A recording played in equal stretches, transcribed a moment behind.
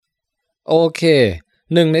โอเค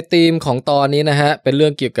หนึ่งในธีมของตอนนี้นะฮะเป็นเรื่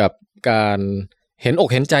องเกี่ยวกับการเห็นอก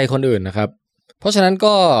เห็นใจคนอื่นนะครับเพราะฉะนั้น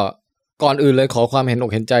ก็ก่อนอื่นเลยขอความเห็นอ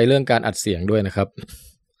กเห็นใจเรื่องการอัดเสียงด้วยนะครับ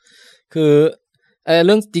คือเ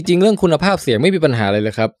รื่องจริงๆเรื่องคุณภาพเสียงไม่มีปัญหาเลย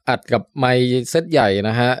ครับอัดกับไมค์เซตใหญ่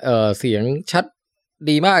นะฮะเสียงชัด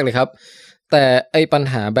ดีมากเลยครับแต่ไอปัญ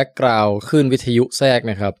หาแบ็กกราวด์คลื่นวิทยุแทรก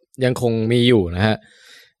นะครับยังคงมีอยู่นะฮะ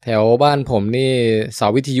แถวบ้านผมนี่เสา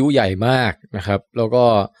วิทยุใหญ่มากนะครับแล้วก็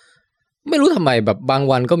ไม่รู้ทำไมแบบบาง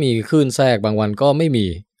วันก็มีคลื่นแทรกบางวันก็ไม่มี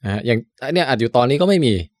นะฮะอย่างเนี่ยอัดอยู่ตอนนี้ก็ไม่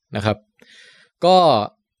มีนะครับก็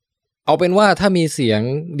เอาเป็นว่าถ้ามีเสียง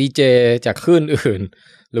ดีเจจากคลื่นอื่น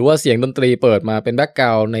หรือว่าเสียงดนตรีเปิดมาเป็นแบ็คกร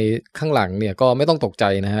าวด์ในข้างหลังเนี่ยก็ไม่ต้องตกใจ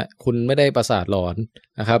นะฮะคุณไม่ได้ประสาทหลอน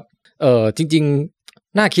นะครับจริง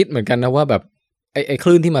ๆน่าคิดเหมือนกันนะว่าแบบไอ้ค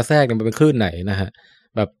ลื่นที่มาแทรกเนี่ยมันเป็นคลื่นไหนนะฮะ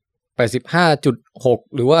แบบ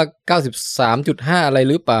85.6 หรือว่า93.5อะไร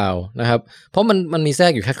หรือเปล่านะครับเพราะมันมีแทร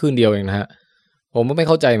กอยู่แค่คลื่นเดียวเองนะฮะผมก็ไม่เ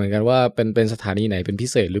ข้าใจเหมือนกันว่าเป็นสถานีไหนเป็นพิ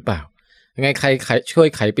เศษหรือเปล่ายังไงใครช่วย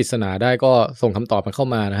ไขปริศนาได้ก็ส่งคำตอบมันเข้า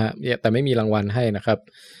มานะฮะแต่ไม่มีรางวัลให้นะครับ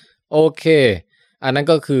โอเคอันนั้น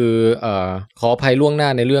ก็คือขออภัยล่วงหน้า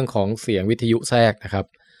ในเรื่องของเสียงวิทยุแทรกนะครับ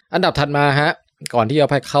อันดับถัดมาฮะก่อนที่จะ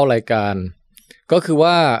ไปเข้ารายการก็คือ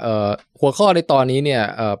ว่าหัวข้อในตอนนี้เนี่ย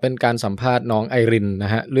เป็นการสัมภาษณ์น้องไอรินน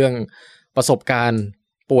ะฮะเรื่องประสบการณ์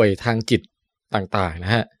ป่วยทางจิตต่างๆน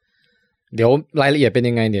ะฮะเดี๋ยวรายละเอียดเป็น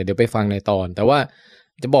ยังไงเนี่ยเดี๋ยวไปฟังในตอนแต่ว่า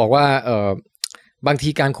จะบอกว่าบางที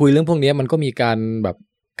การคุยเรื่องพวกนี้มันก็มีการแบบ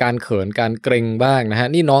การเขินการเกรงบ้างนะฮะ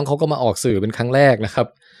นี่น้องเขาก็มาออกสื่อเป็นครั้งแรกนะครับ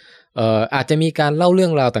อาจจะมีการเล่าเรื่อ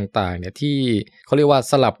งราวต่างๆเนี่ยที่เขาเรียกว่า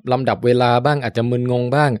สลับลำดับเวลาบ้างอาจจะมึนงง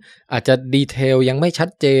บ้างอาจจะดีเทลยังไม่ชัด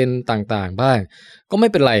เจนต่างๆบ้างก็ไม่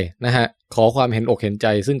เป็นไรนะฮะขอความเห็นอกเห็นใจ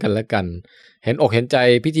ซึ่งกันและกันเห็นอกเห็นใจ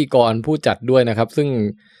พิธีกรผู้จัดด้วยนะครับซึ่ง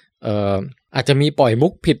อาจจะมีปล่อยมุ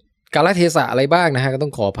กผิดกาลเทศะอะไรบ้างนะฮะก็ต้อ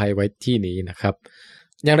งขออภัยไว้ที่นี้นะครับ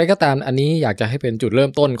อย่างไรก็ตามอันนี้อยากจะให้เป็นจุดเริ่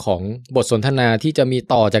มต้นของบทสนทนาที่จะมี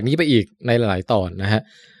ต่อจากนี้ไปอีกในหลายๆตอนนะฮะ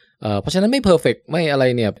เพราะฉะนั้นไม่เพอร์เฟกต์ไม่อะไร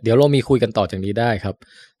เนี่ยเดี๋ยวเรามีคุยกันต่อจากนี้ได้ครับ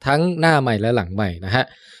ทั้งหน้าใหม่และหลังใหม่นะฮะ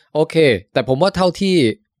โอเคแต่ผมว่าเท่าที่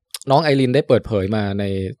น้องไอรินได้เปิดเผยมา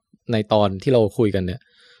ในตอนที่เราคุยกันเนี่ย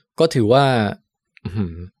ก็ถือว่า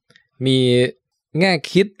มีแง่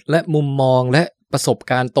คิดและมุมมองและประสบ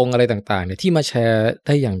การณ์ตรงอะไรต่างๆเนี่ยที่มาแชร์ไ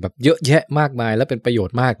ด้อย่างแบบเยอะแยะมากมายและเป็นประโยช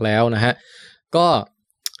น์มากแล้วนะฮะก็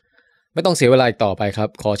ไม่ต้องเสียเวลาอีกต่อไปครับ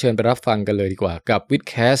ขอเชิญไปรับฟังกันเลยดีกว่ากับ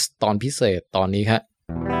Vidcast ตอนพิเศษตอนนี้ครับ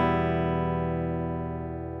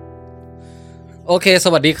โอเคส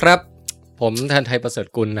วัสดีครับผมแทนไทยประเสริฐ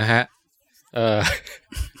กุลนะฮะ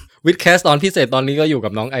Vidcast ตอนพิเศษตอนนี้ก็อยู่กั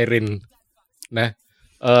บน้องไอรินนะ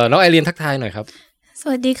น้องไอรินทักทายหน่อยครับส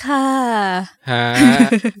วัสดีค่ะฮะ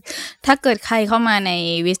ถ้าเกิดใครเข้ามาใน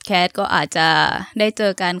Vidcast ก็อาจจะได้เจ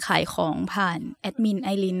อการขายของผ่านแอดมินไอ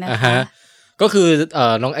รินนะคะก็คือ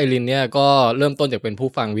น้องไอรินเนี่ยก็เริ่มต้นจากเป็นผู้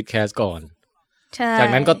ฟัง Vidcast ก่อนใช่จาก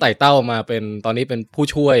นั้นก็ไต่เต้ามาเป็นตอนนี้เป็นผู้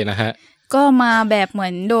ช่วยนะฮะก็มาแบบเหมื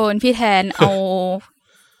อนโดนพี่แทนเอา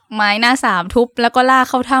ไม้หน้าสามทุบแล้วก็ลาก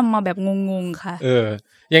เข้าถ้ำมาแบบงงๆค่ะ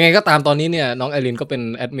ยังไงก็ตามตอนนี้เนี่ยน้องไอรินก็เป็น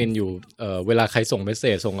แอดมินอยู่เวลาใครส่งเมสเส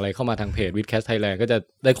จส่งอะไรเข้ามาทางเพจ Vidcast Thailand ก็จะ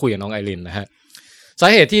ได้คุยกับน้องไอรินนะฮะสา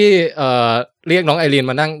เหตุที่เรียกน้องไอริน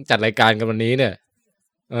มานั่งจัดรายการกันวันนี้เนี่ย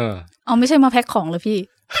เอาไม่ใช่มาแพ็คของเลยพี่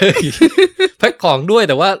แพ็คของด้วย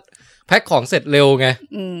แต่ว่าแพ็คของเสร็จเร็วไง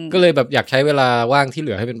ก็เลยแบบอยากใช้เวลาว่างที่เห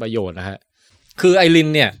ลือให้เป็นประโยชน์นะฮะคือไอริน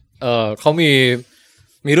เนี่ยเขา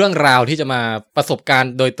มีเรื่องราวที่จะมาประสบการ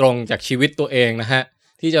ณ์โดยตรงจากชีวิตตัวเองนะฮะ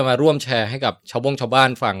ที่จะมาร่วมแชร์ให้กับชาวบ้าน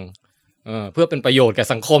ฟังเพื่อเป็นประโยชน์แก่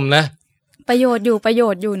สังคมนะประโยชน์อ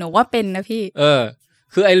ยู่หนูว่าเป็นนะพี่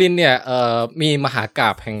คือไอรินเนี่ยมีมหากา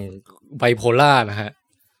พย์แห่งไบโพล่านะฮะ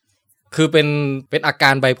คือเป็นอากา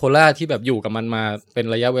รไบโพล่าที่แบบอยู่กับมันมาเป็น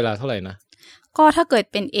ระยะเวลาเท่าไหร่นะก็ถ้าเกิด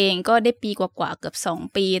เป็นเองก็ได้ปีกว่าๆเกือบ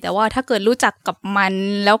2ปีแต่ว่าถ้าเกิดรู้จักกับมัน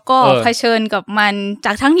แล้วก็เผชิญกับมันจ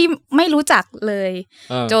ากทั้งที่ไม่รู้จักเลย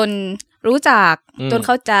จนรู้จักจนเ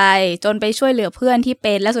ข้าใจจนไปช่วยเหลือเพื่อนที่เ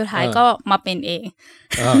ป็นและสุดท้ายก็มาเป็นเอง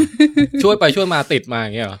ช่วยไปช่วยมาติดมาอ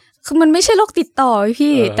ย่างเงี้ยเหรอคือมันไม่ใช่โรคติดต่อ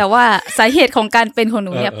พี่แต่ว่าสาเหตุของการเป็นของห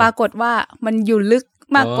นูเนี่ยปรากฏว่ามันอยู่ลึก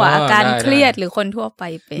มากกว่าอาการเครียดหรือคนทั่วไป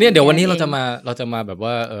เป็นเนี่ยเดี๋ยววันนี้เราจะมาแบบ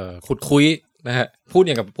ว่าขุดคุยนะฮะพูดอ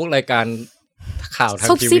ย่างกับพวกรายการข่าวทางที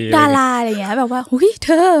วีซุบซิบดาราอะไรอย่างเงี้ยแบบว่าหุ้ยเธ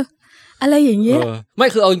ออะไรอย่างเงี้ยไม่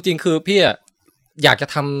คือเอาจริงๆคือพี่อยากจะ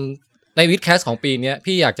ทำใน Vidcast ของปีนี้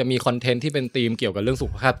พี่อยากจะมีคอนเทนต์ที่เป็นธีมเกี่ยวกับเรื่องสุ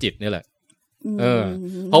ขภาพจิตนี่แหละ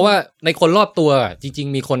เพราะว่าในคนรอบตัวจริง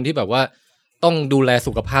ๆมีคนที่แบบว่าต้องดูแล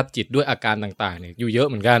สุขภาพจิตด้วยอาการต่างๆเนี่ยอยู่เยอะ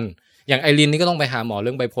เหมือนกันอย่างไอรินนี่ก็ต้องไปหาหมอเ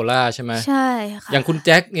รื่องไบโพล่าใช่ไหมใช่ค่ะอย่างคุณแ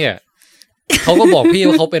จ็คเนี่ยเขาก็บอกพี่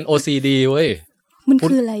ว่าเขาเป็น OCD เว้ย มัน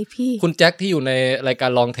คืออะไรพี่คุณแจ็คที่อยู่ในรายกา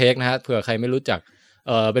รลองเทคนะฮะเผื่อใครไม่รู้จัก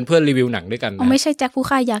เป็นเพื่อนรีวิวหนังด้วยกันนะไม่ใช่แจ็คผู้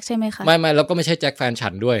ฆ่ายักษ์ใช่ไหมคะไม่แล้วก็ไม่ใช่แจ็คแฟนฉั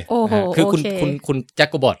นด้วยคือคุณแจ็ค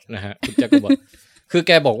โกบอทนะฮะคุณแจ็คโกบอทคือแ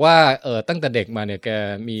กบอกว่าตั้งแต่เด็กมาเนี่ยแก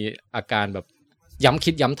มีอาการแบบย้ำ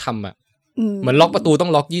คิดย้ำทำอ่ะเหมือนล็อกประตูต้อ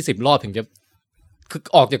งล็อก20 รอบถึงจะคือ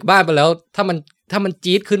ออกจากบ้านไปแล้วถ้ามัน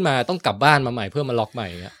จี๊ดขึ้นมาต้องกลับบ้านมาใหม่เพื่อมาล็อกใหม่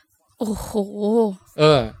เงี้ยโอ้โห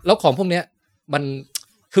แล้วของพวกเนี้ยมั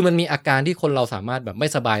นมีอาการที่คนเราสามารถแบบไม่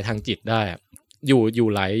สบายทางจิตได้อยู่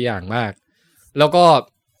หลายอย่างมากแล้วก็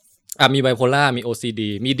มีไบโพล่ามี OCD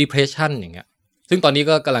มี depression อย่างเงี้ยซึ่งตอนนี้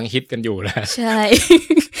ก็กำลังฮิตกันอยู่แหละใช่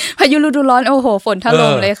พายุฤดูร้อนโอ้โหฝนถล่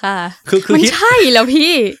มเลยค่ะคือมันใช่แล้ว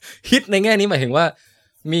พี่ฮิตในแง่นี้หมายถึงว่า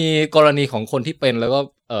มีกรณีของคนที่เป็นแล้วก็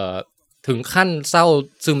ถึงขั้นเศร้า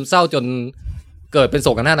ซึมเศร้าจนเกิดเป็นโศ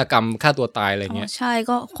กนาฏกรรมฆ่าตัวตายอะไรเงี้ยใช่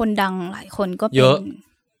ก็คนดังหลายคนก็เยอะ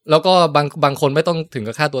แล้วก็บางคนไม่ต้องถึง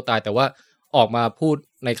กับฆ่าตัวตายแต่ว่าออกมาพูด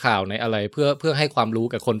ในข่าวในอะไรเพื่อให้ความรู้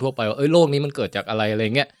กับคนทั่วไปว่าโลกนี้มันเกิดจากอะไร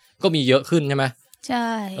เงี้ยก็มีเยอะขึ้นใช่ไหมใช่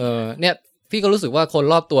เนี่ยพี่ก็รู้สึกว่าคน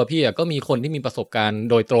รอบตัวพี่ก็มีคนที่มีประสบการณ์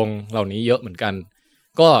โดยตรงเหล่านี้เยอะเหมือนกัน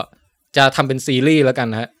ก็จะทำเป็นซีรีส์แล้วกัน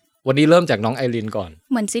ฮะวันนี้เริ่มจากน้องไอรินก่อน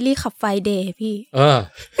เหมือนซีรีส์ขับไฟเดย์พี่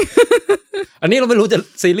อันนี้เราไม่รู้จะ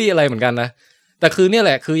ซีรีส์อะไรเหมือนกันนะแต่คือเนี่ยแห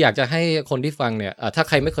ละคืออยากจะให้คนที่ฟังเนี่ยถ้าใ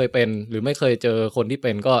ครไม่เคยเป็นหรือไม่เคยเจอคนที่เ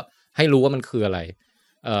ป็นก็ให้รู้ว่ามันคืออะไร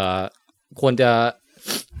ควรจะ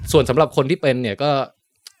ส่วนสำหรับคนที่เป็นเนี่ยก็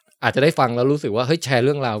อาจจะได้ฟังแล้วรู้สึกว่าเฮ้ยแชร์เ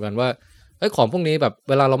รื่องราวกันว่าเฮ้ยของพวกนี้แบบ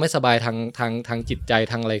เวลาเราไม่สบายทางจิตใจ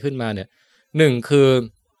ทางอะไรขึ้นมาเนี่ย1คือ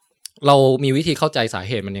เรามีวิธีเข้าใจสา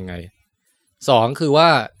เหตุมันยังไง2คือว่า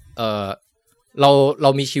เรา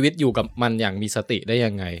มีชีวิตอยู่กับมันอย่างมีสติได้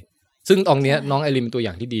ยังไงซึ่งตรงเนี้ยน้องไอรินเป็นตัวอ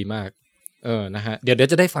ย่างที่ดีมากนะฮะเดี๋ยว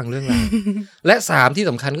จะได้ฟังเรื่องราว และ3ที่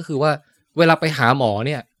สำคัญก็คือว่าเวลาไปหาหมอเ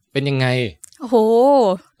นี่ยเป็นยังไงโอ้โห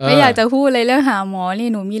ไม่อยากจะพูดเลยเรื่องหาหมอนี่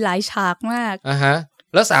หนูมีหลายฉากมากฮะ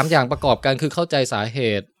แล้ว3อย่างประกอบกันคือเข้าใจสาเห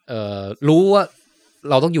ตุรู้ว่า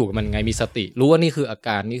เราต้องอยู่กับมันไงมีสติรู้ว่านี่คืออาก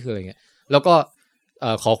ารนี่คืออะไรเงี้ยแล้วก็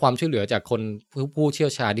ขอความช่วยเหลือจากคนผู้เชี่ย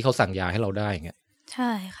วชาญที่เขาสั่งยาให้เราได้เงี้ยใ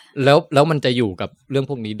ช่ค่ะแล้วมันจะอยู่กับเรื่อง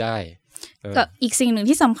พวกนี้ได้กับอีกสิ่งหนึ่ง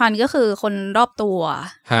ที่สำคัญก็คือคนรอบตัว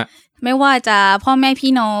ไม่ว่าจะพ่อแม่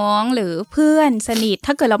พี่น้องหรือเพื่อนสนิท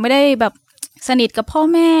ถ้าเกิดเราไม่ได้แบบสนิทกับพ่อ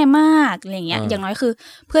แม่มากอะไรเงี้ยอย่างน้อยคือ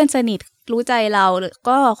เพื่อนสนิทรู้ใจเรา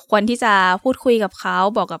ก็ควรที่จะพูดคุยกับเขา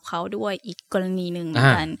บอกกับเขาด้วยอีกกรณีหนึ่งเหมือน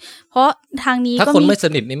กันเพราะทางนี้ถ้าคนไม่ส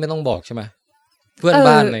นิทนี่ไม่ต้องบอกใช่ไหมเพื่อน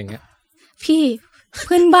บ้านอะไรเงี้ยพี่เ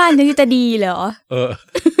พื่อนบ้านจะดีเหรอ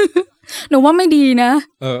หนูว่าไม่ดีนะ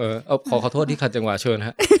ขอโทษที่ขัดจังหวะเชิญฮ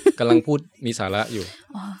ะกำลังพูดมีสาระอยู่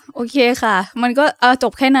โอเคค่ะมันก็จ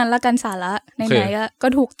บแค่นั้นละกันสาระไหนๆก็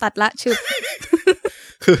ถูกตัดละชึบ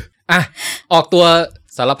คือออกตัว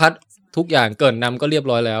สารพัดทุกอย่างเกินนำก็เรียบ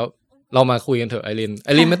ร้อยแล้วเรามาคุยกันเถอะไอ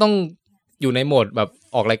รินไม่ต้องอยู่ในโหมดแบบ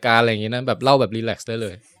ออกรายการอะไรอย่างงี้นะแบบเล่าแบบรีแลกซ์ได้เล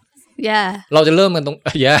ยเราจะเริ่มกันตรง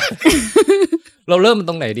เราเริ่มมัน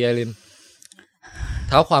ตรงไหนดีไอรินเ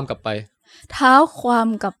ท้าความกลับไป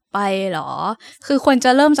เหรอคือควรจ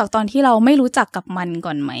ะเริ่มจากตอนที่เราไม่รู้จักกับมัน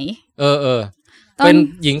ก่อนไหมเป็น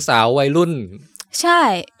หญิงสาววัยรุ่นใช่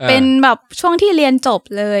เป็นแบบช่วงที่เรียนจบ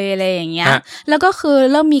เลยอะไรอย่างเงี้ยแล้วก็คือ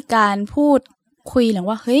เริ่มมีการพูดคุยเรื่อง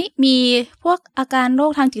ว่าเฮ้ยมีพวกอาการโร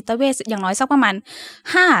คทางจิตเวชอย่างน้อยสักประมาณ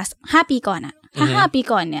5ปีก่อนอะถ้า5ปี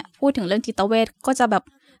ก่อนเนี่ยพูดถึงเรื่องจิตเวชก็จะแบบ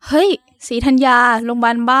เฮ้ยศรีธัญญาโรงพยาบ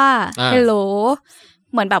าลบ้าเฮลโหล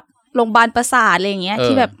เหมือนแบบโรงพยาบาลประสาทอะไรอย่างเงี้ย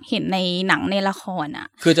ที่แบบเห็นในหนังในละครอ่ะ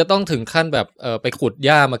คือจะต้องถึงขั้นแบบไปขุดห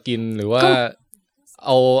ญ้ามากินหรือว่าเ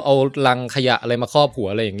อาลังขยะอะไรมาครอบหัว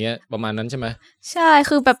อะไรอย่างเงี้ยประมาณนั้นใช่ไหมใช่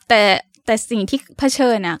คือแบบแต่สิ่งที่เผชิ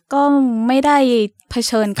ญอ่ะก็ไม่ได้เผ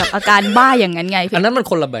ชิญกับอาการบ้าอย่างนั้นไงอันนั้นมัน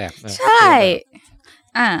คนละแบบใช่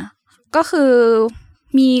ก็คือ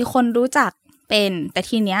มีคนรู้จักเป็นแต่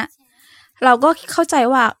ทีเนี้ยเราก็เข้าใจ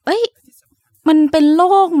ว่ามันเป็นโร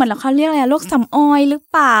คเหมือนเขาเรียกอะไรโรคสำออยหรือ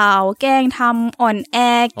เปล่าแกล้งทำอ่อนแอ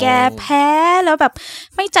แกแพ้แล้วแบบ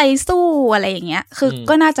ไม่ใจสู้อะไรอย่างเงี้ยคือ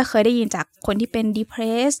ก็น่าจะเคยได้ยินจากคนที่เป็น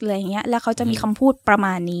depressed อะไรอย่างเงี้ยแล้วเขาจะมีคำพูดประม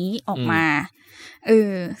าณนี้ออกมา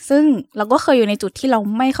ซึ่งเราก็เคยอยู่ในจุดที่เรา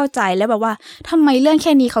ไม่เข้าใจแล้วแบบว่าทำไมเรื่องแ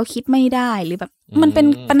ค่นี้เขาคิดไม่ได้หรือแบบมันเป็น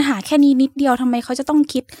ปัญหาแค่นี้นิดเดียวทำไมเขาจะต้อง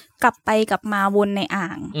คิดกลับไปกลับมาวนในอ่า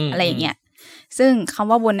งอะไรอย่างเงี้ยซึ่งคำ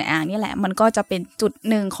ว่าวนในอ่างนี่แหละมันก็จะเป็นจุด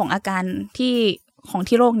หนึ่งของอาการ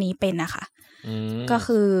ที่โรคนี้เป็นนะคะก็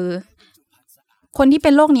คือคนที่เป็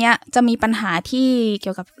นโรคนี้จะมีปัญหาที่เ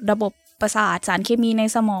กี่ยวกับระบบประสาทสารเคมีใน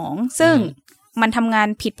สมองซึ่งมันทำงาน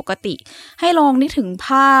ผิดปกติให้ลองนึกถึงภ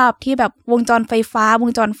าพที่แบบวงจรไฟฟ้าว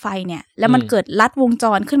งจรไฟเนี่ยแล้วมันเกิดลัดวงจ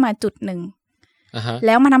รขึ้นมาจุดหนึ่งแ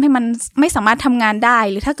ล้วมันทำให้มันไม่สามารถทำงานได้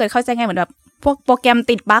หรือถ้าเกิดเข้าใจง่ายเหมือนแบบ พวกโปรแกรม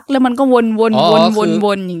ติดบั๊กแล้วมันก็วน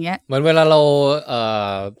อย่างเงี้ยเหมือนเวลาเรา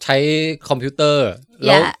ใช้คอมพิวเตอร์แ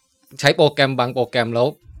ล้วใช้โปรแกรมบางโปรแกรมแล้ว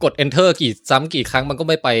กด enter กี่ครั้งมันก็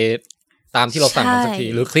ไม่ไปตามที่เราสั่งมันสักที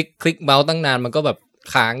หรือคลิกเมาส์ตั้งนานมันก็แบบ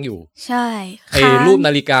ค้างอยู่ใช่ไอ้รูปน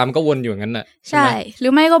าฬิกามันก็วนอยู่อย่างนั้นน่ะใช่หรื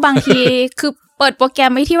อไม่ก็บางที คือเปิดโปรแกร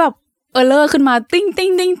มไอ้ที่แบบเออร์เลอร์ขึ้นมาติ้งเต็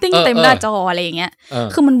มหน้าจออะไรอย่างเงี้ย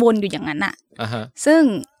คือมันวนอยู่อย่างนั้นน่ะซึ่ง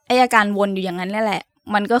ไอ้อาการวนอยู่อย่างนั้นแหละ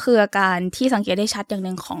มันก็คืออาการที่สังเกตได้ชัดอย่างห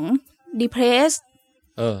นึ่งของ depressed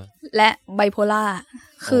และ bipolar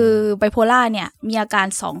คือ bipolar เนี่ยมีอาการ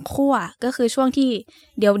2ขั้วก็คือช่วงที่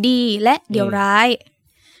เดี๋ยวดีและเดี๋ยวร้าย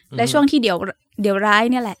และช่วงที่เดี๋ยวร้าย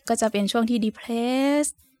เนี่ยแหละก็จะเป็นช่วงที่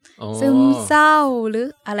depressed ซึมเศร้าหรือ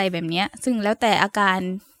อะไรแบบเนี้ยซึ่งแล้วแต่อาการ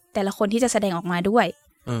แต่ละคนที่จะแสดงออกมาด้วย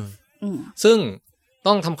ซึ่ง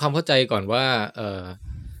ต้องทำความเข้าใจก่อนว่า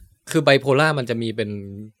คือไบโพล่ามันจะมี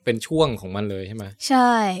เป็นช่วงของมันเลยใช่ไหมใ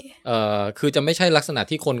ช่คือจะไม่ใช่ลักษณะ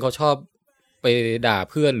ที่คนเขาชอบไปด่า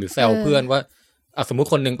เพื่อนหรือแซวเพื่อนว่าสมมุติ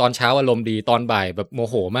คนหนึ่งตอนเช้าอารมณ์ดีตอนบ่ายแบบโม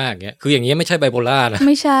โหมากเงี้ยคืออย่างนี้ไม่ใช่ไบโพล่านะไ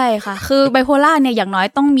ม่ใช่ค่ะคือไบโพล่าเนี่ยอย่างน้อย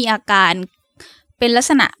ต้องมีอาการเป็นลัก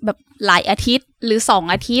ษณะแบบหลายอาทิตย์หรือ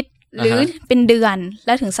2อาทิตย์หรือเป็นเดือนแ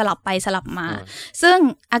ล้วถึงสลับไปสลับมาซึ่ง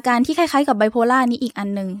อาการที่คล้ายๆกับไบโพล่านี้อีกอัน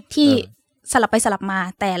นึงที่สลับไปสลับมา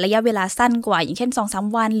แต่ระยะเวลาสั้นกว่าอย่างเช่น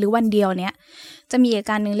 2-3 วันหรือวันเดียวเนี้ยจะมีอา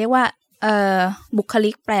การนึงเรียกว่าบุค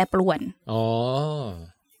ลิกแปรปรวน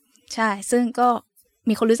ใช่ซึ่งก็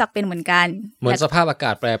มีคนรู้จักเป็นเหมือนกันเหมือนสภาพอาก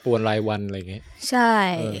าศแปรปรวนรายวันอะไรอย่างเงี้ยใช่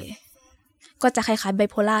ก็จะคล้ายๆไบ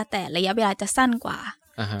โพล่าแต่ระยะเวลาจะสั้นกว่า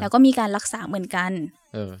แต่ก็มีการรักษาเหมือนกัน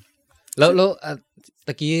แล้วต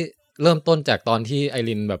ะกี้เริ่มต้นจากตอนที่ไอ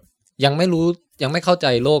รินแบบยังไม่เข้าใจ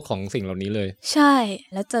โลกของสิ่งเหล่านี้เลยใช่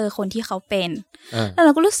แล้วเจอคนที่เขาเป็นแล้วเร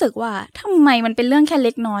าก็รู้สึกว่าทำไมมันเป็นเรื่องแค่เ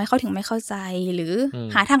ล็กน้อยเขาถึงไม่เข้าใจหรือ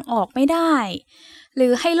หาทางออกไม่ได้หรื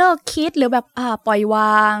อให้เลิกคิดหรือแบบปล่อยว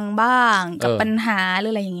างบ้างกับปัญหาหรือ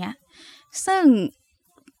อะไรอย่างเงี้ยซึ่ง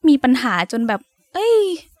มีปัญหาจนแบบ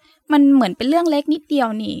มันเหมือนเป็นเรื่องเล็กนิดเดียว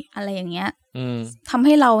นี่อะไรอย่างเงี้ยทำใ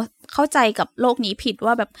ห้เราเข้าใจกับโลกนี้ผิด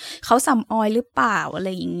ว่าแบบเขาซ้ำออยหรือเปล่าอะไร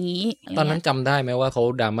อย่างนี้ตอนนั้นจำได้ไหมว่าเขา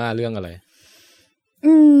ดราม่าเรื่องอะไร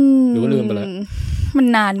หรือลืมไปแล้วมัน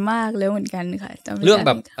นานมากแล้วเหมือนกันค่ะจำไม่ได้เรื่องแ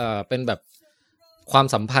บบเป็นแบบความ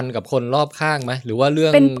สัมพันธ์กับคนรอบข้างไหมหรือว่าเรื่อ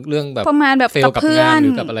งแบบประมาณแบบกับเพื่อนหรื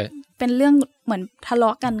อกับอะไรเป็นเรื่องเหมือนทะเล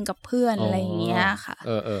าะกันกับเพื่อนอะไรอย่างเงี้ยค่ะ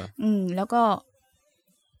แล้วก็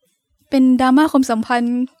เป็นดราม่าความสัมพัน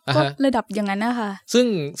ธ์ก็ระดับอย่างนั้นนะคะ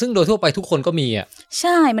ซึ่งโดยทั่วไปทุกคนก็มีอ่ะใ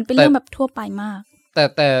ช่มันเป็นเรื่องแบบทั่วไปมาก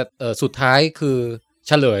แต่สุดท้ายคือเ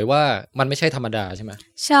ฉลยว่ามันไม่ใช่ธรรมดาใช่ไหม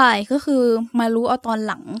ใช่ก็คือมารู้เอาตอน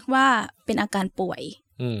หลังว่าเป็นอาการป่วย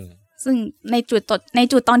ซึ่งในจุด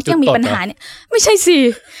ตอนที่ยังมีปัญหาเนี่ยไม่ใช่สิ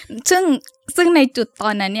ซึ่งในจุดตอ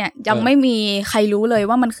นนั้นเนี่ยยังไม่มีใครรู้เลย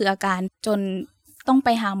ว่ามันคืออาการจนต้องไป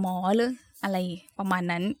หาหมอหรืออะไรประมาณ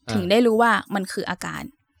นั้นถึงได้รู้ว่ามันคืออาการ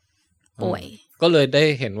ป่วยก็เลยได้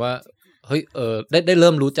เห็นว่าเฮ้ยได้เ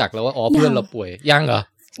ริ่มรู้จักแล้วว่าเพื่อนเราป่วยยังเหรอ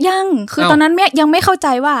ยังคือตอนนั้นยังไม่เข้าใจ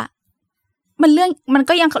ว่ามัน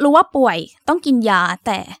ก็ยังรู้ว่าป่วยต้องกินยาแ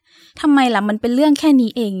ต่ทำไมล่ะมันเป็นเรื่องแค่นี้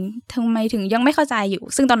เองทำไมถึงยังไม่เข้าใจอยู่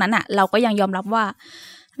ซึ่งตอนนั้นเราก็ยังยอมรับว่า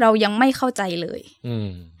เรายังไม่เข้าใจเลย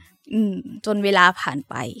จนเวลาผ่าน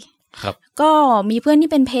ไปครับก็มีเพื่อนที่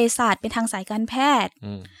เป็นเภสัชเป็นทางสายการแพทย์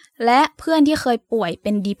และเพื่อนที่เคยป่วยเป็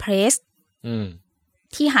น depressed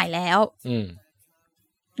ที่หายแล้ว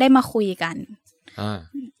ได้มาคุยกัน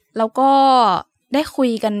แล้วก็ได้คุย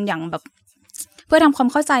กันอย่างแบบเพื่อทำความ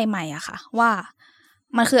เข้าใจใหม่อะค่ะว่า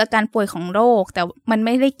มันคืออาการป่วยของโรคแต่มันไ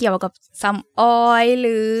ม่ได้เกี่ยวกับซ้ำออยห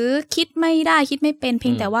รือคิดไม่ได้คิดไม่เป็นเพี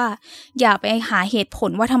ยงแต่ว่าอย่าไปหาเหตุผ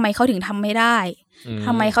ลว่าทำไมเขาถึงทำไม่ได้ท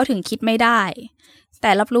ำไมเขาถึงคิดไม่ได้แต่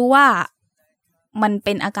รับรู้ว่ามันเ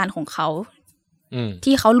ป็นอาการของเขา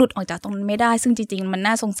ที่เขาหลุดออกจากตรงนั้นไม่ได้ซึ่งจริงๆมัน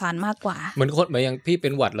น่าสงสารมากกว่าเหมือนคนอย่างพี่เป็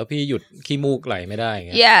นหวัดแล้วพี่หยุดขี้มูกไหลไม่ได้ไ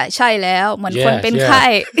งใช่แล้วเหมือนคนเป็นไข้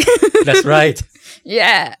That's right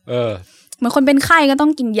เหมือนคนเป็นไข้ก็ต้อ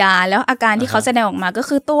งกินยาแล้วอาการที่เขาแสดงออกมาก็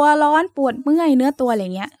คือตัวร้อนปวดเมื่อยเนื้อตัวอะไร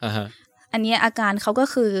เงี้ยอันนี้อาการเขาก็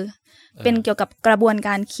คือเป็นเกี่ยวกับกระบวนก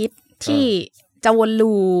ารคิดที่จะวน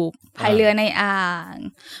ลูปพายเรือในอ่าง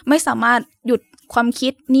ไม่สามารถหยุดความคิ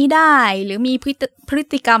ดนี้ได้หรือมีพฤ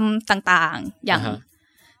ติกรรมต่างๆอ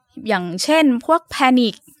ย่างเช่นพวกแพนิ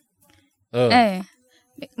ค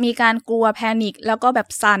มีการกลัวแพนิคแล้วก็แบบ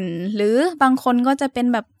สั่นหรือบางคนก็จะเป็น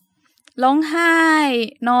แบบร้องไห้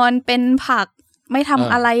นอนเป็นผักไม่ท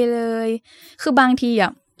ำอะไรเลยคือบางที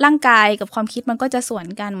ร่างกายกับความคิดมันก็จะสวน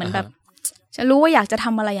กันเหมือนแบบฉันรู้ว่าอยากจะท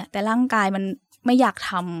ำอะไรแต่ร่างกายมันไม่อยาก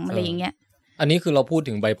ทำอะไรอย่างเงี้ย อันนี้คือเราพูด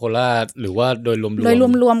ถึงไบโพล่าหรือว่าโดย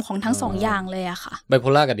รวมๆของทั้ง2 อย่างเลยอะค่ะไบโพ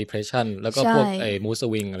ล่ากับ depression แล้วก็พวกไอ้ mood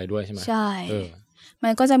swing อะไรด้วยใช่ไหมใช่มั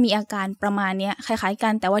นก็จะมีอาการประมาณนี้คล้ายๆกั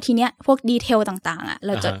นแต่ว่าทีเนี้ยพวกดีเทลต่างๆอ่ะเ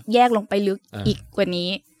ราจะแยกลงไปลึกอีกกว่านี้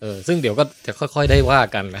ซึ่งเดี๋ยวก็จะค่อยๆได้ว่า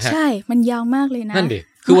กันนะฮะใช่มันยาวมากเลยนะนั่นดิ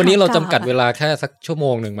คือวันนี้เราจำกัดเวลาแค่สักชั่วโม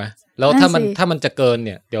งนึงมั้ยแล้วถ้ามันจะเกินเ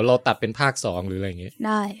นี่ยเดี๋ยวเราตัดเป็นภาค2หรืออะไรอย่างงี้ไ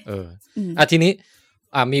ด้ทีนี้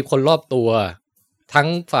มีคนรอบตัวทั้ง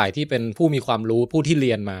ฝ่ายที่เป็นผู้มีความรู้ผู้ที่เ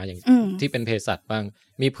รียนมาอย่างที่เป็นเภสัชบ้าง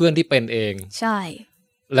มีเพื่อนที่เป็นเองใช่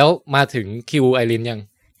แล้วมาถึงคิวไอรินยัง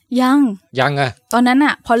อ่ะตอนนั้น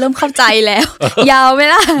อ่ะพอเริ่มเข้าใจแล้ว ยาวไหม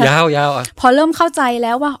ล่ะยาวอ่ะพอเริ่มเข้าใจแ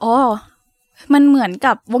ล้วว่าอ๋อมันเหมือน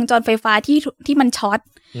กับวงจรไฟฟ้าที่มันช็อต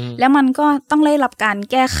แล้วมันก็ต้องได้รับการ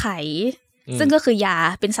แก้ไขซึ่งก็คือยา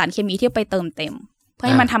เป็นสารเคมีที่ไปเติมเต็มเพื่อใ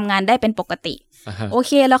ห้มันทำงานได้เป็นปกติโอเ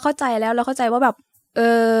คเราเข้าใจแล้วเราเข้าใจว่าแบบ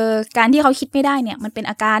การที่เขาคิดไม่ได้เนี่ยมันเป็น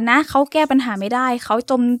อาการนะเขาแก้ปัญหาไม่ได้เขา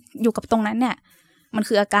จมอยู่กับตรงนั้นเนี่ยมัน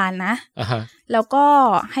คืออาการนะแล้วก็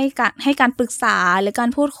ให้การปรึกษาหรือการ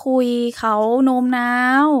พูดคุยเขาโน้มน้า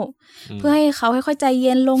วเพื่อให้เขาค่อยๆใจเ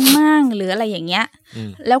ย็นลงมั่งหรืออะไรอย่างเงี้ย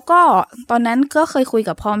แล้วก็ตอนนั้นก็เคยคุย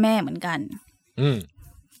กับพ่อแม่เหมือนกัน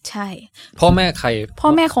ใช่พ่อแม่ใครพ่อ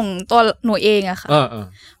แม่ของตัวหนูเองอะค่ะ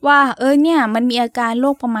ว่าเนี่ยมันมีอาการโร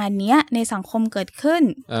คประมาณเนี้ยในสังคมเกิดขึ้น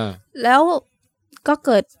แล้วก็เ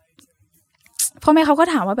กิดพ่อแม่เขาก็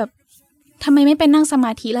ถามว่าแบบทำไมไม่เป็นนั่งสม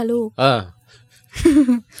าธิล่ะลูก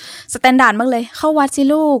สแตนดาร์ดมากเลยเข้าวัดสิ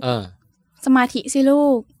ลูกสมาธิสิลู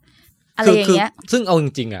กอะไรอย่างเงี้ยซึ่งเอาจ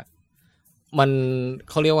ริงๆอ่ะมัน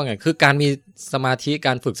เขาเรียกว่าไงคือการมีสมาธิก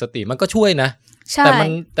ารฝึกสติมันก็ช่วยนะแ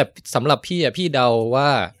ต่สำหรับพี่อ่ะพี่เดาว่า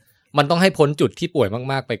มันต้องให้พ้นจุดที่ป่วย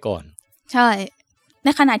มากๆไปก่อนใช่ใน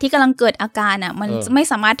ขณะที่กำลังเกิดอาการอ่ะมันไม่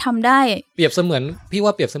สามารถทำได้เปรียบเสมือนพี่ว่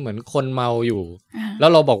าเปรียบเสมือนคนเมาอยู่แล้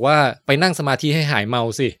วเราบอกว่าไปนั่งสมาธิให้หายเมา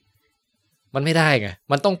สิมันไม่ได้ไง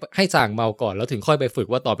มันต้องให้ส่างเมาก่อนแล้วถึงค่อยไปฝึก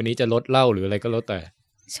ว่าต่อไปนี้จะลดเหล้าหรืออะไรก็แล้วแต่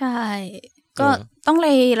ใช่ก็ต้องเล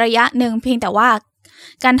ยระยะหนึ่งเพียงแต่ว่า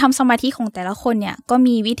การทำสมาธิของแต่ละคนเนี่ยก็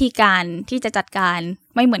มีวิธีการที่จะจัดการ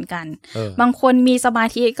ไม่เหมือนกันบางคนมีสมา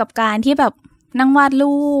ธิกับการที่แบบนั่งวาด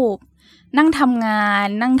รูปนั่งทำงาน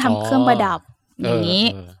นั่งทำเครื่องประดับอย่างนี้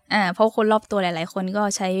เพราะคนรอบตัวหลายๆคนก็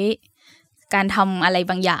ใช้การทำอะไร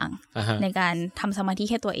บางอย่างในการทำสมาธิ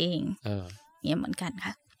แค่ตัวเองเนี่ยเหมือนกัน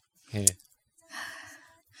ค่ะ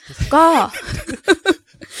ก็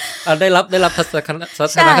ได้รับทั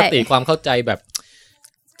ศนคติความเข้าใจแบบ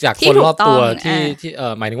จากคนรอบตัวที่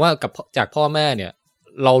หมายถึงว่าจากพ่อแม่เนี่ย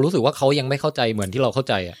เรารู้สึกว่าเขายังไม่เข้าใจเหมือนที่เราเข้า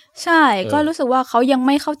ใจอ่ะใช่ก็รู้สึกว่าเขายังไ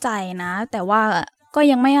ม่เข้าใจนะแต่ว่าก็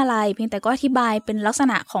ยังไม่อะไรเพียงแต่ก็อธิบายเป็นลักษ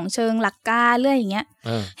ณะของเชิงหลักการเรื่องอย่างเงี้ย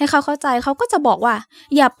ให้เขาเข้าใจเขาก็จะบอกว่า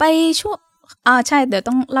อย่าไปช่วใช่เดี๋ยว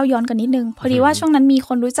ต้องเล่าย้อนกันนิดนึงพอดีว่าช่วงนั้นมีค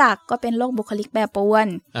นรู้จักก็เป็นโรคบุคลิกแปรปรวน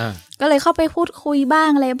ก็เลยเข้าไปพูดคุยบ้าง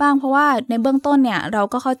อะไรบ้างเพราะว่าในเบื้องต้นเนี่ยเรา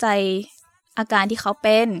ก็เข้าใจอาการที่เขาเ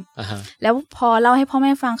ป็นแล้วพอเล่าให้พ่อแ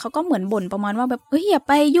ม่ฟังเขาก็เหมือนบ่นประมาณว่าแบบอย่าไ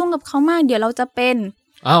ปยุ่งกับเขามากเดี๋ยวเราจะเป็น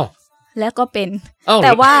แล้วก็เป็นแ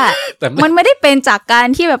ต่ว่ามันไม่ได้เป็นจากการ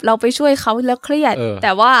ที่แบบเราไปช่วยเขาแล้วเครียดแ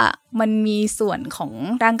ต่ว่ามันมีส่วนของ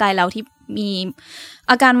ร่างกายเราที่มี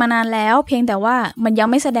อาการมานานแล้วเพียงแต่ว่ามันยัง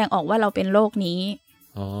ไม่แสดงออกว่าเราเป็นโรคนี้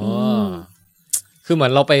คือเหมือ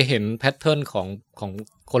นเราไปเห็นแพทเทิร์นของ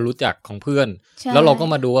คนรู้จักของเพื่อนแล้วเราก็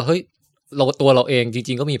มาดูว่าเฮ้ยตัวเราเองจ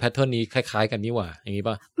ริงๆก็มีแพทเทิร์นนี้คล้ายๆกันนี่หว่าอย่างนี้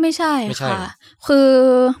ป่ะไม่ใช่ค่ะคือ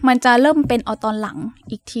มันจะเริ่มเป็นเอาตอนหลัง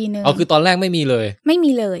อีกทีนึงคือตอนแรกไม่มีเลยไม่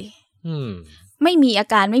มีเลยไม่มีอา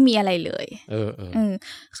การไม่มีอะไรเลย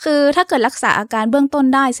คือถ้าเกิดรักษาอาการเบื้องต้น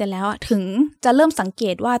ได้เสร็จแล้วถึงจะเริ่มสังเก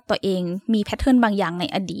ตว่าตัวเองมีแพทเทิร์นบางอย่างใน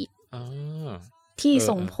อดีตที่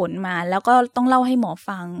ส่งผลมาแล้วก็ต้องเล่าให้หมอ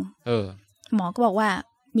ฟังหมอก็บอกว่า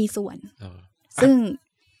มีส่วนซึ่ง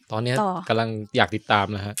ตอนนี้กำลังอยากติดตาม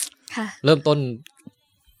นะฮะเริ่มต้น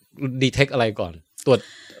ดีเทคอะไรก่อนตรวจ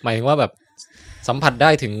หมายถึงว่าแบบสัมผัสได้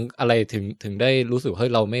ถึงอะไรถึงได้รู้สึกเฮ้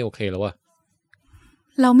ยเราไม่โอเคแล้ววะ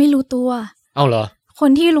เราไม่รู้ตัวเหรอคน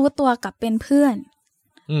ที่รู้ตัวกับเป็นเพื่อน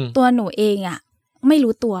ตัวหนูเองอ่ะไม่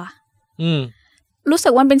รู้ตัวรู้สึ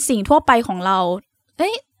กว่าเป็นสิ่งทั่วไปของเรา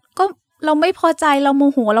ก็เราไม่พอใจเราโม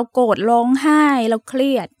โหเราโกรธร้องไห้เราเค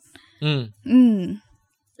รียด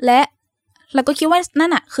และเราก็คิดว่านั่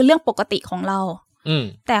นอ่ะคือเรื่องปกติของเรา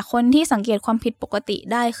แต่คนที่สังเกตความผิดปกติ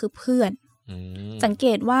ได้คือเพื่อนสังเก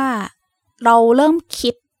ตว่าเราเริ่ม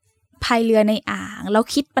คิดพายเรือในอ่างเรา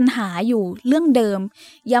คิดปัญหาอยู่เรื่องเดิม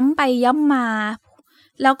ย้ำไปย้ำมา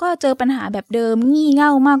แล้วก็เจอปัญหาแบบเดิมงี่เง่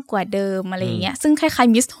ามากกว่าเดิมอะไรอย่างเงี้ยซึ่งคล้าย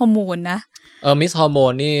ๆมิสฮอร์โมนนะมิสฮอร์โม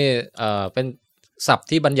นนี่เป็นศัพท์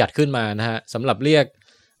ที่บัญญัติขึ้นมานะฮะสำหรับเรียก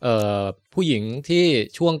ผู้หญิงที่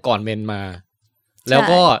ช่วงก่อนเมนมาแล้ว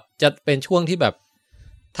ก็จะเป็นช่วงที่แบบ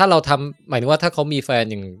ถ้าเราทำหมายถึงว่าถ้าเขามีแฟน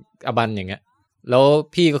อย่างอบันอย่างเงี้ยแล้ว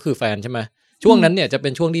พี่ก็คือแฟนใช่ไหมช่วงนั้นเนี่ยจะเป็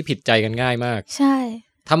นช่วงที่ผิดใจกันง่ายมากใช่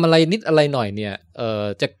ทำอะไรนิดอะไรหน่อยเนี่ย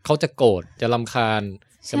เขาจะโกรธจะรำคาญ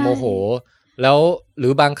จะโมโหแล้วหรื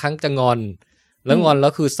อบางครั้งจะงอนแล้วงอนแล้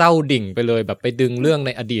วคือเศร้าดิ่งไปเลยแบบไปดึงเรื่องใน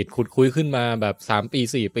อดีตขุดคุยขึ้นมาแบบ3 ปี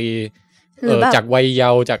 4 ปีจากวัยเย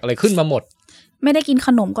าว์จากอะไรขึ้นมาหมดไม่ได้กินข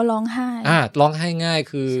นมก็ร้องไห้ร้องไห้ง่าย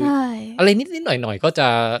คืออะไรนิดหน่อยก็จะ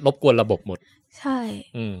รบกวนระบบหมดใช่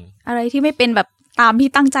อะไรที่ไม่เป็นแบบตามที่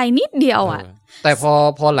ตั้งใจนิดเดียวอ่ะแต่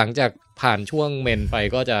พอหลังจากผ่านช่วงเมนไป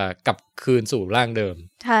ก็จะกลับคืนสู่ร่างเดิม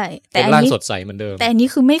ใช่แต่เป็นร่างสดใสเหมือนเดิมแต่อันนี้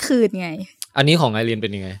คือไม่คืนไงอันนี้ของไอรีนเป็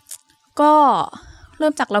นยังไงก็เริ่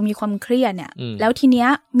มจากเรามีความเครียดเนี่ยแล้วทีเนี้ย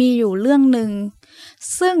มีอยู่เรื่องนึง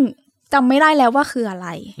ซึ่งจำไม่ได้แล้วว่าคืออะไร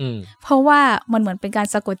เพราะว่ามันเหมือนเป็นการ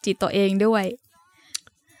สะกดจิตตัวเองด้วย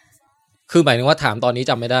คือหมายถึงว่าถามตอนนี้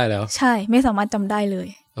จำไม่ได้แล้วใช่ไม่สามารถจำได้เลย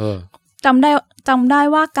จำได้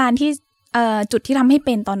ว่าการที่จุดที่ทำให้เ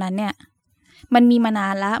ป็นตอนนั้นเนี่ยมันมีมานา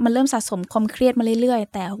นแล้วมันเริ่มสะสมความเครียดมาเรื่อย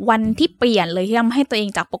ๆแต่วันที่เปลี่ยนเลยที่ทำให้ตัวเอง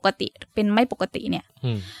จากปกติเป็นไม่ปกติเนี่ย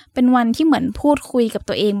เป็นวันที่เหมือนพูดคุยกับ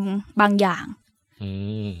ตัวเองบางอย่าง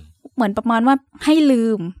เหมือนประมาณว่าให้ลื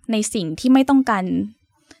มในสิ่งที่ไม่ต้องการ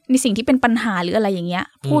ในสิ่งที่เป็นปัญหาหรืออะไรอย่างเงี้ย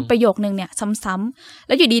พูดประโยคนึงเนี่ยซ้ำๆแ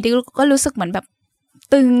ล้วอยู่ดีๆก็รู้สึกเหมือนแบบ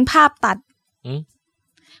ตึงภาพตัด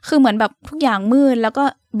คือเหมือนแบบทุกอย่างมืดแล้วก็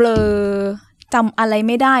เบลอจำอะไรไ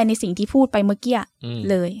ม่ได้ในสิ่งที่พูดไปเมื่อกี้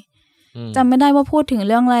เลยจำไม่ได้ว่าพูดถึงเ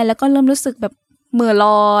รื่องอะไรแล้วก็เริ่มรู้สึกแบบเหม่อล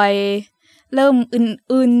อยเริ่ม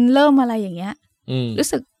อื่นๆเริ่มอะไรอย่างเงี้ยรู้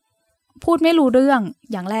สึกพูดไม่รู้เรื่อง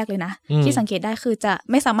อย่างแรกเลยนะที่สังเกตได้คือจะ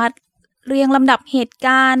ไม่สามารถเรียงลำดับเหตุก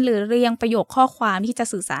ารณ์หรือเรียงประโยคข้อความที่จะ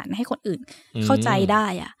สื่อสารให้คนอื่นเข้าใจได้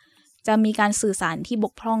อ่ะจะมีการสื่อสารที่บ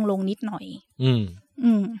กพร่องลงนิดหน่อย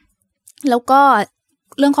แล้วก็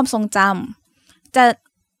เรื่องความทรงจำจะ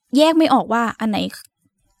แยกไม่ออกว่าอันไหน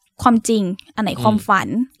ความจริงอันไหนความฝัน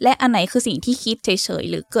และอันไหนคือสิ่งที่คิดเฉยๆ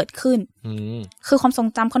หรือเกิดขึ้นคือความทรง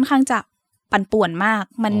จำค่อนข้างจะปั่นป่วนมาก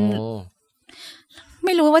มันไ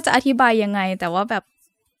ม่รู้ว่าจะอธิบายยังไงแต่ว่าแบบ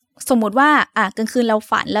สมมติว่ากลางคืนเรา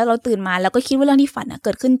ฝันแล้วเราตื่นมาแล้วก็คิดว่าเรื่องที่ฝันเ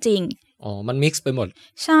กิดขึ้นจริงมันมิกซ์ไปหมด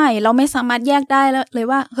ใช่เราไม่สามารถแยกได้เลย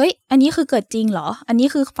ว่าเฮ้ยอันนี้คือเกิดจริงเหรออันนี้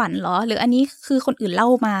คือฝันเหรอหรืออันนี้คือคนอื่นเล่า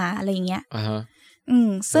มาอะไรอย่างเงี้ย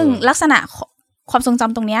ซึ่งลักษณะความทรงจ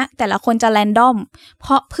ำตรงเนี้ยแต่ละคนจะแรนดอมเพ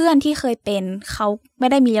ราะเพื่อนที่เคยเป็นเขาไม่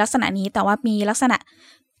ได้มีลักษณะนี้แต่ว่ามีลักษณะ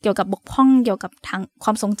เกี่ยวกับบกพร่องเกี่ยวกับทางคว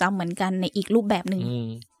ามทรงจำเหมือนกันในอีกรูปแบบนึง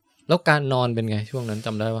แล้วการนอนเป็นไงช่วงนั้นจ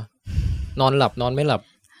ำได้ปะนอนหลับนอนไม่หลับ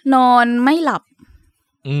นอนไม่หลับ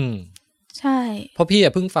ใช่เพราะพี่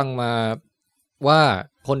เพิ่งฟังมาว่า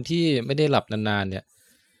คนที่ไม่ได้หลับนานๆเนี่ย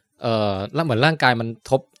เหมือนร่างกายมัน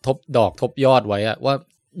ทบดอกทบยอดไว้อะว่า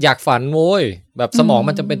อยากฝันโว้ยแบบสมอง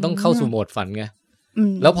มันจำเป็นต้องเข้าสู่โหมดฝันไง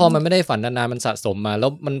แล้วพอมันไม่ได้ฝันนานๆมันสะสมมาแล้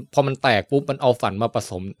วมันพอมันแตกปุ๊บมันเอาฝันมา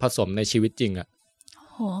ผสมในชีวิตจริงอะ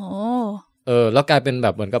แล้วกลายเป็นแบ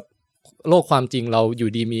บเหมือนกับโลกความจริงเราอยู่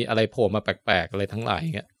ดีมีอะไรโผล่มาแปลกๆอะไรทั้งหลาย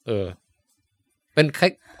เงี้ยเป็นแค่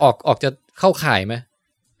ออกจะเข้าข่ายไหม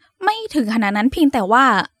ไม่ถึงขนาดนั้นเพียงแต่ว่า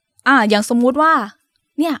อย่างสมมุติว่า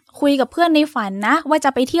เนี่ยคุยกับเพื่อนในฝันนะว่าจะ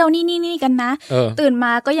ไปเที่ยวนี่กันนะตื่นม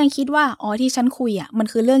าก็ยังคิดว่าที่ฉันคุยมัน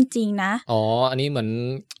คือเรื่องจริงนะอันนี้เหมือน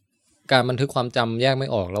การบันทึกความจำแยกไม่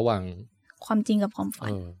ออกระหว่างความจริงกับความฝั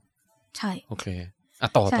นใช่โอเค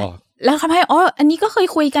ต่อแล้วทำให้อันนี้ก็เคย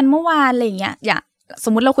คุยกันเมื่อวานอะไรอย่างเงี้ยอย่างส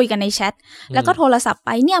มมุติเราคุยกันในแชทแล้วก็โทรศัพท์ไป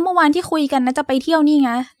เนี่ยเมื่อวานที่คุยกันนะจะไปเที่ยวนี่ไ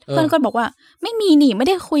งเพื่อนก็บอกว่าไม่มีนี่ไม่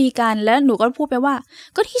ได้คุยกันแล้วหนูก็พูดไปว่า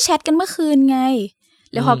ก็ที่แชทกันเมื่อคืนไง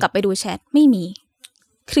แล้วพอกลับไปดูแชทไม่มี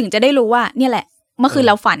ถึงจะได้รู้ว่าเนี่ยแหละเมื่อคืนเ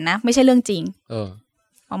ราฝันนะไม่ใช่เรื่องจริง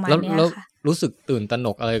ประมาณนี้ค่ะรู้สึกตื่นตระหน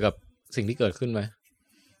กอะไรกับสิ่งที่เกิดขึ้นไหม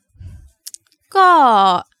ก็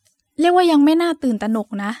เรียกว่ายังไม่น่าตื่นตระหนก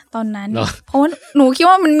นะตอนนั้นเพราะว่าหนูคิด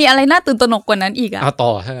ว่ามันมีอะไรน่าตื่นตระหนกกว่านั้นอีกต่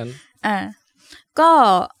อถ้างั้นก็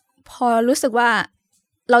พอรู้สึกว่า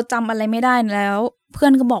เราจำอะไรไม่ได้แล้วเพื่อ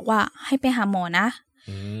นก็บอกว่าให้ไปหาหมอนะ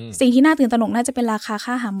สิ่งที่น่าตื่นตระหนกน่าจะเป็นราคา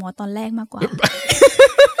ค่าหาหมอตอนแรกมากกว่า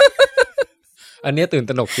อันนี้ตื่น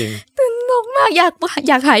ตระหนกจริงตื่นตระหนกมากอ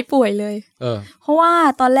ยากหายป่วยเลยเพราะว่า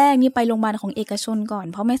ตอนแรกนี่ไปโรงพยาบาลของเอกชนก่อน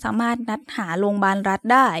เพราะไม่สามารถนัดหาโรงพยาบาลรัฐ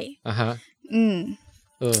ได้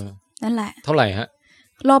นั่นแหละเท่าไหร่ฮะ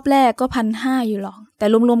รอบแรกก็ 1,500 อยู่หรอกแต่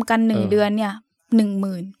รวมๆกัน1เดือนเนี่ย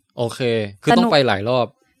 10,000 โอเคคือต้องไปหลายรอบ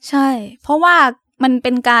ใช่เพราะว่ามันเ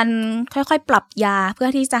ป็นการค่อยๆปรับยาเพื่อ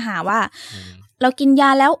ที่จะหาว่าเรากินยา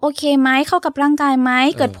แล้วโอเคไหมเข้ากับร่างกายไหม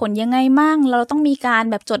เกิดผลยังไงมั่งเราต้องมีการ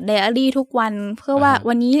แบบจดไดอารี่ทุกวันเพื่อว่า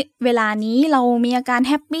วันนี้เวลานี้เรามีอาการ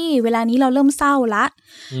แฮปปี้เวลานี้เราเริ่มเศร้าละ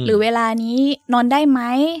หรือเวลานี้นอนได้ไหม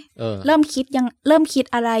เริ่มคิด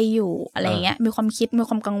อะไรอยู่อะไรเงี้ยมีความคิดมีค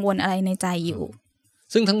วามกังวลอะไรในใจอยู่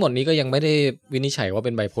ซึ่งทั้งหมดนี้ก็ยังไม่ได้วินิจฉัยว่าเ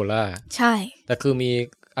ป็นไบโพล่าใช่แต่คือมี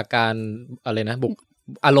อาการอะไรนะ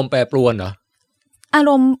อารมณ์แปรปรวนเหรออาร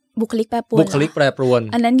มณ์บุคลิกแปรปรวนบุคลิกแปรปรวน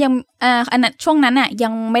อันนั้นยังอันนั้นช่วงนั้นน่ะยั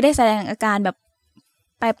งไม่ได้แสดงอาการแบบ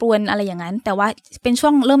แปรปรวนอะไรอย่างนั้นแต่ว่าเป็นช่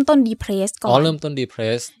วงเริ่มต้น depress ก่อนเริ่มต้น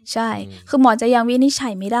depress ใช่คือหมอจะยังวินิจฉั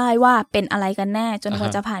ยไม่ได้ว่าเป็นอะไรกันแน่จนกว่า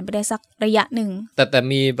จะผ่านไปได้สักระยะหนึ่งแต่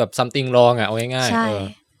มีแบบ something wrong อ่ะเอาง่าย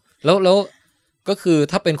ๆแล้วก็คือ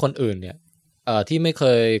ถ้าเป็นคนอื่นเนี่ยที่ไม่เค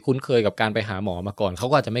ยคุ้นเคยกับการไปหาหมอมาก่อนเขา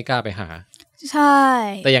ก็อาจจะไม่กล้าไปหาใช่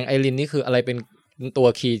แต่อย่างไอรินนี่คืออะไรเป็นตัว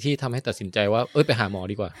คีย์ที่ทำให้ตัดสินใจว่าไปหาหมอ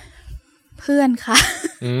ดีกว่าเพื่อนค่ะ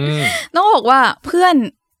ต้องบอกว่าเพื่อน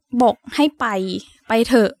บอกให้ไป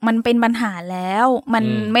เถอะมันเป็นปัญหาแล้วมัน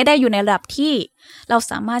ไม่ได้อยู่ในระดับที่เรา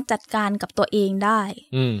สามารถจัดการกับตัวเองได้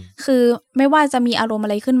คือไม่ว่าจะมีอารมณ์อะ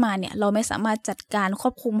ไรขึ้นมาเนี่ยเราไม่สามารถจัดการคว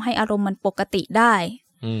บคุมให้อารมณ์มันปกติได้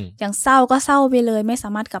อย่างเศร้าก็เศร้าไปเลยไม่สา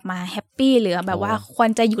มารถกลับมาแฮปปี้หรือแบบว่าควร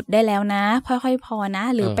จะหยุดได้แล้วนะค่อยๆพอนะ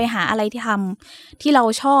หรือไปหาอะไรที่ทำที่เรา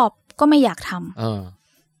ชอบก็ไม่อยากท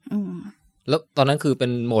ำแล้วตอนนั้นคือเป็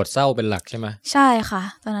นโหมดเศร้าเป็นหลักใช่ไหมใช่ค่ะ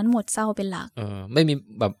ตอนนั้นโหมดเศร้าเป็นหลักไม่มี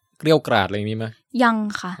แบบเกรี้ยวกราดอะไรมีไหมยัง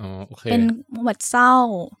ค่ะเป็นโหมดเศร้า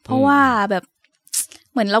เพราะว่าแบบ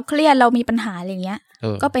เหมือนเราเครียดเรามีปัญหาอะไรเงี้ย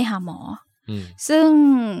ก็ไปหาหมอซึ่ง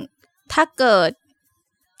ถ้าเกิด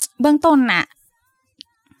เบื้องต้นน่ะ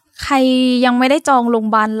ใครยังไม่ได้จองโรงพ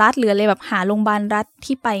ยาบาลรัฐหรืออะไรแบบหาโรงพยาบาลรัฐ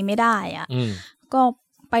ที่ไปไม่ได้อ่ะก็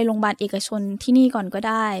ไปโรงพยาบาลเอกชนที่นี่ก่อนก็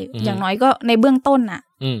ได้อย่างน้อยก็ในเบื้องต้นน่ะ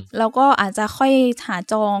เราก็อาจจะค่อยหา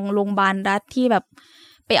จองโรงพยาบาลรัฐที่แบบ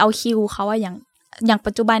ไปเอาคิวเขาอะอย่าง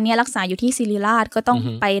ปัจจุบันนี้รักษาอยู่ที่ศิริราชก็ต้อง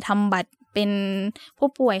ไปทำบัตรเป็นผู้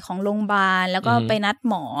ป่วยของโรงพยาบาลแล้วก็ไปนัด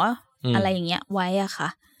หมออะไรอย่างเงี้ยไว้อะค่ะ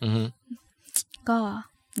ก็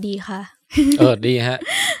ดีค่ะดีฮะ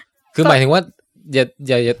คือหมายถึงว่าอ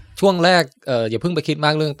ย่าช่วงแรกอย่าเพิ่งไปคิดม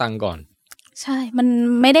ากเรื่องตังค์ก่อนใช่มัน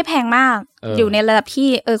ไม่ได้แพงมากอยู่ในระดับที่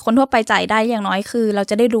คนทั่วไปจ่ายได้อย่างน้อยคือเรา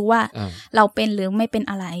จะได้รู้ว่าเราเป็นหรือไม่เป็น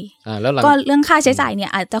อะไรแล้วก็เรื่องค่าใช้จ่ายเนี่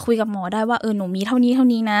ยอาจจะคุยกับหมอได้ว่าหนูมีเท่า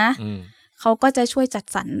นี้นะเขาก็จะช่วยจัด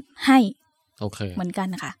สรรให้เหมือนกัน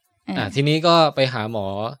นะคะทีนี้ก็ไปหาหมอ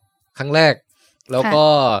ครั้งแรกแล้วก็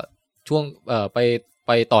ช่วงไ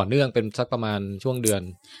ปต่อเนื่องเป็นสักประมาณช่วงเดือน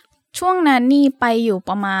ช่วงนั้นนี่ไปอยู่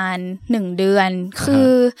ประมาณ1เดือนคือ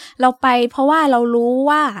เราไปเพราะว่าเรารู้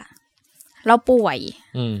ว่าเราป่วย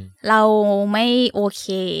เราไม่โอเค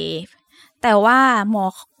แต่ว่าหมอ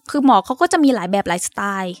เขาก็จะมีหลายแบบหลายสไต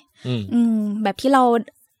ล์แบบ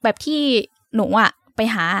ที่หนูอะไป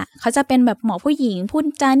หาเขาจะเป็นแบบหมอผู้หญิงพูด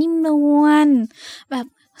จานิ่มนวลแบบ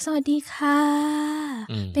สวัสดีค่ะ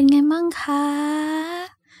เป็นไงมั่งคะ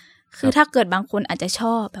คือถ้าเกิดบางคนอาจจะช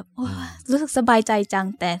อบแบบรู้สึกสบายใจจัง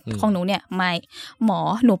แต่ของหนูเนี่ยไม่หมอ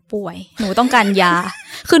หนูป่วยหนูต้องการยา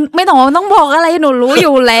คือไม่ต้องบอกอะไรหนูรู้อ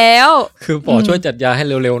ยู่แล้วคือหมอช่วยจัดยาให้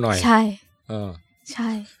เร็วๆหน่อยใช่ใช่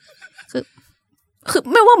คือ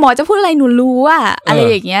ไม่ว่าหมอจะพูดอะไรหนูรู้อะอะไร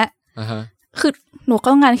อย่างเงี้ยคือหนูก็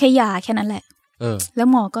ต้องการแค่ยาแค่นั้นแหละแล้ว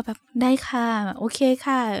หมอก็แบบได้ค่ะโอเค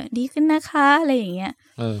ค่ะดีขึ้นนะคะอะไรอย่างเงี้ย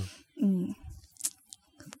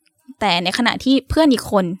แต่ในขณะที่เพื่อนอีก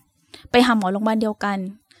คนไปหาหมอโรงพยาบาลเดียวกัน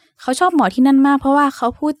เขาชอบหมอที่นั่นมากเพราะว่าเขา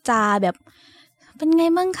พูดจาแบบเป็นไง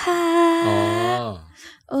บ้างคะ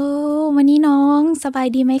วันนี้น้องสบาย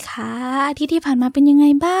ดีไหมคะที่ผ่านมาเป็นยังไง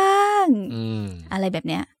บ้างอะไรแบบ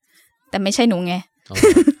เนี้ยแต่ไม่ใช่หนูไง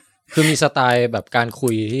คือมีสไตล์แบบการคุ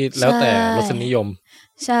ยที่แล้วแต่รสนิยม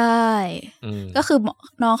ใช่ก็คือ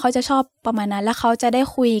น้องเขาจะชอบประมาณนั้นแล้วเขาจะได้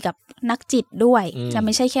คุยกับนักจิตด้วยจะไ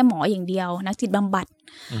ม่ใช่แค่หมออย่างเดียวนักจิตบำบัด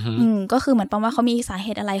ก็คือเหมือนประมาณว่าเขามีสาเห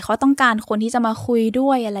ตุอะไรเขาต้องการคนที่จะมาคุยด้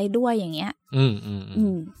วยอะไรด้วยอย่างเงี้ย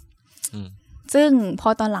ซึ่งพอ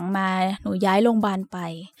ตอนหลังมาหนูย้ายโรงพยาบาลไป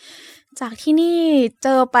จากที่นี่เจ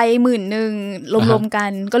อไป10,000รวมๆกั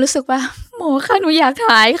นก็รู้สึกว่าหมอค่ะหนูอยากห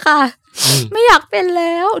ายค่ะไม่อยากเป็นแ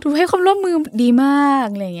ล้วถูกให้ความร่วมมือดีมาก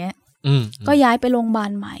อะไรเงี้ยก็ย้ายไปโรงพยาบา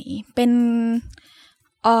ลใหม่เป็น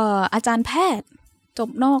อาจารย์แพทย์จบ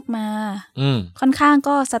นอกมาค่อนข้าง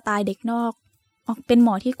ก็สไตล์เด็กนอกเป็นหม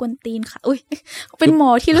อที่กวนตีนค่ะอุ้ยเป็นหมอ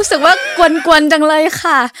ที่รู้สึกว่ากวนๆจังเลย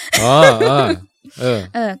ค่ะ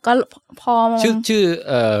ก็พอชื่อ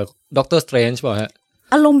ด็อกเตอร์สเตรนจ์ป่ะฮะ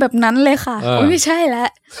อารมณ์แบบนั้นเลยค่ะไม่ใช่แล้ว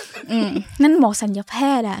นั่นหมอศัลยแพ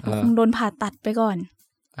ทย์อ่ะคงโดนผ่าตัดไปก่อน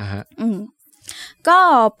ก็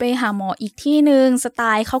ไปหาหมออีกที่นึงสไต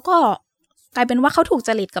ล์เขาก็กลายเป็นว่าเขาถูกจ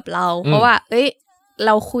ริตกับเราเพราะว่าเร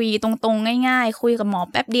าคุยตรงๆง่ายๆคุยกับหมอ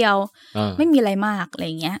แป๊บเดียวไม่มีอะไรมากอะไร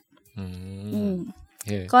เงี้ย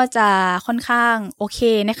ก็จะค่อนข้างโอเค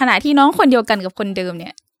ในขณะที่น้องคนเดียวกันกับคนเดิมเนี่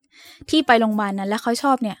ยที่ไปโรงพยาบาลนั้นแล้วเขาช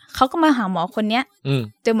อบเนี่ยเขาก็มาหาหมอคนเนี้ย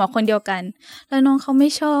เจอหมอคนเดียวกันแล้วน้องเขาไม่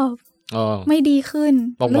ชอบ ไม่ดีขึ้น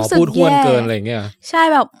บอกหมอพูดห้วนเกินอะไรเงี้ยใช่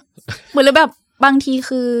แบบเหมือนแบบบางที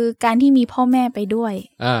คือการที่มีพ่อแม่ไปด้วย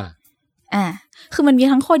คือมันมี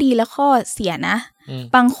ทั้งข้อดีและข้อเสียนะ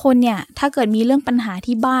บางคนเนี่ยถ้าเกิดมีเรื่องปัญหา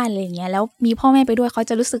ที่บ้านอะไรอย่างเงี้ยแล้วมีพ่อแม่ไปด้วยเขา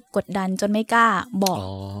จะรู้สึกกดดันจนไม่กล้าบอก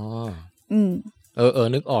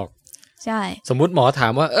นึกออกใช่สมมุติหมอถา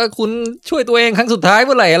มว่าคุณช่วยตัวเองครั้งสุดท้ายเ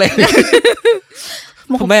มื่อไหร่อะไร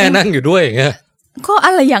พ่อแม่นั่งอยู่ด้วยอย่างเงี้ยก็อ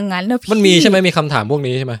ะไรอย่างนั้นนะพี่มันมีใช่ไหมมีคำถามพวก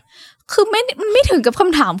นี้ใช่ไหมคือไม่ถึงกับค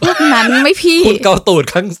ำถามพวกนั้นไม่พี่คุณเกาตูด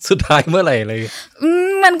ครั้งสุดท้ายเมื่อไหร่อะไร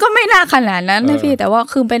มันก็ไม่น่าขนาดนั้นนะพี่แต่ว่า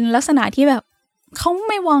คือเป็นลักษณะที่แบบเขา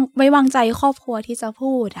ไม่วางใจครอบครัวที่จะ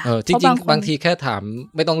พูดจริงๆบางทีแค่ถาม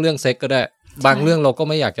ไม่ต้องเรื่องเซ็กก็ได้บางเรื่องเราก็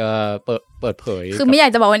ไม่อยากจะเปิดเผยคือไม่อยา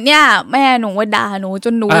กจะบอกว่าเนี่ยแม่หนูว่าด่าหนูจ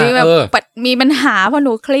นหนูแบบมีปัญหาเพราะห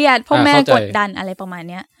นูเครียดเพราะแม่กดดันอะไรประมาณ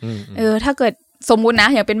เนี้ยถ้าเกิดสมมุตินะ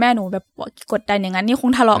อย่างเป็นแม่หนูแบบกดดันอย่างนั้นนี่ค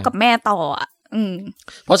งทะเลาะกับแม่ต่อ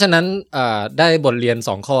เพราะฉะนั้นได้บทเรียน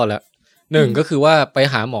2ข้อแล้ว1ก็คือว่าไป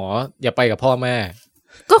หาหมออย่าไปกับพ่อแม่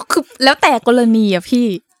ก็คือแล้วแต่กรณีอ่ะพี่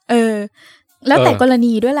แล้วแต่กร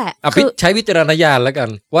ณีด้วยแหละคือใช้วิจารณญาณแล้วกัน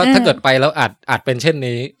ว่าถ้าเกิดไปแล้วอาจเป็นเช่น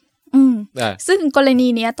นี้ซึ่งกรณี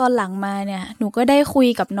เนี้ยตอนหลังมาเนี่ยหนูก็ได้คุย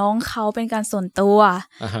กับน้องเขาเป็นการส่วนตัว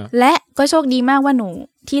และก็โชคดีมากว่าหนู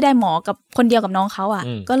ที่ได้หมอกับคนเดียวกับน้องเขา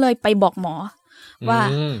ก็เลยไปบอกหมอว่า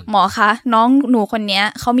หมอคะน้องหนูคนนี้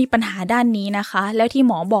เขามีปัญหาด้านนี้นะคะแล้วที่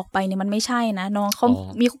หมอบอกไปเนี่ยมันไม่ใช่นะน้องเข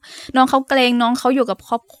าเกรงน้องเขาอยู่กับค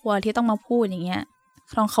รอบครัวที่ต้องมาพูดอย่างเงี้ย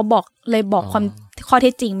น้องเขาบอกความข้อเท็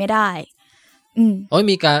จจริงไม่ได้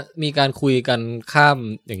มีการคุยกันข้าม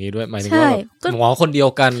อย่างนี้ด้วยหมายถึงว่าหมอคนเดียว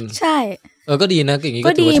กันใช่ก็ดีนะอย่างนี้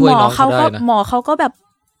ก็ถือว่าช่วยน้องเขาได้นะหมอเขาก็แบบ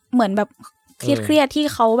เหมือนแบบเครียดที่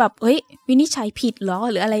เขาแบบวินิจฉัยผิดเหรอ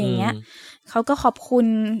หรืออะไรอย่างเงี้ยเขาก็ขอบคุณ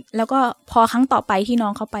แล้วก็พอครั้งต่อไปที่น้อ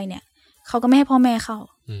งเขาไปเนี่ยเขาก็ไม่ให้พ่อแม่เข้า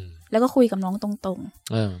แล้วก็คุยกับน้องตรง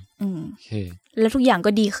ๆแล้วทุกอย่าง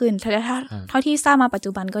ก็ดีขึ้นเท่าที่ทราบมาปัจ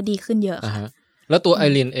จุบันก็ดีขึ้นเยอะค่ะแล้วตัวไอ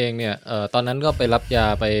รินเองเนี่ยตอนนั้นก็ไปรับยา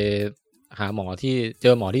ไปหาหมอที่เจ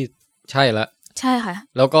อหมอที่ใช่แล้วใช่ค่ะ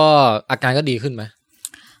แล้วก็อาการก็ดีขึ้นไหม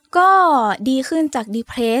ก็ดีขึ้นจากดี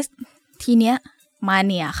เพรสทีเนี้ยมาเ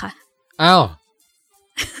นียค่ะอ้าว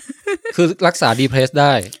คือรักษาดีเพรสไ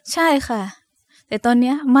ด้ใช่ค่ะแต่ตอนเ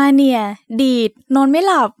นี้ยมาเนียดีดนอนไม่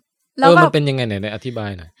หลับแล้วมันเป็นยังไงไหนอธิบาย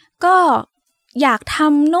หน่อยก็อยากท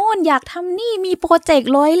ำโน่นอยากทำนี่มีโปรเจก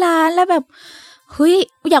ต์100 ล้านแล้วแบบเฮ้ย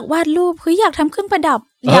อยากวาดรูปเฮ้ยอยากทำเครื่องประดับ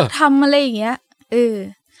อยากทำอะไรอย่างเงี้ย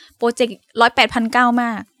โปรเจกต์108,900 ม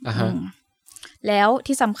ากแล้ว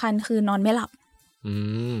ที่สำคัญคือนอนไม่หลับ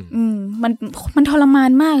มันทรมา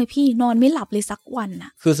นมากเลยพี่นอนไม่หลับเลยสักวันน่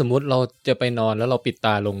ะคือสมมุติเราจะไปนอนแล้วเราปิดต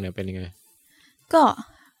าลงเนี่ยเป็นยังไงก็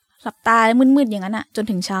หลับตามืดๆอย่างนั้นอ่ะจน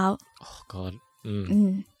ถึงเช้าก็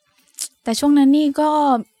แต่ช่วงนั้นนี่ก็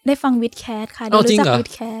ได้ฟังวิดแคสค่ะได้รู้จักวิด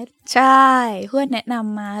แคสใช่เพื่อนแนะน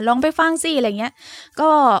ำมาลองไปฟังสิอะไรเงี้ยก็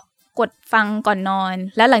กดฟังก่อนนอน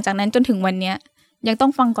แล้วหลังจากนั้นจนถึงวันเนี้ยยังต้อ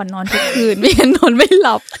งฟังก่อนนอนทุกคืนไม่งั้นนอนไม่ห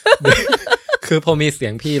ลับคือพอมีเสีย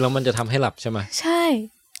งพี่แล้วมันจะทำให้หลับใช่ไหมใช่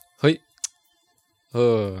เฮ้ย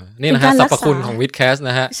นี่นะฮะสรรพคุณของวิดแคส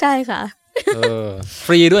นะฮะใช่ค่ะฟ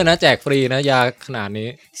รีด้วยนะแจกฟรีนะยาขนาดนี้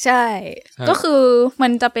ใช่ก็คือมั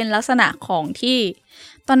นจะเป็นลักษณะของที่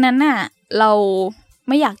ตอนนั้นน่ะเราไ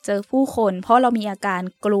ม่อยากเจอผู้คนเพราะเรามีอาการ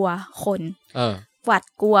กลัวคนหวาด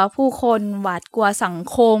กลัวผู้คนหวาดกลัวสัง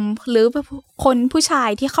คมหรือคนผู้ชาย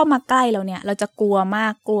ที่เข้ามาใกล้เราเนี่ยเราจะกลัวมา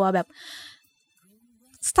กกลัวแบบ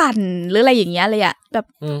สั่นหรืออะไรอย่างเงี้ยเลยอะแบบ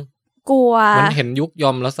กลัวมันเห็นยุกย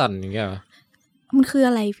อมแล้วสั่นอย่างเงี้ยมันคือ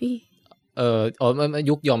อะไรพี่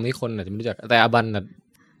ยุกยอมนี่คนอาจจะไม่รู้จักแต่อบันน่ะ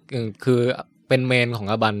คือเป็นเมนของ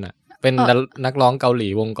อบันน่ะเป็นนักร้องเกาหลี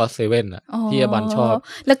วงก็เซเว่นอ่ะที่อบันชอบ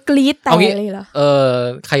แล้วกรี๊ดแต่เลยเหรอ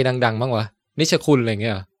ใครดังๆบ้างวะนิชคุณอะไรเ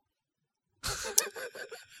งี้ย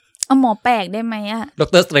เอาหมอแปลกได้ไหมอะด็อก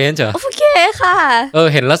เตอร์สเตรนจ์เหรอโอเคค่ะ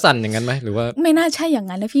เห็นแล้วสั่นอย่างนั้นไหมหรือว่าไม่น่าใช่อย่าง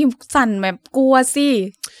นั้นนะพี่สั่นแบบกลัวสิ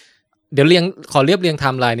เดี๋ยวขอเรียบเรียงไท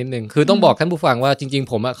ม์ไลน์นิดนึงคือต้องบอกท่านผู้ฟังว่าจริง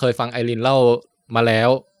ๆผมเคยฟังไอรินเล่ามาแล้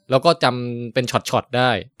วก็จำเป็นช็อตๆไ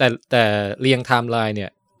ด้แต่เรียงไทม์ไลน์เนี่ย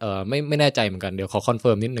ไม่แน่ใจเหมือนกันเดี๋ยวขอคอนเ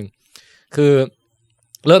ฟิร์มนิดนึงคือ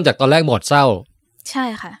เริ่มจากตอนแรกหมดเศร้าใช่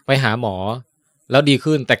ค่ะไปหาหมอแล้วดี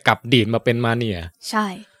ขึ้นแต่กลับดีดมาเป็นมาเนียใช่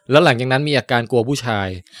แล้วหลังจากนั้นมีอาการกลัวผู้ชาย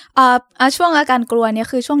ช่วงอาการกลัวเนี่ย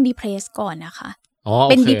คือช่วงดีเพรสก่อนนะคะ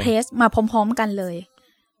เป็นดีเพรสมาพร้อมๆกันเลย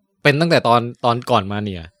เป็นตั้งแต่ตอนก่อนมาเ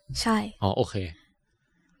นียใช่โอเค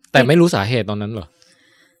แต่ไม่รู้สาเหตุตอนนั้นเหรอ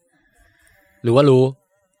หรือว่ารู้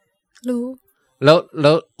แ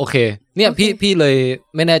ล้วโอเคเนี่ยพี่เลย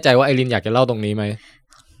ไม่แน่ใจว่าไอรินอยากจะเล่าตรงนี้ไหม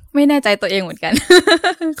ไม่แน่ใจตัวเองเหมือนกัน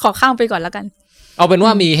ขอข้ามไปก่อนแล้วกันเอาเป็นว่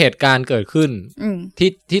ามีเหตุการณ์เกิดขึ้น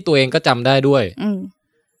ที่ตัวเองก็จำได้ด้วย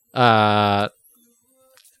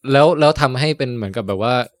แล้วทำให้เป็นเหมือนกับแบบ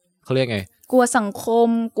ว่าเขาเรียกไงกลัวสังคม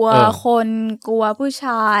กลัวคนกลัวผู้ช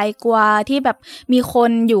ายกลัวที่แบบมีค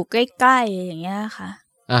นอยู่ใกล้ๆอย่างเงี้ยค่ะ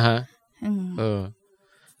ฮะ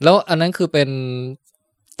แล้วอันนั้นคือเป็น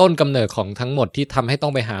ต้นกำเนิดของทั้งหมดที่ทำให้ต้อ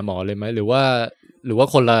งไปหาหมอเลยไหมหรือว่า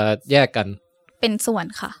คนละแยกกันเป็นส่วน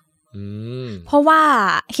ค่ะเพราะว่า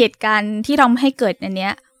เหตุการณ์ที่ทำให้เกิดอันเนี้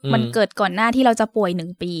ยมันเกิดก่อนหน้าที่เราจะป่วย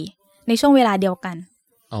1 ปีในช่วงเวลาเดียวกัน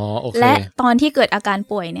โอเคและตอนที่เกิดอาการ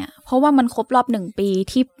ป่วยเนี่ยเพราะว่ามันครบรอบ1 ปี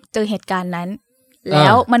ที่เจอเหตุการณ์นั้นแล้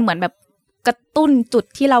วมันเหมือนแบบกระตุ้นจุด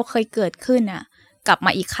ที่เราเคยเกิดขึ้นอ่ะกลับม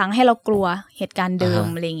าอีกครั้งให้เรากลัวเหตุการณ์เดิม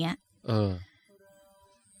อะไรเงี้ย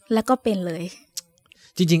แล้วก็เป็นเลย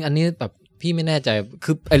จริงๆอันนี้แบบพี่ไม่แน่ใจ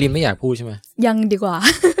คือไอรินไม่อยากพูดใช่ไหมยังดีกว่า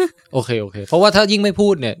โอเคเพราะว่าถ้ายิ่งไม่พู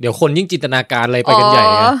ดเนี่ยเดี๋ยวคนยิ่งจินตนาการอะไรไปกันใหญ่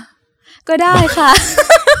ก็ได้ค่ะ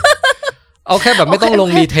เอาแค่แบบไม่ต้องลง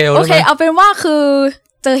ดีเทลโอเคเอาเป็นว่าคือ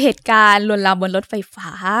เจอเหตุการณ์ลวนลามบนรถไฟฟ้า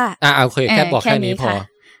โอเคแค่บอกแค่นี้พอ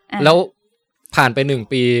แล้วผ่านไป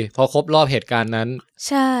1 ปีพอครบรอบเหตุการณ์นั้น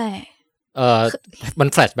ใช่มัน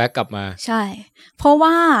แฟลชแบ็กกลับมาใช่เพราะ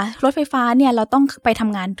ว่ารถไฟฟ้าเนี่ยเราต้องไปท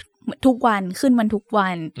ำงานทุกวันขึ้นวันทุกวั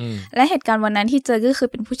นและเหตุการณ์วันนั้นที่เจอก็คือ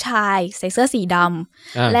เป็นผู้ชายใส่เสื้อสีด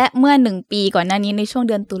ำและเมื่อ1 ปีก่อนหน้านี้ในช่วง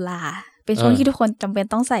เดือนตุลาเป็นช่วงที่ทุกคนจำเป็น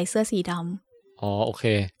ต้องใส่เสื้อสีดำโอเค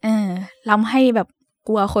ทำให้แบบก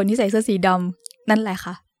ลัวคนที่ใส่เสื้อสีดำนั่นแหละ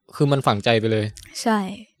ค่ะคือมันฝังใจไปเลยใช่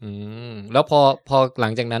แล้วพอหลั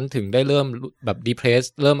งจากนั้นถึงได้เริ่มแบบดีเพรส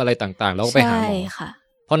เริ่มอะไรต่างๆแล้วก็ไปหาหมอใช่ค่ะ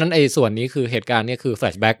เพราะนั้นไอ้ส่วนนี้คือเหตุการณ์นี้คือแฟล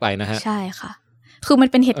ชแบ็กไปนะฮะใช่ค่ะคือมัน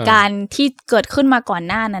เป็นเหตุการณ์ที่เกิดขึ้นมาก่อน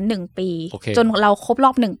หน้านั้น1 ปีจนเราครบร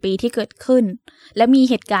อบ1 ปีที่เกิดขึ้นและมี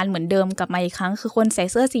เหตุการณ์เหมือนเดิมกลับมาอีกครั้งคือคนใส่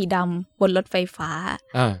เสื้อสีดำบนรถไฟฟ้า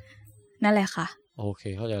นั่นแหละค่ะโอเค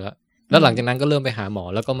เข้าใจแล้วหลังจากนั้นก็เริ่มไปหาหมอ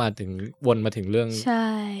แล้วก็มาถึงวนมาถึงเรื่อง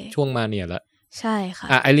ช่วงมาเนียแล้วใช่ค่ะ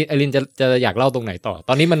ไอรินจะอยากเล่าตรงไหนต่อต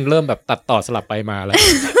อนนี้มันเริ่มแบบตัดต่อสลับไปมาแล้ว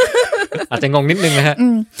อาจจะงงนิดนึงนะฮะ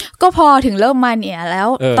ก็พอถึงเริ่มมาเนี่ยแล้ว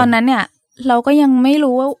ตอนนั้นเนี่ยเราก็ยังไม่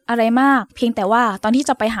รู้อะไรมากเพียงแต่ว่าตอนที่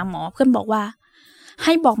จะไปหาหมอเพื่อนบอกว่าใ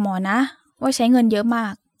ห้บอกหมอนะว่าใช้เงินเยอะมา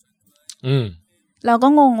กเราก็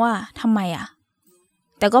งงว่าทำไม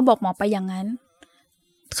แต่ก็บอกหมอไปอย่างนั้น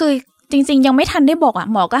คือจริงๆยังไม่ทันได้บอก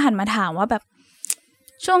หมอก็หันมาถามว่าแบบ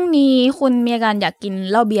ช่วงนี้คุณมีอาการอยากกิน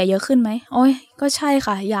เหล้าเบียร์เยอะขึ้นไหมโอ้ยก็ใช่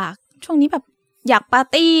ค่ะอยากช่วงนี้แบบอยากปาร์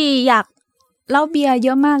ตี้อยากเหล้าเบียร์เย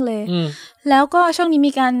อะมากเลยแล้วก็ช่วงนี้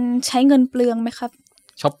มีการใช้เงินเปลืองไหมครับ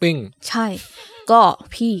ช้อปปิ้งใช่ก็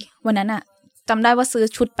พี่วันนั้นจำได้ว่าซื้อ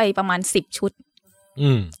ชุดไปประมาณ10 ชุด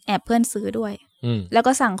แอบเพื่อนซื้อด้วยแล้ว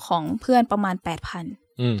ก็สั่งของเพื่อนประมาณ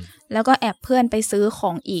 8,000แล้วก็แอบเพื่อนไปซื้อข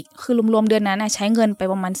องอีกคือรวมๆเดือนนั้นใช้เงินไป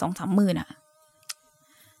ประมาณ 2-3 หมื่น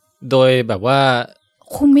โดยแบบว่า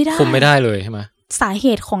คุมไม่ได้เลยใช่ไหมสาเห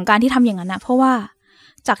ตุของการที่ทำอย่างนั้นเพราะว่า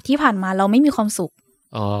จากที่ผ่านมาเราไม่มีความสุข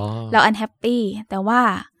เราอันแฮปปี้แต่ว่า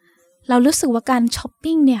เรารู้สึกว่าการช้อป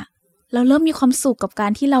ปิ้งเนี่ยเราเริ่มมีความสุขกับกา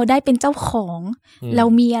รที่เราได้เป็นเจ้าของเรา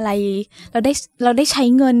มีอะไรเราได้ใช้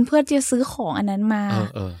เงินเพื่อที่จะซื้อของอันนั้นมา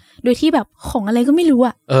โดยที่แบบของอะไรก็ไม่รู้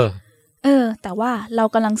แต่ว่าเรา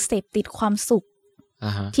กำลังเสพติดความสุข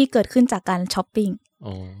ที่เกิดขึ้นจากการช้อปปิ้ง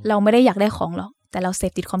เราไม่ได้อยากได้ของหรอกแต่เราเส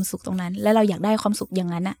พติดความสุขตรงนั้นและเราอยากได้ความสุขอย่าง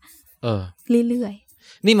นั้นเรื่อย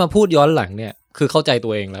ๆนี่มาพูดย้อนหลังเนี่ยคือเข้าใจตั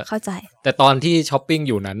วเองแล้วเข้าใจแต่ตอนที่ช้อปปิ้ง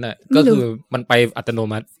อยู่นั้นน่ะก็คือมันไปอัตโน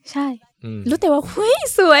มัติใช่รู้แต่ว่าเฮ้ย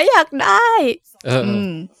สวยอยากได้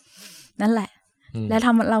นั่นแหละแล้ว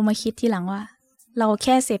เรามาคิดทีหลังว่าเราแ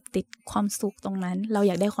ค่เสพติดความสุขตรงนั้นเราอ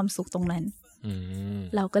ยากได้ความสุขตรงนั้น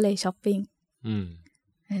เราก็เลยช้อปปิ้ง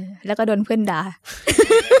แล้วก็โดนเพื่อนด่า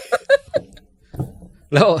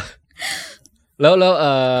แล้ว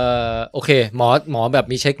โอเคหมอแบบ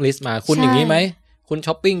มีเช็คลิสต์มาคุณอย่างนี้ไหมคุณ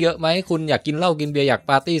ช้อปปิ้งเยอะไหมคุณอยากกินเหล้ากินเบียร์อยาก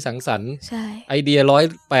ปาร์ตี้สังสรรค์ไอเดีย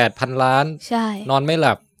108,000 ล้านนอนไม่ห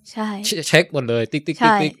ลับใช่ เช็คหมดเลยติ๊กติ๊ก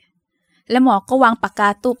ติ๊กติ๊ก แล้วหมอก็วางปากกา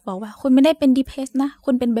ตุ๊บบอกว่าคุณไม่ได้เป็นดิเพรสนะ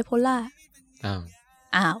คุณเป็นไบโพล่า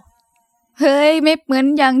อ้าวเฮ้ยไม่เหมือน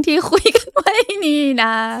อย่างที่คุยกันไว้นี่น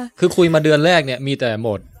ะคือคุยมาเดือนแรกเนี่ยมีแต่โหม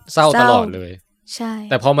ดเศร้าตลอดเลยใช่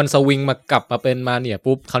แต่พอมันสวิงมากลับมาเป็นมาเนี่ย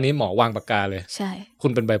ปุ๊บคราวนี้หมอวางปากกาเลยใช่คุ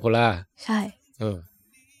ณเป็นไบโพล่าใช่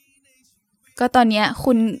ก็ตอนเนี้ย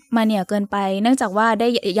คุณมาเนี่ยเกินไปเนื่องจากว่าได้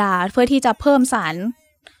ยาเพื่อที่จะเพิ่มสาร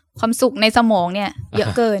ความสุขในสมองเนี่ยเยอะ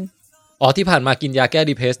เกินอ๋อที่ผ่านมากินยาแก้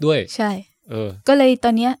ดีเพรสด้วยใช่ก็เลยต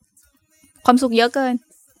อนเนี้ยความสุขเยอะเกิน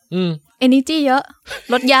energy เยอะ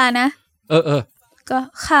ลดยานะก็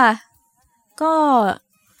ค่ะก็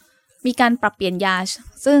มีการปรับเปลี่ยนยา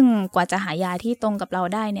ซึ่งกว่าจะหายาที่ตรงกับเรา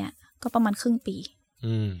ได้เนี่ยก็ประมาณครึ่งปี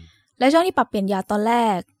แล้วช่วงที่ปรับเปลี่ยนยาตอนแร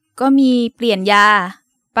กก็มีเปลี่ยนยา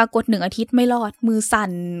ปรากฏ1 อาทิตย์ไม่รอดมือสั่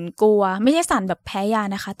นกลัวไม่ใช่สั่นแบบแพ้ยา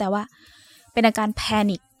นะคะแต่ว่าเป็นอาการแพ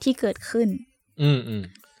นิคที่เกิดขึ้น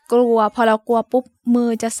กลัวพอเรากลัวปุ๊บมือ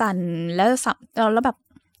จะสั่นแล้วแบบ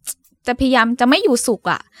จะพยายามจะไม่อยู่สุข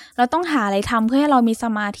อ่ะเราต้องหาอะไรทำเพื่อให้เรามีส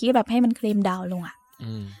มาธิแบบให้มันเคลมดาวลงอ่ะ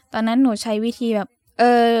ตอนนั้นหนูใช้วิธีแบบ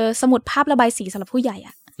สมุดภาพระบายสีสำหรับผู้ใหญ่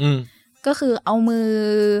อ่ะก็คือเอามือ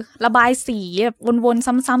ระบายสีแบบวนๆ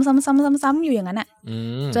ซ้ำๆๆๆๆอยู่อย่างนั้นอ่ะ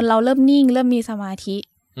จนเราเริ่มนิ่งเริ่มมีสมาธิ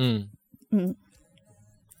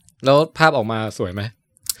แล้วภาพออกมาสวยไหม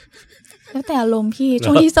แล้วแต่อารมณ์พี่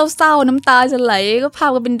ช่วงที่เศร้าๆน้ำตาจะไหลก็ภา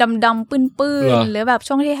พก็เป็นดำๆปื้นๆหรือแบบ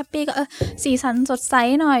ช่วงที่แฮปปี้ก็สีสันสดใส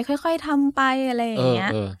หน่อยค่อยๆทำไปอะไรอย่างเงี้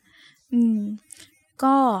ย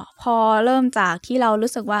ก็พอเริ่มจากที่เรา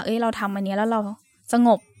รู้สึกว่าเราทำอันนี้แล้วเราสง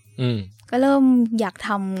บก็เริ่มอยากท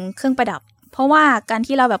ำเครื่องประดับเพราะว่าการ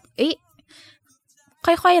ที่เราแบบ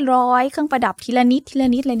ค่อยๆร้อยเครื่องประดับทีละนิดเ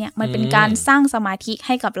ลยเนี่ยมันเป็นการสร้างสมาธิใ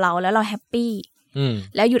ห้กับเราแล้วเราแฮปปี้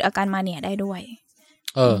แล้วหยุดอาการมาเนี่ยได้ด้วย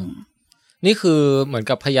นี่คือเหมือน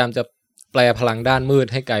กับพยายามจะแปลพลังด้านมืด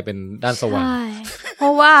ให้กลายเป็นด้านสว่าง ใช่เพรา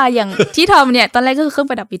ะว่าอย่างที่ทำเนี่ยตอนแรกก็คือเครื่อง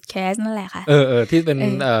ประดับบิดแคสนั่นแหละค่ะที่เป็น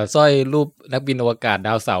สร้อยรูปนักบินอวกาศด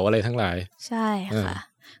าวเสาร์อะไรทั้งหลายใช่ค่ะ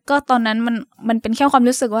ก็ตอนนั้นมันเป็นแค่ความ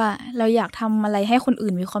รู้สึกว่าเราอยากทำอะไรให้คน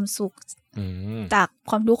อื่นมีความสุขจาก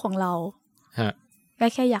ความรู้ของเรา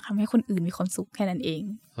แค่อยากทำให้คนอื่นมีความสุขแค่นั้นเอง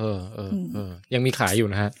ยังมีขายอยู่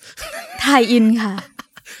นะฮะไทยอินค่ะ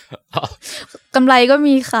กำไรก็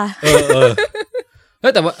มีค่ะ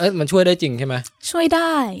แต่ว่ามันช่วยได้จริงใช่ไหมช่วยไ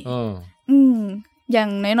ด้อย่าง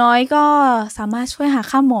น้อยๆก็สามารถช่วยหา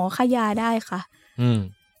ค่าหมอค่ายาได้ค่ะ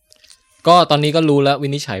ก็ตอนนี้ก็รู้แล้ววิ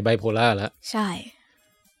นิจฉัยไบโพล่าแล้วใช่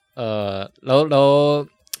แล้ว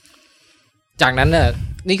จากนั้นเนี่ย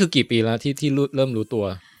นี่คือกี่ปีแล้วที่เริ่มรู้ตัว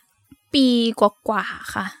ปีกว่า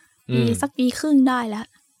ๆค่ะสักปีครึ่งได้แล้ว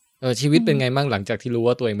ชีวิตเป็นไงบ้างหลังจากที่รู้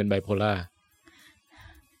ว่าตัวเองเป็นไบโพล่า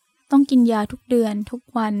ต้องกินยาทุกเดือนทุก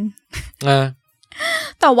วัน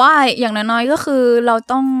แต่ว่าอย่างน้อยๆก็คือเรา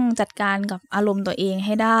ต้องจัดการกับอารมณ์ตัวเองใ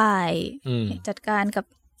ห้ได้จัดการกับ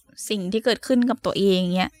สิ่งที่เกิดขึ้นกับตัวเอง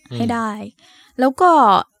เนี้ยให้ได้แล้วก็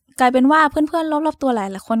กลายเป็นว่าเพื่อนๆรอบๆตัวหลา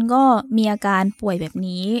ยๆคนก็มีอาการป่วยแบบ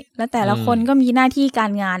นี้แล้วแต่ละคนก็มีหน้าที่กา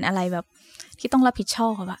รงานอะไรแบบที่ต้องรับผิดชอ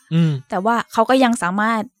บอะแต่ว่าเขาก็ยังสาม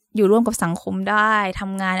ารถอยู่ร่วมกับสังคมได้ท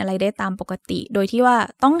ำงานอะไรได้ตามปกติโดยที่ว่า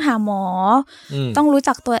ต้องหาหมอต้องรู้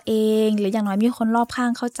จักตัวเองหรืออย่างน้อยมีคนรอบข้า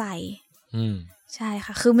งเข้าใจใช่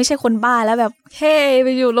ค่ะคือไม่ใช่คนบ้าแล้วแบบเฮ้ไป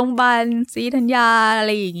อยู่โรงพยาบาลศรีธัญญาอะไ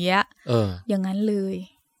รอย่างเงี้ยอย่างนั้นเลย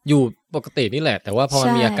อยู่ปกตินี่แหละแต่ว่าพอมั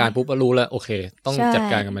นมีอาการปุ๊บก็รู้แล้วโอเคต้องจัด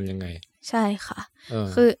การกับมันยังไงใช่ค่ะ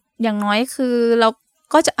คืออย่างน้อยคือเรา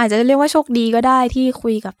ก็จะอาจจะเรียกว่าโชคดีก็ได้ที่คุ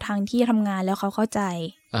ยกับทางที่ทำงานแล้วเขาเข้าใจ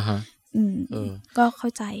ก็เข้า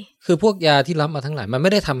ใจคือพวกยาที่รับมาทั้งหลายมันไ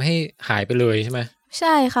ม่ได้ทำให้หายไปเลยใช่ไหมใ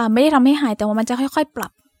ช่ค่ะไม่ได้ทำให้หายแต่ว่ามันจะค่อยๆปรั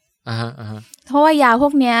บเพราะว่ายาพว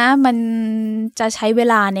กเนี้ยมันจะใช้เว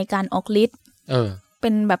ลาในการออกฤทธิ์เป็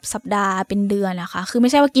นแบบสัปดาห์เป็นเดือนนะคะคือไม่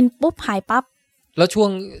ใช่ว่ากินปุ๊บหายปั๊บแล้ว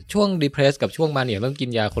ช่วง depress กับช่วงมาเนียต้องกิน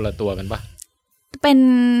ยาคนละตัวกันปะเป็น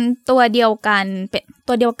ตัวเดียวกันเป็น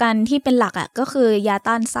ตัวเดียวกันที่เป็นหลักอ่ะก็คือยา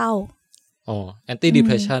ต้านเศร้าanti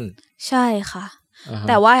depression ใช่ค่ะ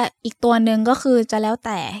แต่ว่าอีกตัวหนึ่งก็คือจะแล้วแ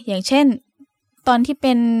ต่อย่างเช่นตอนที่เ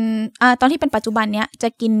ป็นปัจจุบันเนี้ยจะ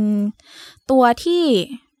กินตัวที่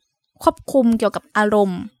ควบคุมเกี่ยวกับอาร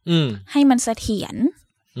มณ์ให้มันเสถียร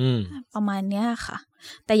ประมาณเนี้ยค่ะ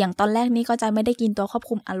แต่อย่างตอนแรกนี้ก็จะไม่ได้กินตัวควบ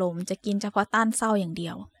คุมอารมณ์จะกินเฉพาะต้านเศร้าอย่างเดี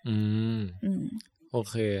ยวโอ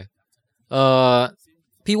เค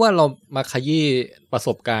พี่ว่าเรามาขยี้ประส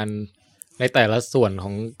บการณ์ในแต่ละส่วน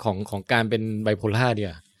ของการเป็นไบโพล่าเดีย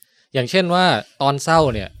วอย่างเช่นว่าตอนเศร้า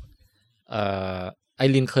เนี่ยไอ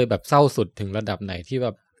รินเคยแบบเศร้าสุดถึงระดับไหนที่แบ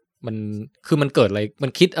บมันเกิดอะไรมั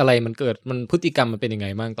นคิดอะไรมันเกิดมันพฤติกรรมมันเป็นยังไง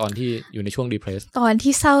บ้างตอนที่อยู่ในช่วง depress ตอน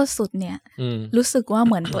ที่เศร้าสุดเนี่ยรู้สึกว่าเ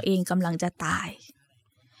หมือนตัวเองกำลังจะตาย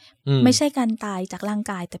ไม่ใช่การตายจากร่าง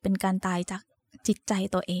กายแต่เป็นการตายจากจิตใจ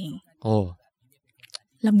ตัวเองโอ้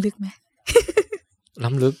ล้ำลึกไหม ล้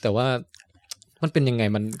ำลึกแต่ว่ามันเป็นยังไง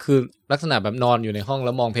มันคือลักษณะแบบนอนอยู่ในห้องแ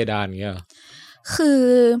ล้วมองเพดานอย่างเงี้ยคือ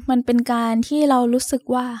มันเป็นการที่เรารู้สึก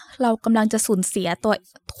ว่าเรากำลังจะสูญเสียตัว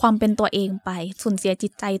ความเป็นตัวเองไปสูญเสียจิ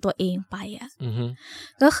ตใจตัวเองไปอ่ะ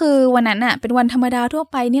ก็คือวันนั้นอ่ะเป็นวันธรรมดาทั่ว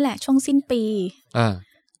ไปนี่แหละช่วงสิ้นปี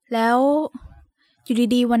แล้วอยู่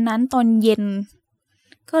ดีๆวันนั้นตอนเย็น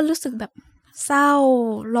ก็รู้สึกแบบเศร้า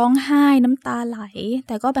ร้องไห้น้ำตาไหลแ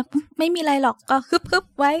ต่ก็แบบไม่มีอะไรหรอกก็ฮึบ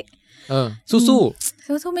ๆไว้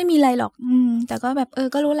สู้ๆไม่มีอะไรหรอกแต่ก็แบบ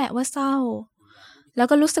ก็รู้แหละว่าเศร้าแล้ว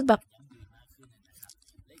ก็รู้สึกแบบ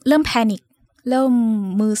เริ่มแพนิคเริ่ม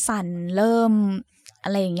มือสั่นเริ่ม อ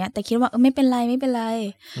ะไรอย่างเงี้ยแต่คิดว่าไม่เป็นไร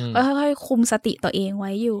ก็ค่อยๆคุมสติตัวเองไ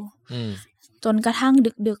ว้อยู่จนกระทั่ง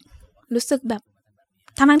ดึกๆรู้สึกแบบ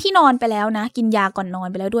ทั้งที่นอนไปแล้วนะกินยาก่อนนอน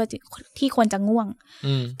ไปแล้วด้วยที่ควรจะง่วง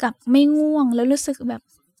กับไม่ง่วงแล้วรู้สึกแบบ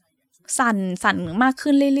สั่นมาก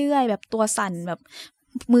ขึ้นเรื่อยๆแบบตัวสั่นแบบ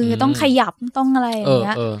มือต้องขยับต้องอะไรอย่างเ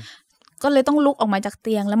งี้ยก็เลยต้องลุกออกมาจากเ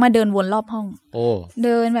ตียงแล้วมาเดินวนรอบห้องเ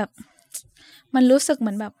ดินแบบมันรู้สึกเห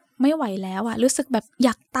มือนแบบไม่ไหวแล้วอะรู้สึกแบบอย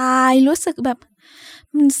ากตายรู้สึกแบบ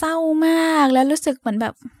มันเศร้ามากแล้วรู้สึกเหมือนแบ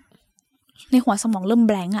บในหัวสมองเริ่มแ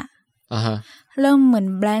บงค์อะเริ่มเหมือน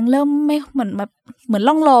แบงค์เริ่มไม่เหมือนแบบเหมือน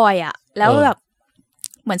ล่องลอยอะแล้วแบบ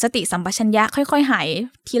เหมือนสติสัมปชัญญะค่อยๆหาย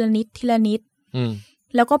ทีละนิด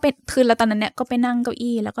แล้วก็เป็นคืนแล้วตอนนั้นเนี่ยก็ไปนั่งเก้า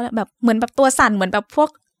อี้แล้วก็แบบเหมือนแบบตัวสั่นเหมือนแบบพวก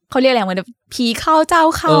เขาเรียกอะไรเหมือนแบบผีเข้าเจ้า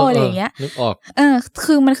เข้าอะไรอย่างเงี้ยนึกออก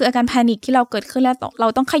คือมันคืออาการแพนิคที่เราเกิดขึ้นแล้วเรา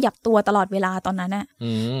ต้องขยับตัวตลอดเวลาตอนนั้นน่ะ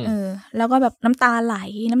แล้วก็แบบน้ำตาไหล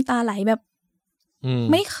แบบ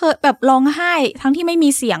ไม่เคยแบบร้องไห้ทั้งที่ไม่มี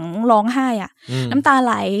เสียงร้องไห้อ่ะน้ำตาไ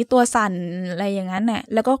หลตัวสั่นอะไรอย่างนั้นน่ะ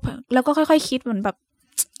แล้วก็ค่อยๆคิดเหมือนแบบ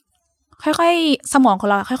ค่อยๆสมองของ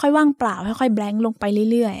เราค่อยๆว่างเปล่าค่อยๆแบงค์ลงไป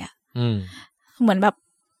เรื่อยๆอ่ะเหมือนแบบ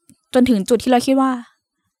จนถึงจุดที่เราคิดว่า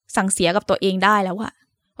สั่งเสียกับตัวเองได้แล้วอะ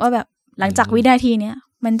ว่าแบบหลังจากวินาทีเนี้ย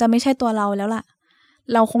มันจะไม่ใช่ตัวเราแล้วล่ะ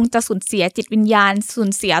เราคงจะสูญเสียจิตวิญญาณสูญ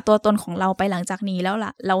เสียตัวตนของเราไปหลังจากนี้แล้วล่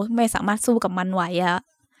ะเราไม่สามารถสู้กับมันไหวอะ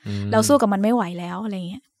เราสู้กับมันไม่ไหวแล้วอะไร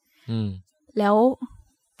เงี้ยแล้ว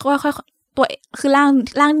ก็ค่อยๆตัวคือ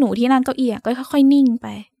ร่างหนูที่นั่งเก้าอี้ก็ค่อยๆนิ่งไป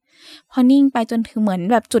พอนิ่งไปจนถึงเหมือน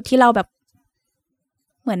แบบจุดที่เราแบบ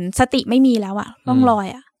เหมือนสติไม่มีแล้วอะล่องลอย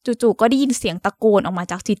อะจู่ๆก็ได้ยินเสียงตะโกนออกมา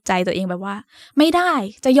จากจิตใจตัวเองแบบว่าไม่ได้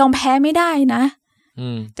จะยอมแพ้ไม่ได้นะ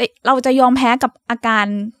เราจะยอมแพ้กับอาการ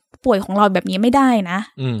ป่วยของเราแบบนี้ไม่ได้นะ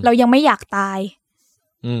เรายังไม่อยากตาย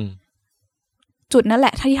จุดนั้นแหล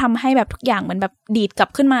ะที่ทำให้แบบทุกอย่างเหมือนแบบดีดกลับ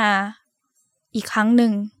ขึ้นมาอีกครั้งหนึ่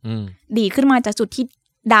งดีดขึ้นมาจากจุดที่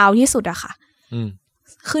ดาวที่สุดอะค่ะ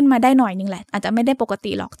ขึ้นมาได้หน่อยนึงแหละอาจจะไม่ได้ปก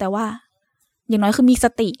ติหรอกแต่ว่าอย่างน้อยคือมีส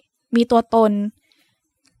ติมีตัวตน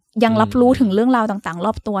ยังรับรู้ถึงเรื่องราวต่างๆร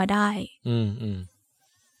อบตัวได้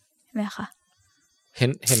นะคะเห็น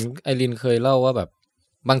ไอรินเคยเล่าว่าแบบ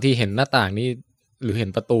บางทีเห็นหน้าต่างนี่หรือเห็น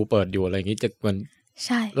ประตูเปิดอยู่อะไรอย่างนี้จะมันใ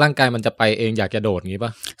ช่ร่างกายมันจะไปเองอยากจะโดดอย่างนี้ป่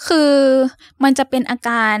ะคือมันจะเป็นอาก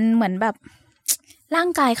ารเหมือนแบบร่าง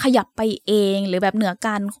กายขยับไปเองหรือแบบเหนือก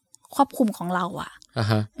ารควบคุมของเราอ่ะ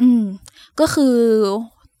ก็คือ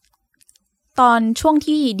ตอนช่วง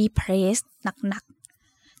ที่ depress หนัก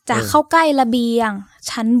ๆจะเข้าใกล้ระเบียง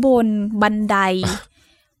ชั้นบนบันได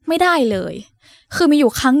ไม่ได้เลยคือมีอ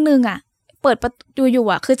ยู่ครั้งนึงอ่ะเปิดประตูอยู่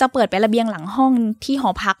อ่ะคือจะเปิดไประเบียงหลังห้องที่หอ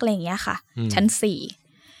พักอะไรอย่างเงี้ยค่ะชั้น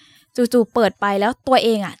4จู่ๆเปิดไปแล้วตัวเอ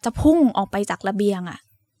งอ่ะจะพุ่งออกไปจากระเบียงอ่ะ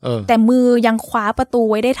แต่มือยังคว้าประตู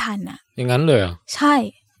ไว้ได้ทันอ่ะอย่างนั้นเลยเหรอใช่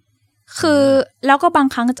คือแล้วก็บาง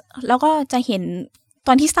ครั้งแล้วก็จะเห็นต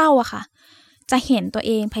อนที่เศร้าอะค่ะจะเห็นตัวเ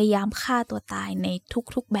องพยายามฆ่าตัวตายใน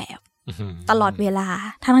ทุกๆแบบตลอดเวลา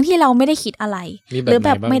ทั้งที่เราไม่ได้คิดอะไรหรือแบ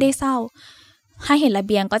บไม่ได้เศร้าถ้าเห็นระเ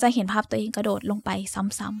บียงก็จะเห็นภาพตัวเองกระโดดลงไป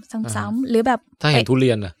ซ้ำๆหรือแบบถ้าเห็นทุเรี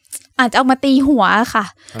ยนอะอาจจะเอามาตีหัวค่ะ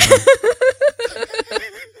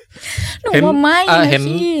หนูว่าไม่เห็น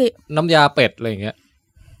น้ำยาเป็ดอะไรอย่างเงี้ย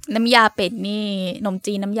น้ำยาเป็ดนี่นม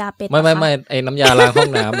จีนน้ำยาเป็ดไม่ไอ้น้ำยาล้างห้อ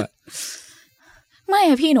งน้ำอะไม่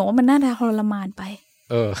อะพี่หนูว่ามันน่าจะทรมานไป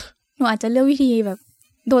หนูอาจจะเลือกวิธีแบบ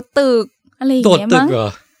โดดตึกอะไรอย่างเงี้ยมั้ง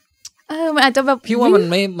มันอาจจะแบบพี่ว่ามัน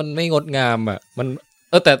ไม่งดงามอะมัน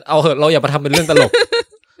แต่เอาเหอะเราอย่ามาทำเป็นเรื่องตลก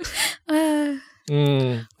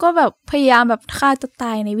ก็แบบพยายามแบบฆ่าตัวต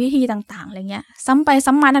ายในวิธีต่างๆอะไรเงี้ยซ้ำไป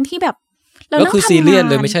ซ้ำมาทั้งที่แบบเราต้องทำงานแล้วคือซีเรียส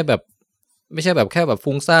เลยไม่ใช่แบบแค่แบบ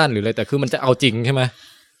ฟุ้งซ่านหรืออะไรแต่คือมันจะเอาจริงใช่ไหม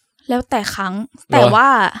แล้วแต่ครั้งแต่ว่า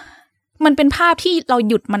มันเป็นภาพที่เรา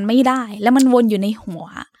หยุดมันไม่ได้แล้วมันวนอยู่ในหัว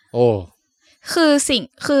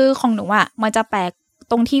คือของหนูอ่ะมันจะแปลก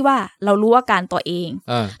ตรงที่ว่าเรารู้อาการตัวเอง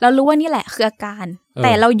เรารู้ว่านี่แหละคืออาการแ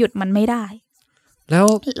ต่เราหยุดมันไม่ได้แล้ว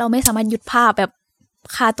เราไม่สามารถหยุดภาพแบบ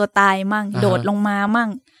ฆ่าตัวตายมั่งโดดลงมามั่ง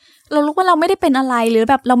เรารู้ว่าเราไม่ได้เป็นอะไรหรือ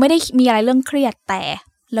แบบเราไม่ได้มีอะไรเรื่องเครียดแต่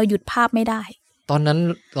เราหยุดภาพไม่ได้ตอน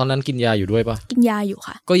นั้นกินยาอยู่ด้วยปะกินยาอยู่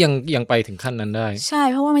ค่ะก็ยังไปถึงขั้นนั้นได้ใช่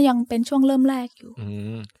เพราะว่ามันยังเป็นช่วงเริ่มแรกอยู่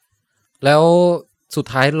แล้วสุด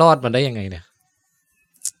ท้ายรอดมันได้ยังไงเนี่ย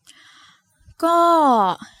ก็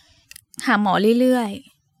หาหมอเรื่อย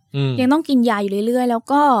ๆยังต้องกินยาอยู่เรื่อยๆแล้ว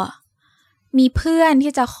ก็มีเพื่อน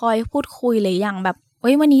ที่จะคอยพูดคุยหรืออย่างแบบ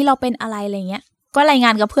วันนี้เราเป็นอะไรอะไรเงี้ยก็รายงา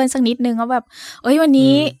นกับเพื่อนสักนิดนึงว่าแบบวัน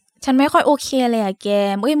นี้ฉันไม่ค่อยโอเคเลยอะแก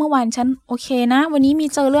เมื่อวานฉันโอเคนะวันนี้มี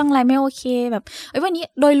เจอเรื่องอะไรไม่โอเคแบบวันนี้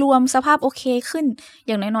โดยรวมสภาพโอเคขึ้นอ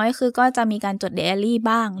ย่างน้อยๆคือก็จะมีการจดไดอารี่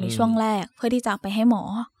บ้างในช่วงแรกเพื่อที่จะไปให้หมอ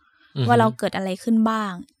ว่าเราเกิดอะไรขึ้นบ้า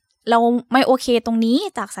ง เราไม่โอเคตรงนี้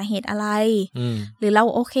จากสาเหตุอะไรหรือเรา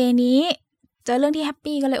โอเคนี้เจอเรื่องที่แฮป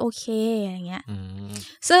ปี้ก็เลยโอเคอย่างเงี้ย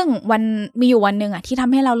ซึ่งมีอยู่วันนึงอ่ะที่ท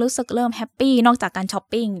ำให้เรารู้สึกเริ่มแฮปปี้นอกจากการช้อป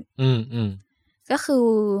ปิ้งก็คือ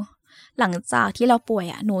หลังจากที่เราป่วย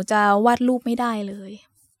อ่ะหนูจะวาดรูปไม่ได้เลย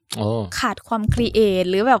ขาดความครีเอท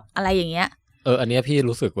หรือแบบอะไรอย่างเงี้ยอันนี้พี่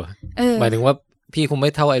รู้สึกว่าหมายถึงว่าพี่คงไม่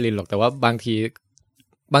เท่าไอรินหรอกแต่ว่าบางที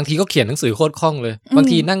ก็เขียนหนังสือโคตรคล่องเลยบาง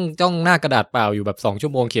ทีนั่งจ้องหน้ากระดาษเปล่าอยู่แบบ2 ชั่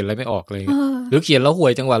วโมงเขียนอะไรไม่ออกเลยหรือเขียนแล้วห่ว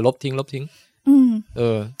ยจังหวะลบทิ้ง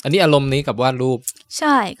อันนี้อารมณ์นี้กับวาดรูปใ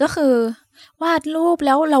ช่ก็คือวาดรูปแ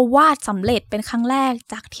ล้วเราวาดสำเร็จเป็นครั้งแรก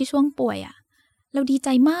จากที่ช่วงป่วยอ่ะเราดีใจ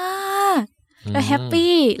มากเราแฮป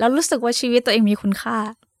ปี้เรารู้สึกว่าชีวิตตัวเองมีคุณค่า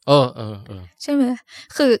ใช่ไหม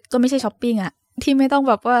คือก็ไม่ใช่ช้อปปิ้งอ่ะที่ไม่ต้อง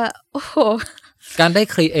แบบว่าโอ้โหการได้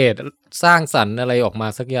ครีเอทสร้างสรรค์อะไรออกมา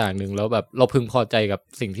สักอย่างหนึ่งแล้วแบบเราพึงพอใจกับ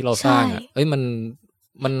สิ่งที่เราสร้างอ่ะ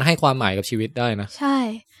มันให้ความหมายกับชีวิตได้นะใช่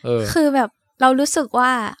คือแบบเรารู้สึกว่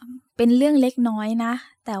าเป็นเรื่องเล็กน้อยนะ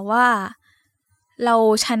แต่ว่าเรา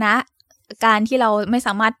ชนะการที่เราไม่ส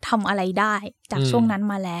ามารถทำอะไรได้จากช่วงนั้น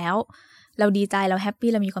มาแล้วเราดีใจเราแฮปปี้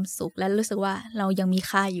เรามีความสุขแล้วรู้สึกว่าเรายังมี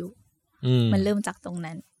ค่าอยู่มันเริ่มจากตรง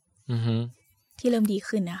นั้นที่เริ่มดี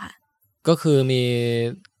ขึ้นนะคะก็คือมี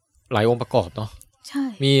หลายองค์ประกอบเนาะใช่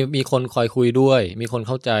มีคนคอยคุยด้วยมีคนเ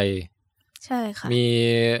ข้าใจใช่ค่ะมี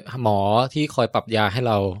หมอที่คอยปรับยาให้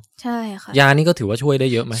เราใช่ค่ะยานี่ก็ถือว่าช่วยได้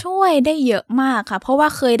เยอะไหมช่วยได้เยอะมากค่ะเพราะว่า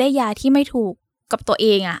เคยได้ยาที่ไม่ถูกกับตัวเอ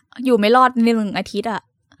งอ่ะอยู่ไม่รอดใน1 อาทิตย์อ่ะ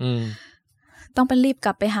ต้องไปรีบก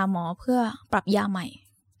ลับไปหาหมอเพื่อปรับยาใหม่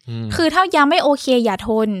คือถ้ายาไม่โอเคอย่าท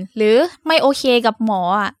นหรือไม่โอเคกับหมอ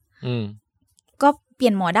อ่ะก็เปลี่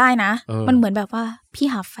ยนหมอได้นะมันเหมือนแบบว่าพี่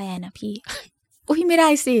หาแฟนนะพี่อุ้ยไม่ได้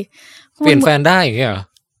สิเปลี่ยนแฟนได้อย่างเงี้ยเหรอ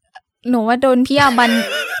หนูว่าโดนพี่อาบัน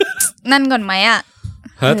นั่นก่อนไหมอ่ะ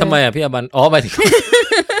ทำไมอ่ะพี่อาบันหมายถึง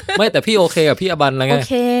ไม่แต่พี่โอเคกับพี่อาบันอะไรไงโอ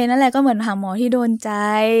เคนั่นแหละก็เหมือนหาหมอที่โดนใจ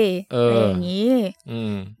อะไรอย่างนี้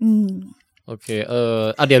โอเค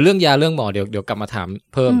เดี๋ยวเรื่องยาเรื่องหมอเดี๋ยวกลับมาถาม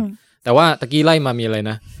เพิ่มแต่ว่าตะกี้ไล่มามีอะไร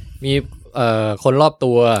นะมีคนรอบ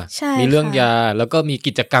ตัวมีเรื่องยาแล้วก็มี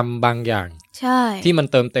กิจกรรมบางอย่างใช่ที่มัน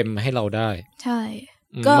เติมเต็มให้เราได้ใช่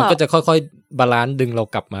มันก็จะค่อยๆบาลานซ์ดึงเรา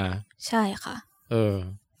กลับมาใช่ค่ะ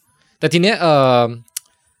แต่ทีเนี้ย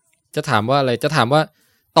จะถามว่าอะไรจะถามว่า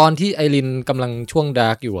ตอนที่ไอรินกำลังช่วงดา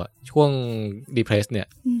ร์กอยู่อะช่วงดีเพรสเนี่ย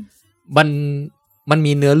มัน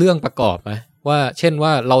มีเนื้อเรื่องประกอบไหมว่าเช่นว่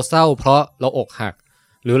าเราเศร้าเพราะเราอกหัก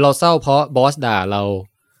หรือเราเศร้าเพราะบอสด่าเรา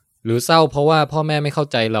หรือเศร้าเพราะว่าพ่อแม่ไม่เข้า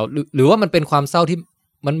ใจเราหรือว่ามันเป็นความเศร้าที่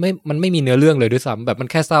มันไม่มีเนื้อเรื่องเลยด้วยซ้ำแบบมัน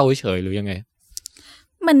แค่เศร้าเฉยๆหรือยังไง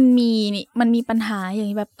มันมีปัญหาอย่าง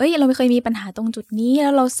นี้แบบเราไม่เคยมีปัญหาตรงจุดนี้แ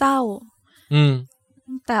ล้วเราเศร้า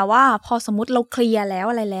แต่ว่าพอสมมติเราเคลียร์แล้ว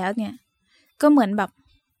อะไรแล้วเนี่ยก็เหมือนแบบ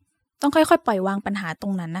ต้องค่อยๆปล่อยวางปัญหาตร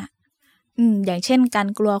งนั้นน่ะอย่างเช่นการ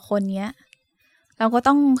กลัวคนเนี้ยเราก็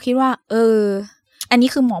ต้องคิดว่าอันนี้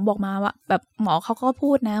คือหมอบอกมาว่าแบบหมอเขาก็พู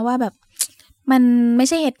ดนะว่าแบบมันไม่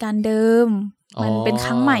ใช่เหตุการณ์เดิมมันเป็นค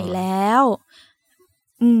รั้งใหม่แล้ว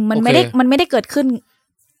มันไม่ได้เกิดขึ้น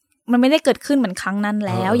มันไม่ได้เกิดขึ้นเหมือนครั้งนั้น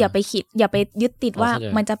แล้วอย่าไปคิดอย่าไปยึดติดว่า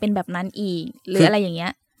มันจะเป็นแบบนั้นอีกหรืออะไรอย่างเงี้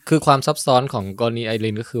ยคือความซับซ้อนของกรณีไอริ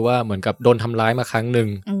นก็คือว่าเหมือนกับโดนทำร้ายมาครั้งหนึ่ง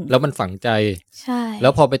แล้วมันฝังใจใช่แล้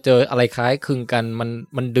วพอไปเจออะไรคล้ายคลึงกัน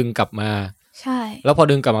มันดึงกลับมาใช่แล้วพอ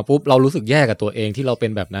ดึงกลับมาปุ๊บเรารู้สึกแย่กับตัวเองที่เราเป็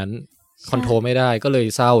นแบบนั้นคอนโทรลไม่ได้ก็เลย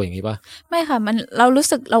เศร้าอย่างนี้ป่ะไม่ค่ะมันเรารู้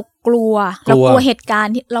สึกเรากลัวเหตุการ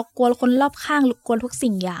ณ์ที่เรากลัวคนรอบข้างกลัวทุก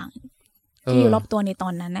สิ่งอย่างที่อยู่รอบตัวในตอ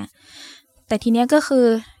นนั้นน่ะแต่ทีเนี้ยก็คือ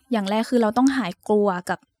อย่างแรกคือเราต้องหายกลัว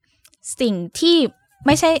กับสิ่งที่ไ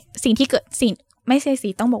ม่ใช่สิ่งที่เกิดสิ่งไม่ใช่สิ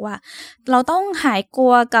ต้องบอกว่าเราต้องหายกลั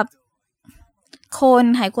วกับคน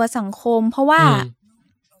หายกลัวสังคมเพราะว่า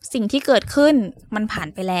สิ่งที่เกิดขึ้นมันผ่าน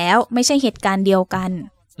ไปแล้วไม่ใช่เหตุการณ์เดียวกัน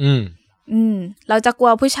เราจะกลั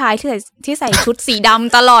วผู้ชายที่ใส่ชุดสีด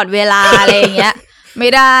ำตลอดเวลา อะไรอย่างเงี้ยไม่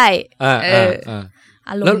ได้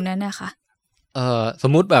อารมณ์นั้นนะคะส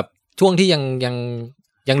มมุติแบบช่วงที่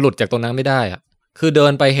ยังหลุดจากตรงนั้นไม่ได้อ่ะคือเดิ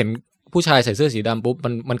นไปเห็นผู้ชายใส่เสื้อสีดำปุ๊บ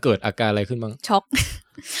มันเกิดอาการอะไรขึ้นบ้างช็อก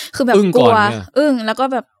คือแบบกลัวแล้วก็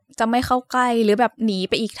แบบจะไม่เข้าใกล้หรือแบบหนี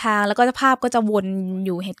ไปอีกทางแล้วก็ภาพก็จะวนอ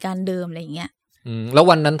ยู่เหตุการณ์เดิมอะไรอย่างเงี้ยแล้ว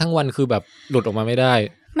วันนั้นทั้งวันคือแบบหลุดออกมาไม่ได้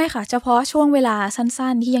ไม่ค่ะเฉพาะช่วงเวลา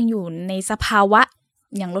สั้นๆที่ยังอยู่ในสภาวะ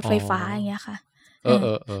อย่างรถไฟฟ้าอย่างเงี้ยค่ะ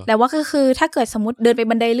แต่ว่าก็คือถ้าเกิดสมมติเดินไป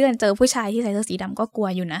บันไดเลื่อนเจอผู้ชายที่ใส่เสื้อสีดำก็กลัว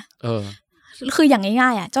อยู่นะคืออย่างง่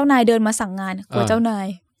ายๆอ่ะเจ้านายเดินมาสั่งงานกลัวเจ้านาย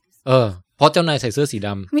เพราะเจ้านายใส่เสื้อสีด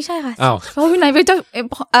ำไม่ใช่ค่ะเพราะพี่นายเป็น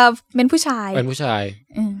เป็นผู้ชาย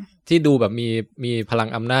ที่ดูแบบมีพลัง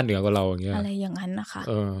อำนาจเหนือกว่าเราอย่างเงี้ยอะไรอย่างนั้นนะคะ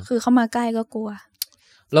คือเข้ามาใกล้ก็กลัว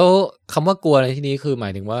แล้วคำว่ากลัวในที่นี้คือหมา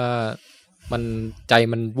ยถึงว่า มันใจ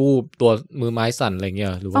มันวูบตัวมือไม้สั่นอะไรเงี้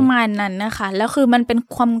ยหรือว่าประมาณนั้นนะคะแล้วคือมันเป็น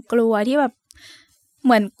ความกลัวที่แบบเ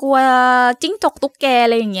หมือนกลัวจิ้งจกตุ๊กแกอะ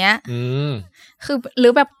ไรอย่างเงี้ยคือหรื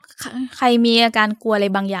อแบบใครมีอาการกลัวอะไร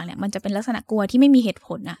บางอย่างเนี่ยมันจะเป็นลักษณะกลัวที่ไม่มีเหตุผ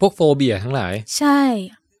ลนะพวกโฟเบียทั้งหลายใช่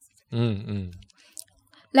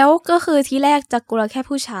แล้วก็คือที่แรกจะกลัวแค่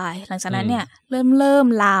ผู้ชายหลังจากนั้นเนี่ยเริ่ม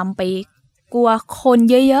ลามไปกลัวคน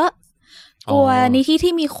เยอะๆกลัวใน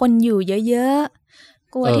ที่มีคนอยู่เยอะ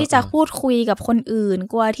ๆกลัวที่จะพูดคุยกับคนอื่น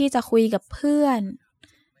กลัวที่จะคุยกับเพื่อน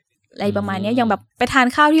อะไรประมาณนี้อย่างแบบไปทาน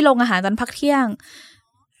ข้าวที่โรงอาหารตอนพักเที่ยง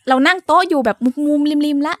เรานั่งโต๊ะอยู่แบบมุม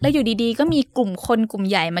ริมๆแล้วอยู่ดีๆก็มีกลุ่มคนกลุ่ม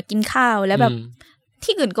ใหญ่มากินข้าวแล้วแบบ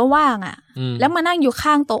ที่อื่นก็ว่างอ่ะแล้วมานั่งอยู่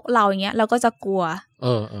ข้างโต๊ะเราอย่างเงี้ยเราก็จะกลัว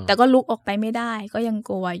แต่ก็ลุกออกไปไม่ได้ก็ยัง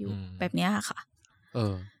กลัวอยู่แบบนี้ค่ะ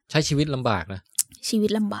ใช้ชีวิตลำบากนะชีวิต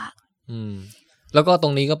ลำบากแล้วก็ตร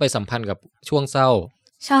งนี้ก็ไปสัมพันธ์กับช่วงเศร้า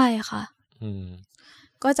ใช่ค่ะ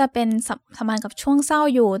ก็จะเป็นสัมพันธ์กับช่วงเศร้า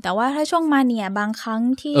อยู่แต่ว่าถ้าช่วงมาเนียบางครั้ง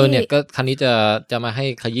ที่เนี่ยก็คันนี้จะมาให้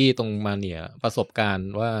ขยี้ตรงมาเนียประสบการณ์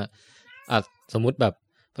ว่าสมมุติแบบ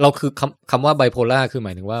เราคือคำว่าไบโพล่าคือหม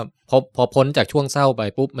ายถึงว่าพอพ้นจากช่วงเศร้าไป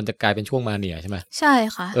ปุ๊บมันจะกลายเป็นช่วงมาเนียใช่ไหมใช่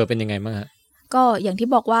ค่ะเป็นยังไงบ้างฮะก็อย่างที่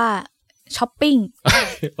บอกว่าช้อปปิ้ง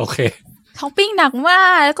โอเคช้อปปิ้งหนักมา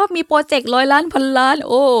กแล้วก็มีโปรเจกต์100 ล้านพันล้าน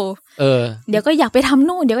โอ้เดี๋ยวก็อยากไปทำ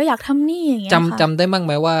นู่นเดี๋ยวก็อยากทำนี่อย่างเงี้ยจำได้บ้างไห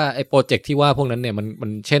มว่าไอ้โปรเจกต์ที่ว่าพวกนั้นเนี่ยมัน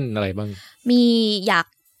เช่นอะไรบ้างมีอยาก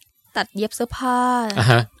ตัดเย็บเสื้อผ้า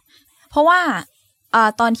เพราะว่า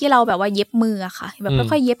ตอนที่เราแบบว่าเย็บมืออะค่ะแบบ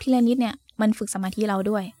ค่อยๆเย็บทีละนิดเนี่ยมันฝึกสมาธิเรา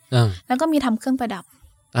ด้วยแล้วก็มีทำเครื่องประดับ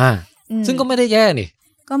ซึ่งก็ไม่ได้แย่นี่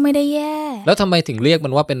ก็ไม่ได้แย่แล้วทำไมถึงเรียกมั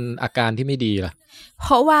นว่าเป็นอาการที่ไม่ดีล่ะเพ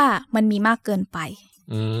ราะว่ามันมีมากเกินไป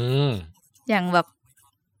อย่างแบบ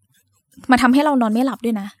มาทำให้เรานอนไม่หลับด้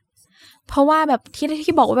วยนะเพราะว่าแบบ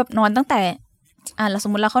ที่บอกว่าแบบนอนตั้งแต่เราส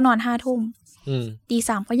มมติเราเขานอน5 ทุ่มตี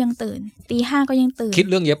 3ก็ยังตื่นตี 5ก็ยังตื่นคิด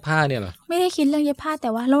เรื่องเย็บผ้าเนี่ยเหรอไม่ได้คิดเรื่องเย็บผ้าแต่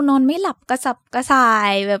ว่าเรานอนไม่หลับกระสับกระส่า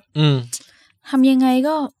ยแบบทำยังไง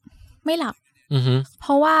ก็ไม่หลับเพ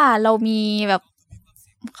ราะว่าเรามีแบบ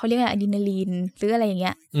เขาเรียกอะไรอะดรีนาลีนหรืออะไรอย่างเ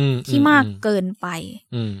งี้ยที่มากเกินไป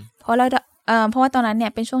เพราะว่าตอนนั้นเนี่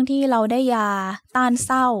ยเป็นช่วงที่เราได้ยาต้านเ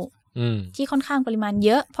ศร้าที่ค่อนข้างปริมาณเ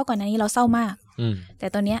ยอะเพราะก่อนหน้านี้เราเศร้ามากแต่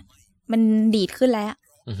ตอนเนี้ยมันดีดขึ้นแล้ว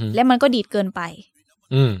และมันก็ดีดเกินไป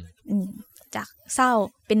จากเศร้า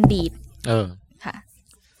เป็นดีดค่ะ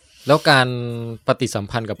แล้วการปฏิสัม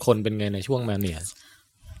พันธ์กับคนเป็นไงในช่วงมาเนีย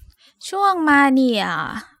ช่วงมาเนีย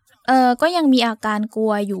ก็ยังมีอาการกลั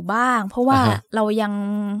วอยู่บ้างเพราะว่าเรายัง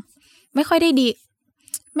ไม่ค่อยได้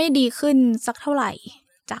ไม่ดีขึ้นสักเท่าไหร่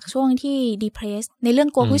จากช่วงที่ depressed ในเรื่อง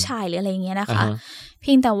กลัวผู้ชายหรืออะไรอย่างเงี้ยนะคะเ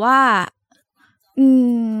พียงแต่ว่า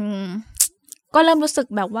ก็เริ่มรู้สึก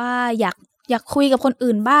แบบว่าอยากคุยกับคน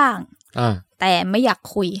อื่นบ้างแต่ไม่อยาก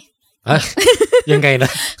คุยยังไงนะ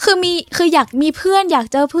คืออยากมีเพื่อนอยาก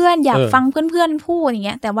เจอเพื่อนอยากฟังเพื่อนพูดอย่างเ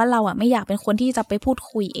งี้ยแต่ว่าเราอ่ะไม่อยากเป็นคนที่จะไปพูด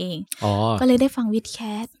คุยเองก็เลยได้ฟังวิดแค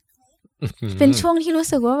สเป็นช่วงที่รู้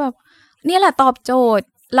สึกว่าแบบนี่แหละตอบโจทย์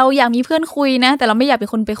เราอยากมีเพื่อนคุยนะแต่เราไม่อยากเป็น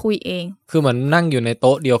คนไปคุยเองคือเหมือนนั่งอยู่ในโ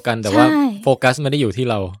ต๊ะเดียวกันแต่ว่าโฟกัสไม่ได้อยู่ที่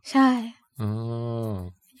เราใช่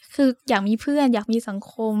คืออยากมีเพื่อนอยากมีสัง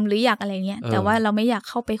คมหรืออยากอะไรเงี้ยแต่ว่าเราไม่อยาก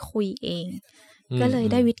เข้าไปคุยเองก็เลย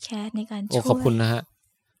ได้วิดแคสในการช่วยขอบคุณนะฮะ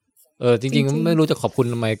จริงๆไม่รู้จะขอบคุณ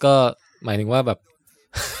ทำไมก็หมายถึงว่าแบบ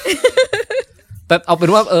แต่เอาเป็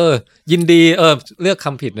นว่ายินดีเลือกค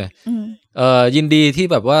ำผิดเลยยินดีที่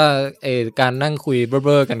แบบว่าการนั่งคุยเ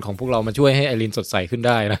บ้อๆกันของพวกเรามาช่วยให้ไอรินสดใสขึ้นไ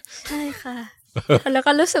ด้นะใช่ค่ะ แล้ว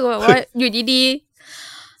ก็รู้สึกแบบว่าอยู่ดี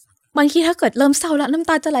ๆบางทีถ้าเกิดเริ่มเศร้าแล้วน้ำ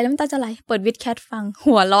ตาจะไหลเปิดวิดแคทฟัง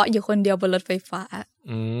หัวเราะอยู่คนเดียวบนรถไฟฟ้า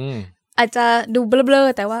อาจจะดูเบลอ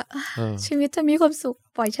ๆแต่ว่าชีวิตจะมีความสุข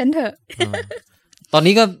ปล่อยฉันเถอะตอน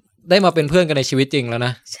นี้ก็ได้มาเป็นเพื่อนกันในชีวิตจริงแล้วน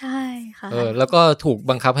ะใช่ค่ะแล้วก็ถูก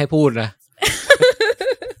บังคับให้พูดนะ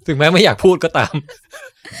ถึงแม้ไม่อยากพูดก็ตาม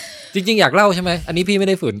จริงๆอยากเล่าใช่ไหมอันนี้พี่ไม่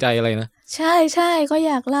ได้ฝืนใจอะไรนะใช่ก็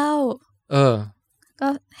อยากเล่าก็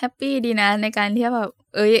แฮปปี้ดีนะในการที่แบบ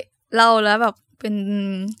เล่าแล้วแบบเป็น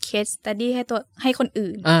เคสสตัดดี้ให้คน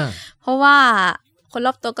อื่นเพราะว่าคนร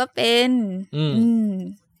อบตัวก็เป็น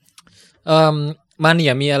มาเนี่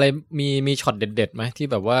ยมีอะไรมีช็อตเด็ดๆไหมที่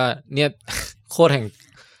แบบว่าเนี่ยโคตรแห่ง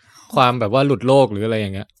ความแบบว่าหลุดโลกหรืออะไรอย่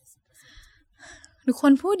างเงี้ยหรือค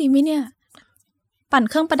นพูดดีไหมเนี่ยปั่น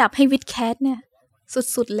เครื่องประดับให้วิดแคทเนี่ย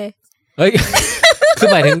สุดๆเลยเฮ้ย คือ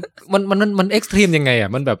หมายถึงมันเอ็กซ์ตรีมยังไงอ่ะ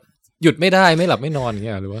มันแบบหยุดไม่ได้ไม่หลับไม่นอนอย่างเ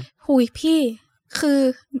งี้ยหรือว่าหุยพี่คือ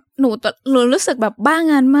หนูรู้สึกแบบบ้า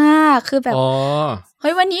งานมากคือแบบเ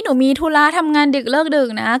ฮ้ยวันนี้หนูมีธุระทำงานดึกเลิกดึก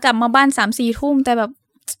นะกลับมาบ้าน 3-4 ทุ่มแต่แบบ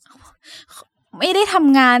ไม่ได้ท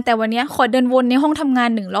ำงานแต่วันนี้ขอเดินวนในห้องทำงาน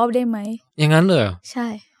1 รอบได้ไหมอย่างนั้นเลยใช่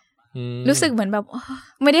รู้สึกเหมือนแบบ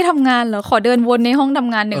ไม่ได้ทำงานเหรอขอเดินวนในห้องท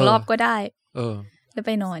ำงาน1 รอบก็ได้แล้วไ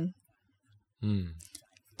ปนอน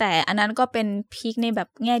แต่อันนั้นก็เป็นพีคในแบบ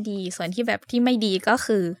แง่ดีส่วนที่แบบที่ไม่ดีก็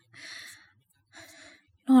คือ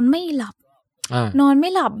นอนไม่หลับนอนไม่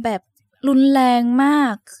หลับแบบรุนแรงมา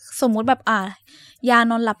กสมมุติแบบยา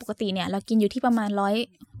นอนหลับปกติเนี่ยเรากินอยู่ที่ประมาณ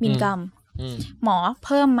100 มิลลิกรัมหมอเ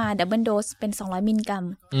พิ่มมาดับเบิลโดสเป็น200 มิลลิกรัม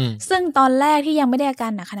ซึ่งตอนแรกที่ยังไม่ได้อากา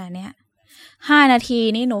รหนักขนาดเนี้ย5 นาที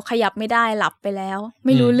นี่หนูขยับไม่ได้หลับไปแล้วไ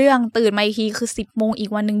ม่รู้เรื่องตื่นมาอีกทีคือ10 โมงอีก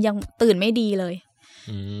วันนึงยังตื่นไม่ดีเลย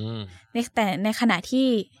แต่ในขณะที่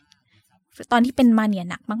ตอนที่เป็นมาเนีย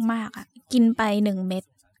หนักมากๆอ่ะกินไป1 เม็ด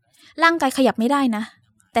ร่างกายขยับไม่ได้นะ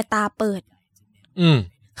แต่ตาเปิด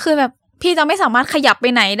คือแบบพี่จะไม่สามารถขยับไป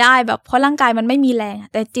ไหนได้แบบเพราะร่างกายมันไม่มีแรง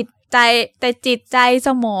แต่จิตใจส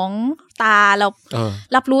มองตาเรา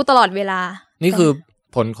รับรู้ตลอดเวลานี่คือ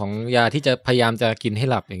ผลของยาที่จะพยายามจะกินให้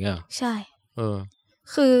หลับอย่างเงี้ยใช่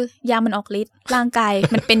คือยามันออกฤทธิ์ร่างกาย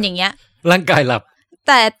มันเป็นอย่างเงี้ยร่างกายหลับแ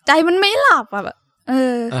ต่ใจมันไม่หลับแบบ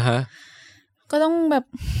ก็ต้องแบบ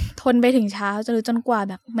ทนไปถึงเช้าจนกว่า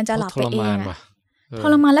แบบมันจะหลับไปเองท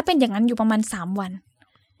รมานและเป็นอย่างนั้นอยู่ประมาณ3 วัน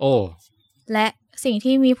และสิ่ง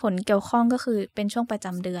ที่มีผลเกี่ยวข้องก็คือเป็นช่วงประจ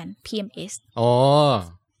ำเดือน PMS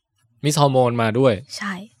มีฮอร์โมนมาด้วยใ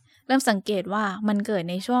ช่เริ่มสังเกตว่ามันเกิด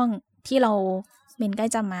ในช่วงที่เราเมนใกล้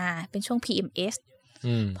จะมาเป็นช่วง PMS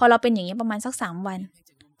พอเราเป็นอย่างนี้ประมาณสัก3 วัน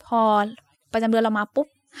พอประจำเดือนเรามาปุ๊บ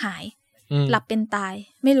หายหลับเป็นตาย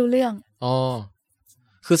ไม่รู้เรื่อง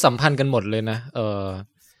คือสัมพันธ์กันหมดเลยนะ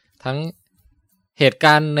ทั้งเหตุก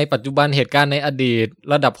ารณ์ในปัจจุบันเหตุการณ์ในอดีต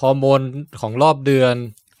ระดับฮอร์โมนของรอบเดือน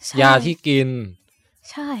ยาที่กิน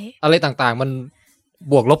ใช่อะไรต่างๆมัน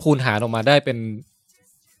บวกลบคูณหารออกมาได้เป็น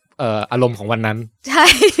อารมณ์ของวันนั้นใช่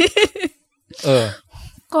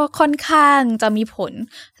ก็ค่อนข้างจะมีผล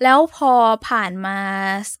แล้วพอผ่านมา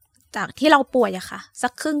จากที่เราป่วยอะค่ะสั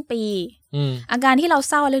กครึ่งปีอาการที่เรา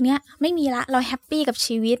เศร้าเรื่องนี้ไม่มีละเราแฮปปี้กับ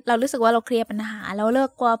ชีวิตเรารู้สึกว่าเราเคลียร์ปัญหาเราเลิก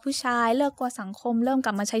กลัวผู้ชายเลิกกลัวสังคมเริ่มก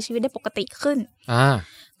ลับมาใช้ชีวิตได้ปกติขึ้น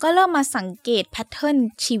ก็เริ่มมาสังเกตแพทเทิร์น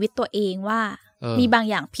ชีวิตตัวเองว่ามีบาง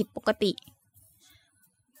อย่างผิดปกติ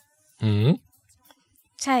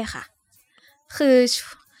ใช่ค่ะคือ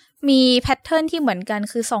มีแพทเทิร์นที่เหมือนกัน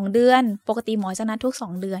คือ2 เดือนปกติหมอจะนัดทุก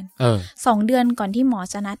2 เดือน2 เดือนก่อนที่หมอ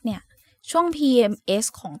จะนัดเนี่ยช่วง PMS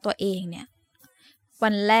ของตัวเองเนี่ยวั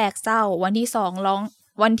นแรกเศร้าวันที่2ร้อง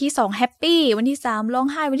วันที่2แฮปปี้วันที่3ร้อง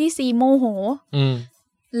ไห้วันที่4โมโห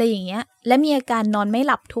อะไรอย่างเงี้ยและมีอาการนอนไม่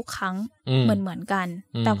หลับทุกครั้งเหมือนกัน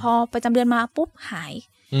แต่พอประจำเดือนมาปุ๊บหาย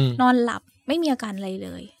นอนหลับไม่มีอาการอะไรเล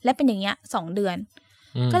ยและเป็นอย่างเงี้ย2 เดือน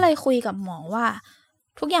ก็เลยคุยกับหมอว่า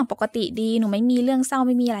ทุกอย่างปกติดีหนูไม่มีเรื่องเศร้าไ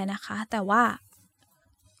ม่มีอะไรนะคะแต่ว่า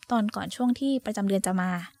ตอนก่อนช่วงที่ประจำเดือนจะมา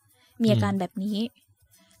มีอาการแบบนี้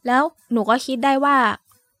แล้วหนูก็คิดได้ว่า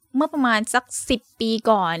เมื่อประมาณสัก10 ปี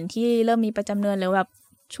ก่อนที่เริ่มมีประจำเดือนหรือแบบ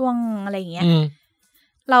ช่วงอะไรอย่างเงี้ย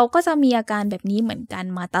เราก็จะมีอาการแบบนี้เหมือนกัน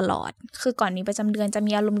มาตลอดคือก่อนมีประจำเดือนจะ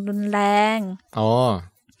มีอารมณ์รุนแรง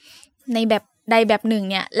ในแบบใดแบบหนึ่ง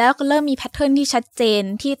เนี่ยแล้วก็เริ่มมีแพทเทิร์นที่ชัดเจน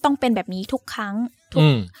ที่ต้องเป็นแบบนี้ทุกครั้ง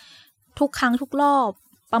ทุกครั้งทุกรอบ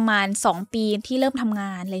ประมาณ2 ปีที่เริ่มทำง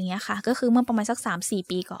านอะไรเงี้ยค่ะก็คือเมื่อประมาณสัก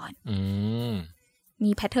 3-4 ปีก่อน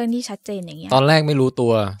มีแพทเทิร์นที่ชัดเจนอย่างเงี้ยตอนแรกไม่รู้ตั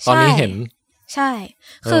วตอนนี้เห็นใช่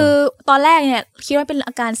คือตอนแรกเนี่ยคิดว่าเป็น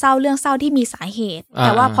อาการเศร้าเรื่องเศร้าที่มีสาเหตุแ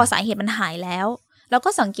ต่ว่าพอสาเหตุมันหายแล้วเราก็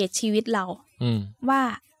สังเกตชีวิตเราว่า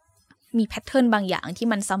มีแพทเทิร์นบางอย่างที่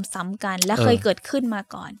มันซ้ำๆกันและเคยเกิดขึ้นมา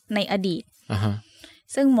ก่อนในอดีต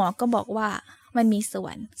ซึ่งหมอก็บอกว่ามันมีส่ว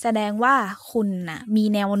นแสดงว่าคุณน่ะมี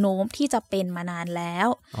แนวโน้มที่จะเป็นมานานแล้ว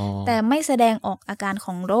แต่ไม่แสดงออกอาการข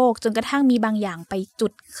องโรคจนกระทั่งมีบางอย่างไปจุ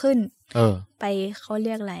ดขึ้นไปเขาเ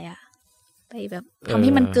รียกอะไรอะไปแบบทำใ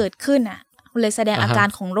ห้มันเกิดขึ้นอะเลยแสดงอาการ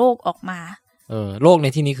ของโรคออกมาโรคใน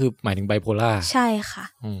ที่นี้คือหมายถึงไบโพล่าใช่ค่ะ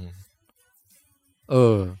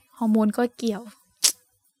ฮอร์โมนก็เกี่ยว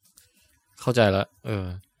เข้าใจแล้ว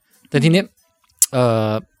แต่ทีนี้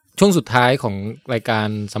ช่วงสุดท้ายของรายการ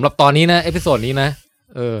สำหรับตอนนี้นะเอพิโซดนี้นะ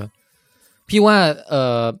พี่ว่า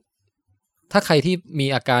ถ้าใครที่มี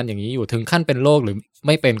อาการอย่างนี้อยู่ถึงขั้นเป็นโรคหรือไ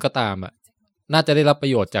ม่เป็นก็ตามอ่ะน่าจะได้รับปร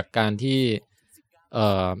ะโยชน์จากการที่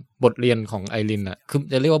บทเรียนของไอรินอ่ะคือ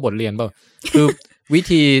จะเรียกว่าบทเรียนเปล่า คือวิ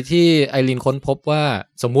ธีที่ไอรินค้นพบว่า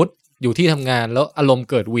สมมุติอยู่ที่ทำงานแล้วอารมณ์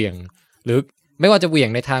เกิดเหวี่ยงหรือไม่ว่าจะเหวี่ยง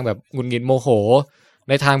ในทางแบบหงุดหงิดโมโห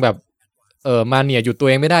ในทางแบบมาเนียหยุดตัวเ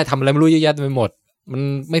องไม่ได้ทำอะไรไม่รู้เยอะแยะไปหมดมัน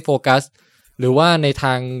ไม่โฟกัสหรือว่าในท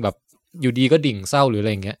างแบบอยู่ดีก็ดิ่งเศร้าหรืออะไร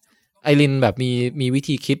อย่างเงี้ยไอรินแบบมีวิ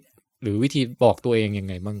ธีคิดหรือวิธีบอกตัวเองยัง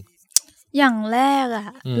ไงบ้างอย่างแรกอ่ะ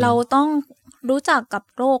เราต้องรู้จักกับ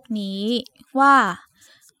โรคนี้ว่า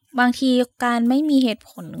บางทีการไม่มีเหตุ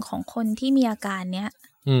ผลของคนที่มีอาการเนี้ย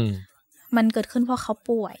มันเกิดขึ้นเพราะเขา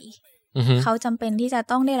ป่วยเขาจำเป็นที่จะ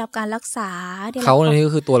ต้องได้รับการรักษาเขานี่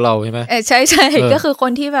ก็คือตัวเราใช่ไหมใช่ใช่ก็คือค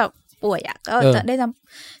นที่แบบป่วยอ่ะก็จะได้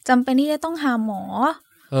จำเป็นที่จะต้องหาหมอ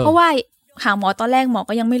เพราะว่าหาหมอตอนแรกหมอ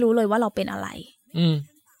ก็ยังไม่รู้เลยว่าเราเป็นอะไร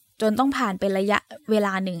จนต้องผ่านเป็นระยะเวล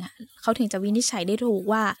าหนึ่งเขาถึงจะวินิจฉัยได้ถูก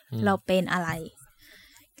ว่าเราเป็นอะไร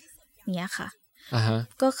เนี้ยค่ะ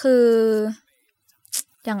ก็คือ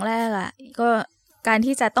อย่างแรกอ่ะก็การ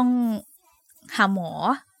ที่จะต้องหาหมอ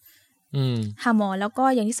แล้วก็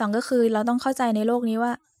อย่างที่สองก็คือเราต้องเข้าใจในโลกนี้ว่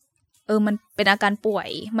ามันเป็นอาการป่วย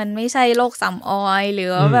มันไม่ใช่โรคซ้ำออยหรื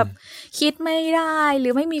อแบบคิดไม่ได้หรื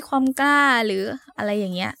อไม่มีความกล้าหรืออะไรอย่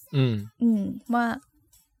างเงี้ยว่า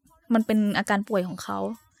มันเป็นอาการป่วยของเขา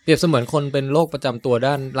เปรียบเสมือนคนเป็นโรคประจำตัว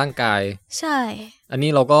ด้านร่างกายใช่อันนี้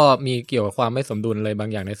เราก็มีเกี่ยวกับความไม่สมดุลอะไรบาง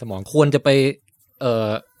อย่างในสมองควรจะไป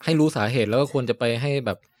ให้รู้สาเหตุแล้วก็ควรจะไปให้แบ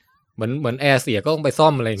บเหมือนแอร์เสียก็ต้องไปซ่อ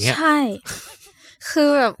มอะไรอย่างเงี้ยใช่คือ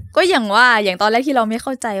แบบก็อย่างตอนแรกที่เราไม่เ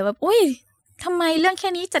ข้าใจว่าอุ้ยทำไมเรื่องแค่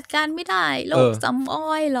นี้จัดการไม่ได้โรคซ้ำอ้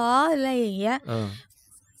อยเหรออะไรอย่างเงี้ย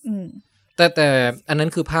แต่อันนั้น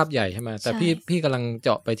คือภาพใหญ่ใช่ไหมแต่พี่กำลังเจ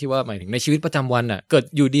าะไปที่ว่าหมายถึงในชีวิตประจำวันน่ะเกิด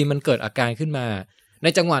อยู่ดีมันเกิดอาการขึ้นมาใน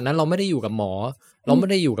จังหวะนั้นเราไม่ได้อยู่กับหมอเราไม่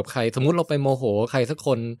ได้อยู่กับใครสมมุติเราไปโมโหใครสักค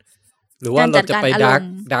นหรือว่าเราจะไปด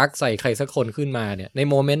าร์กใส่ใครสักคนขึ้นมาเนี่ยใน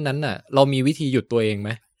โมเมนต์นั้นน่ะเรามีวิธีหยุดตัวเองไหม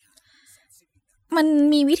มัน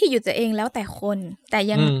มีวิธีหยุดตัวเองแล้วแต่คนแต่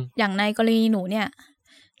อย่างในกรณีหนูเนี่ย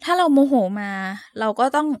ถ้าเราโมโหมาเราก็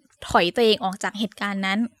ต้องถอยตัวเองออกจากเหตุการณ์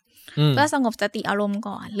นั้นก็สงบสติอารมณ์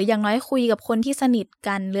ก่อนหรืออย่างน้อยคุยกับคนที่สนิท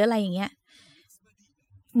กันหรืออะไรอย่างเงี้ย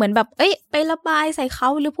เหมือนแบบไประบายใส่เขา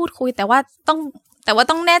หรือพูดคุยแต่ว่าต้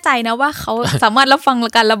องแน่ใจนะว่าเขาสามารถรับฟัง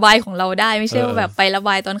การระบายของเราได้ไม่ใช่ว่าแบบไประบ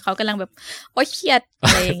ายตอนเขากำลังแบบโอ๊ยเครียดอะ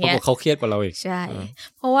ไรอย่างเงี้ยเขาเครียดกว่าเราอีกใช่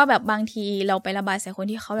เพราะว่าแบบบางทีเราไประบายใส่คน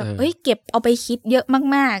ที่เขาแบบเก็บเอาไปคิดเยอะ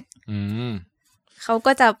มากๆเขา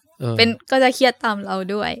ก็จะก็จะเครียดตามเรา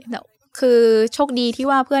ด้วยแต่คือโชคดีที่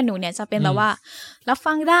ว่าเพื่อนหนูเนี่ยจะเป็นแบบว่ารับ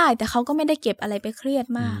ฟังได้แต่เขาก็ไม่ได้เก็บอะไรไปเครียด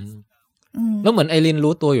มากแล้วเหมือนไอริน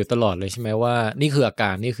รู้ตัวอยู่ตลอดเลยใช่ไหมว่านี่คืออาก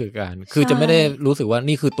ารนี่คือการคือจะไม่ได้รู้สึกว่า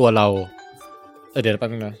นี่คือตัวเราเดี๋ยวแป๊บ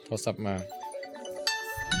นึงนะโทรศัพท์มา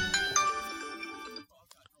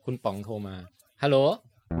คุณป๋องโทรมาฮัลโหล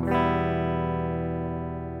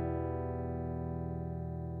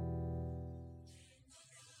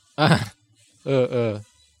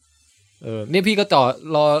นี่พี่ก็จ่อ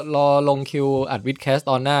รอลงคิวอัดวิดแคส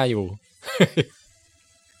ตอนหน้าอยู่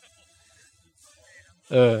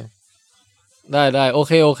ได้โอเ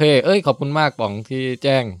คขอบคุณมากป๋องที่แ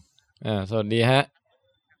จ้งสวัสดีฮะ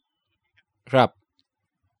ครับ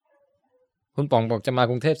คุณป๋องบอกจะมา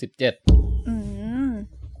กรุงเทพ17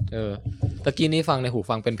ตะกี้นี้ฟังในหู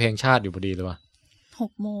ฟังเป็นเพลงชาติอยู่พอดีเลยว่ะ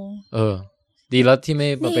 6 โมงดีแล้วที่ไม่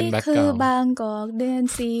มาเป็นแบ็คกราวด์นี่คือบางกอกเดิน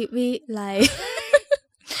สีวิไล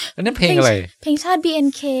อันนั้นเพลงอะไรเพลงชาติ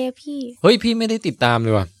BNK พี่เฮ้ยพี่ไม่ได้ติดตามเล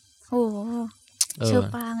ยว่ะโอ้เชอ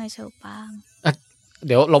ปางเชอปางเ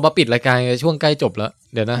ดี๋ยวเรามาปิดรายการช่วงใกล้จบแล้ว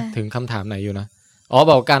เดี๋ยวนะถึงคำถามไหนอยู่นะ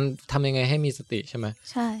บอกการทำยังไงให้มีสติใช่ไหม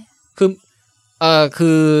ใช่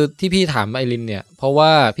คือที่พี่ถามไอรินเนี่ยเพราะว่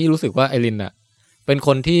าพี่รู้สึกว่าไอรินอะเป็นค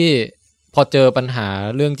นที่พอเจอปัญหา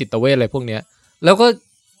เรื่องจิตเวชอะไรพวกเนี้ยแล้วก็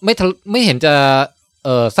ไม่เห็นจะ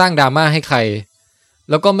สร้างดราม่าให้ใคร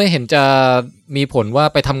แล้วก็ไม่เห็นจะมีผลว่า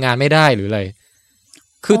ไปทำงานไม่ได้หรืออะไร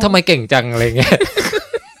คือทำไมเก่งจังอะไรเงี้ย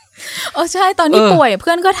ใช่ตอนนี้ป่วยเ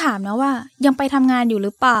พื่อนก็ถามนะว่ายังไปทำงานอยู่ห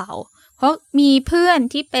รือเปล่าเพราะมีเพื่อน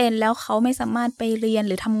ที่เป็นแล้วเขาไม่สามารถไปเรียน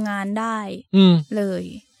หรือทำงานได้เลย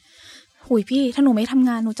หุยพี่ถ้าหนูไม่ทำ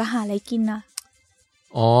งานหนูจะหาอะไรกินนะ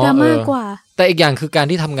ดราม่ากว่าแต่อีกอย่างคือการ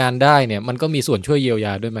ที่ทำงานได้เนี่ยมันก็มีส่วนช่วยเยียวย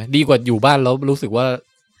าด้วยไหมดีกว่าอยู่บ้านแล้วรู้สึกว่า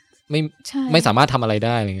ไม่สามารถทำอะไรไ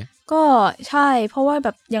ด้อะไรเงี้ยก็ใช่เพราะว่าแบ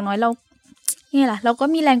บอย่างน้อยเรานี่แหละเราก็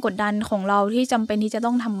มีแรงกดดันของเราที่จำเป็นที่จะ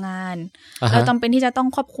ต้องทำงานเราจำเป็นที่จะต้อง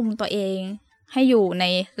ควบคุมตัวเองให้อยู่ใน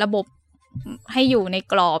ระบบให้อยู่ใน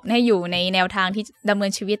กรอบให้อยู่ในแนวทางที่ดำเนิ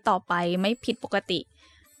นชีวิตต่อไปไม่ผิดปกติ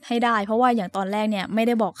ให้ได้เพราะว่าอย่างตอนแรกเนี่ยไม่ไ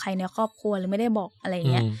ด้บอกใครในครอบครัวหรือไม่ได้บอกอะไร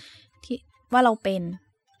เงี้ยที่ว่าเราเป็น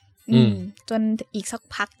จนอีกสัก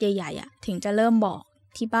พักใหญ่ๆถึงจะเริ่มบอก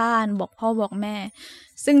ที่บ้านบอกพ่อบอกแม่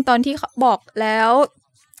ซึ่งตอนที่เขาบอกแล้ว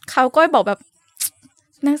เขาก็บอกแบบ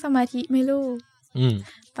นั่งสมาธิไม่ลูก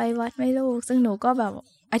ไปวัดไม่ลูกซึ่งหนูก็แบบ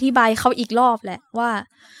อธิบายเขาอีกรอบแหละว่า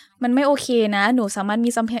มันไม่โอเคนะหนูสามารถมี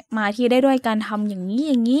สมาธิได้ด้วยการทำอย่าง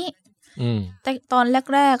นี้แต่ตอน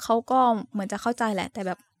แรกๆเขาก็เหมือนจะเข้าใจแหละแต่แ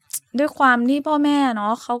บบด้วยความที่พ่อแม่เนา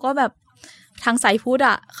ะเขาก็แบบทางสายพุทธ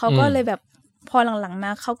เขาก็เลยแบบพอหลังๆม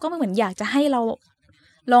าเขาก็เหมือนอยากจะให้เรา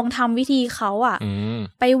ลองทำวิธีเขา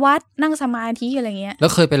ไปวัดนั่งสมาธิอะไรเงี้ยแล้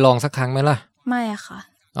วเคยไปลองสักครั้งไหมล่ะไม่อะค่ะ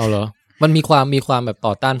เอาเหรอมันมีความแบบ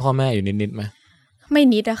ต่อต้านพ่อแม่อยู่นิดๆไหม ไม่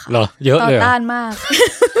นิดอะค่ะเหรอเยอะเลยต่อต้านมาก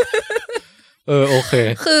โอเค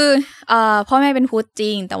คือพ่อแม่เป็นพุทธจ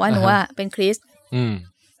ริงแต่ว่าหนูอะเป็นคริสต์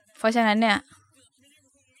เพราะฉะนั้นเนี่ย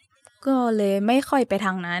ก็เลยไม่ค่อยไปท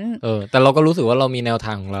างนั้นแต่เราก็รู้สึกว่าเรามีแนวท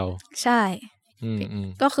างของเราใช่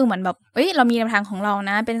ก็คือเหมือนแบบเรามีแนวทางของเรา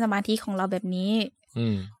นะเป็นสมาธิของเราแบบนี้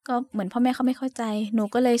ก็เหมือนพ่อแม่เขาไม่เข้าใจหนู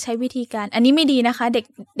ก็เลยใช้วิธีการอันนี้ไม่ดีนะคะเ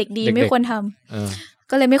ด็กดีไม่ควรทำ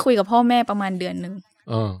ก็เลยไม่คุยกับพ่อแม่ประมาณเดือนนึง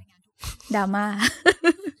ดราม่า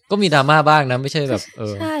ก็มีดราม่าบ้างนะไม่ใช่แบบ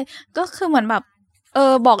ใช่ก็คือเหมือนแบบ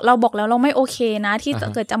บอกแล้วเราไม่โอเคนะที่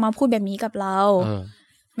เกิดจะมาพูดแบบนี้กับเรา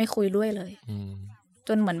ไม่คุยด้วยเลยจ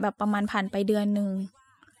นเหมือนแบบประมาณผ่านไปเดือนนึง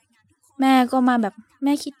แม่ก็มาแบบแ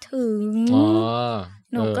ม่คิดถึง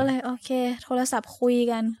หนูก็เลยโอเคโทรศัพท์คุย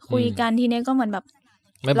กันทีนี้ก็เหมือนแบบ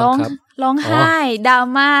ร้องไห้ดรา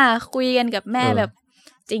ม่าคุยกันกับแม่แบบ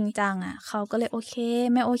จริงจังอ่ะเขาก็เลยโอเค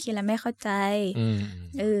แม่โอเคแล้วแม่เข้าใจ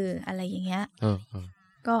อะไรอย่างเงี้ย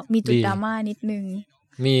ก็มีจุดดราม่านิดนึง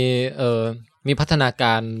มีพัฒนาก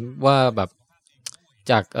ารว่าแบบ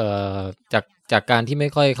จากการที่ไม่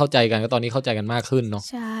ค่อยเข้าใจกันก็ตอนนี้เข้าใจกันมากขึ้นเนาะ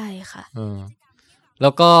ใช่ค่ะแล้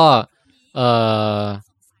วก็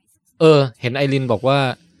เห็นไอรินบอกว่า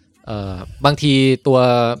บางทีตัว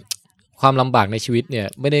ความลำบากในชีวิตเนี่ย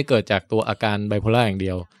ไม่ได้เกิดจากตัวอาการไบโพล่าอย่างเดี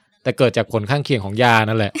ยวแต่เกิดจากผลข้างเคียงของยา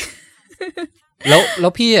นั่นแหละ แล้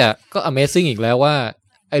วพี่อ่ะก็ Amazing อีกแล้วว่า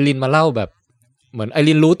ไอรินมาเล่าแบบเหมือนไอ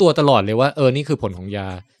รินรู้ตัวตลอดเลยว่านี่คือผลของยา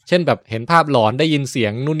เช่นแบบเห็นภาพหลอนได้ยินเสีย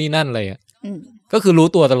งนู่นนี่นั่นอะไรอ่ะก็คือรู้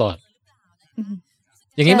ตัวตลอด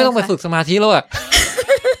อย่างนี้ไม่ต้องไปฝึกสมาธิแล้วอ่ะ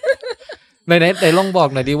ไหนลองบอก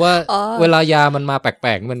หน่อยดิว่าเวลายามันมาแป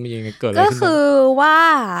ลกๆมันมียังไงเกิดอะไรขึ้นก็คือว่า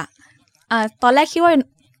ตอนแรกคิดว่า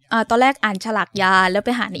ตอนแรกอ่านฉลากยาแล้วไป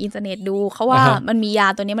หาในอินเทอร์เน็ตดูเขาว่ามันมียา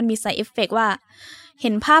ตัวนี้มันมี side effect ว่าเห็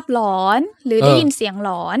นภาพหลอนหรือได้ยินเสียงหล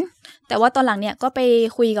อนแต่ว่าตอนหลังเนี่ยก็ไป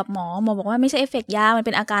คุยกับหมอบอกว่าไม่ใช่เอฟเฟกต์ยามันเ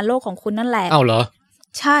ป็นอาการโรคของคุณนั่นแหละอ้าวเหรอ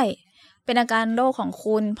ใช่เป็นอาการโรคของ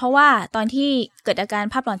คุณเพราะว่าตอนที่เกิดอาการ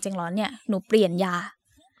ภาพหลอนเสียงหลอนเนี่ยหนูเปลี่ยน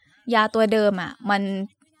ยาตัวเดิมอ่ะมัน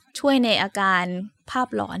ช่วยในอาการภาพ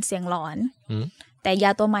หลอนเสียงหลอนแต่ย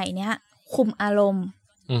าตัวใหม่เนี้ยคุมอารมณ์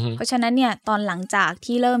เพราะฉะนั้นเนี่ยตอนหลังจาก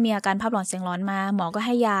ที่เริ่มมีอาการภาพหลอนเสียงหลอนมาหมอก็ใ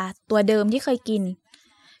ห้ยาตัวเดิมที่เคยกิน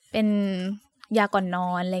เป็นยาก่อนนอ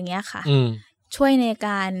นอะไรเงี้ยค่ะช่วยในก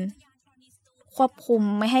ารควบคุม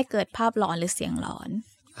ไม่ให้เกิดภาพหลอนหรือเสียงหลอน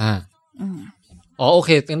โอเค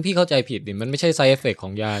งั้นพี่เข้าใจผิดดิมันไม่ใช่ side effect ขอ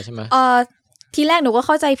งยาใช่ไหมทีแรกหนูก็เ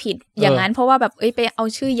ข้าใจผิดอย่างนั้นเพราะว่าแบบไปเอา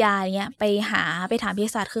ชื่อยาเนี้ยไปถามเภ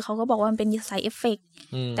สัชคือเขาก็บอกว่ามันเป็น side effect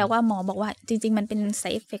แต่ว่าหมอบอกว่าจริงๆมันเป็น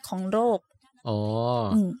side effect ของโรค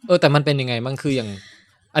แต่มันเป็นยังไงบ้างคืออย่าง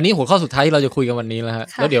อันนี้หัวข้อสุดท้ายที่เราจะคุยกันวันนี้แล้วฮะ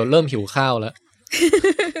แล้วเดี๋ยวเริ่มหิวข้าวแล้ว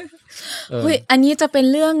อันนี้จะเป็น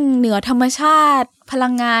เรื่องเหนือธรรมชาติพลั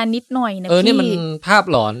งงานนิดหน่อยนะพี่นี่มันภาพ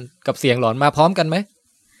หลอนกับเสียงหลอนมาพร้อมกันไหม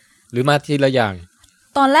หรือมาทีละอย่าง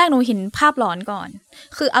ตอนแรกหนูเห็นภาพหลอนก่อน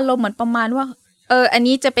คืออารมณ์เหมือนประมาณว่าอัน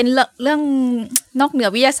นี้จะเป็นเรื่องนอกเหนือ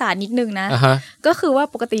วิทยาศาสตร์นิดนึงนะ ก็คือว่า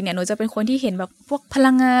ปกติเนี่ยหนูจะเป็นคนที่เห็นแบบพวกพ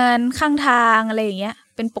ลังงานข้างทางอะไรอย่างเงี้ย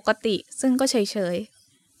เป็นปกติซึ่งก็เฉย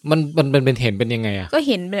ๆมันเป็นเห็นเป็นยังไงอ่ะก็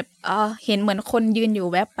เห็นแบบเห็นเหมือนคนยืนอยู่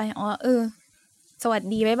แวบไปสวัส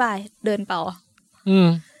ดีบ๊ายบายเดินต่อ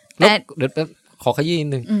แล้วเดี๋ยวขอขยี้นิด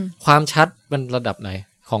นึงความชัดมันระดับไหน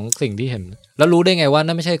ของสิ่งที่เห็นแล้วรู้ได้ไงว่า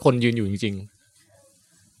นั่นไม่ใช่คนยืนอยู่จริงๆ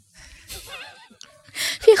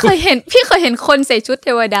พี่เคยเห็นคนใส่ชุดเท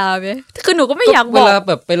วดาไหมคือหนูก็ไม่อยากบอกเวลา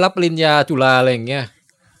แบบไปรับปริญญาจุฬาอะไรอย่างเงี้ย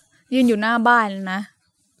ยืนอยู่หน้าบ้านนะ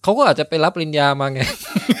เขาก็อาจจะไปรับปริญญามาไง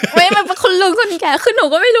ไม่มันเป็นคนลุงคนแก่คือหนู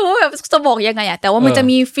ก็ไม่รู้แบบจะบอกยังไงอะแต่ว่ามันจะ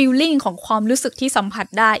มีฟีลลิ่งของความรู้สึกที่สัมผัส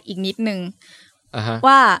ได้อีกนิดนึง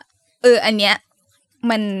ว่าอันเนี้ย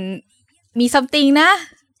มันมี something นะ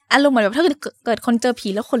อารมณ์เหมือนแบบถ้าเกิดคนเจอผี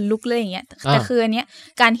แล้วขนลุกเลยอย่างเงี้ยแต่คืออันเนี้ย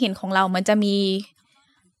การเห็นของเรามันจะมี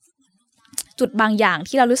จุดบางอย่าง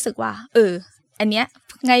ที่เรารู้สึกว่าอันเนี้ย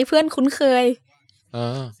ไงเพื่อนคุ้นเคย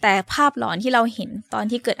แต่ภาพหลอนที่เราเห็นตอน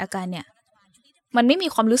ที่เกิดอาการเนี่ยมันไม่มี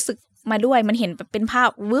ความรู้สึกมาด้วยมันเห็นแบบเป็นภาพ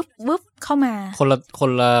วึบเข้ามาค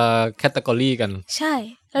นละแคตตากรีกันใช่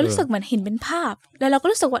แล้วรู้สึกเหมือนเห็นเป็นภาพแล้วเราก็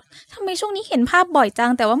รู้สึกว่าทำไมช่วงนี้เห็นภาพบ่อยจั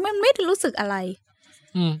งแต่ว่าไม่ได้รู้สึกอะไร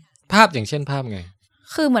ภาพอย่างเช่นภาพไง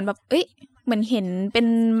คือเหมือนแบบเหมือนเห็นเป็น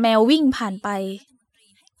แมววิ่งผ่านไป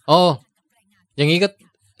อย่างนี้ก็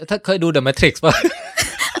ถ้าเคยดู The Matrix ป่ะ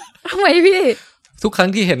ทำไมพี่ทุกครั้ง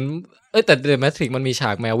ที่เห็นแต่ The Matrix มันมีฉ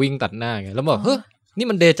ากแมววิ่งตัดหน้าไงแล้วบอกเฮ้ยนี่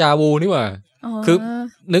มันเดจาวูนี่หว่าคือ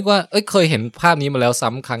นึกว่าเคยเห็นภาพนี้มาแล้วซ้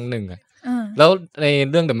ำครั้งหนึ่งแล้วใน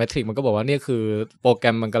เรื่อง The Matrix มันก็บอกว่านี่คือโปรแกร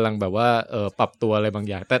มมันกำลังแบบว่าปรับตัวอะไรบาง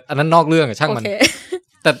อย่างแต่อันนั้นนอกเรื่องช่างมัน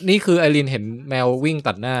แต่นี่คือไอรินเห็นแมววิ่ง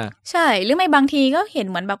ตัดหน้าใช่หรือไม่บางทีก็เห็น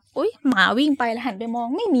เหมือนแบบอุ๊ยหมาวิ่งไปแล้วหันไปมอง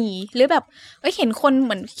ไม่มีหรือแบบเห็นคนเห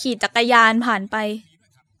มือนขี่จักรยานผ่านไป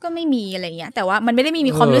ก็ไม่มีอะไรเงี้ยแต่ว่ามันไม่ได้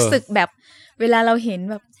มีความรู้สึกแบบเวลาเราเห็น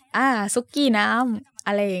แบบซุกี้น้ำอ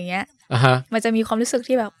ะไรอย่างเงี้ยมันจะมีความรู้สึก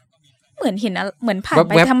ที่แบบเหมือนเห็นเหมือนผ่าน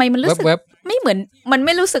ไปทำไมมันรู้สึกไม่เหมือนมันไ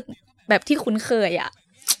ม่รู้สึกแบบที่คุ้นเคยอ่ะ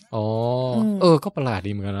อ๋อก็ประหลาด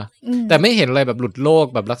ดีเหมือนกันนะแต่ไม่เห็นอะไรแบบหลุดโลก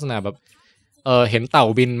แบบลักษณะแบบเห็นเต่า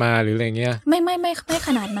บินมาหรืออะไรเงี้ยไม่ข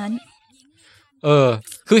นาดนั้น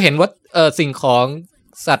คือเห็นว่าสิ่งของ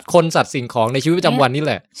สัตว์สิ่งของในชีวิตประจำวันนี่แ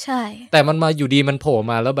หละใช่แต่มันมาอยู่ดีมันโผล่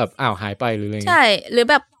มาแล้วแบบอ้าวหายไปหรืออะไรใช่หรือ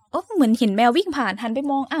แบบเหมือนเห็นแมววิ่งผ่านหันไป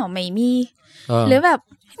มองอ้าวไม่มีหรือแบบ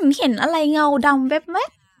เห็นอะไรเงาดำแว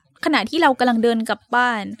บๆขณะที่เรากำลังเดินกลับบ้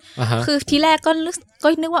านคือทีแรกก็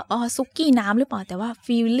นึกว่าซุกี้น้ำหรือเปล่าแต่ว่า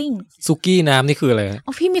feeling ซุกี้น้ำนี่คืออะไร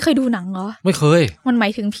พี่ไม่เคยดูหนังเหรอไม่เคยมันหมา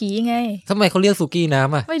ยถึงผีไงทำไมเขาเรียกซุกี้น้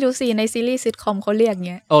ำไม่รู้สิในซีรีส์ซิทคอมเขาเรียก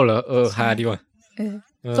เงี้ยเหรอฮาดีว่ะ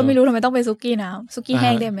ก็ไม่รู้ทำไมต้องเป็นซุกี้น้ำซุกี้แห้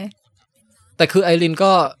งได้ไหมแต่คือไอริน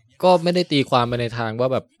ก็ไม่ได้ตีความไปในทางว่า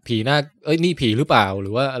แบบผีหน้านี่ผีหรือเปล่าหรื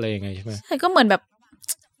อว่าอะไรยังไงใช่ไหมใช่ก็เหมือนแบบ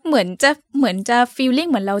เหมือนจะ feeling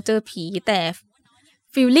เหมือนเราเจอผีแต่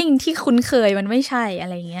feeling ที่คุ้นเคยมันไม่ใช่อะ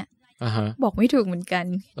ไรเงี้ยบอกไม่ถูกเหมือนกัน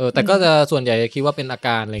แต่ก็จะส่วนใหญ่คิดว่าเป็นอาก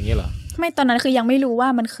ารอะไรอย่างเงี้ยเหรอไม่ตอนนั้นคือยังไม่รู้ว่า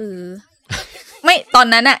มันคือ ไม่ตอน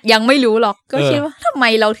นั้นอะยังไม่รู้หรอกก็คิดว่าทำไม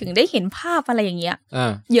เราถึงได้เห็นภาพอะไรอย่างเงี้ย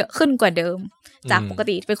เยอะขึ้นกว่าเดิมจากปก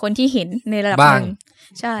ติเป็นคนที่เห็นในระดับนึง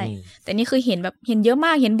ใช่แต่นี่คือเห็นแบบเห็นเยอะม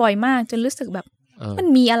ากเห็นบ่อยมากจนรู้สึกแบบมัน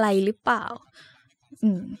มีอะไรหรือเปล่า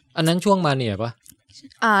อันนั้นช่วงมาเนี่ยปะ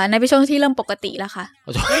ในเป็นช่วงที่เริ่มปกติแล้วค่ะ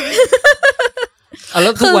แล้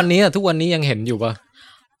วทุกวันนี้ยังเห็นอยู่ปะ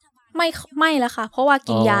ไม่แล้วค่ะเพราะว่า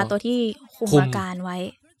กินยาตัวที่คุมอาการไว้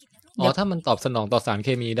ถ้ามันตอบสนองต่อสารเค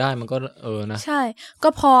มีได้มันก็นะใช่ก็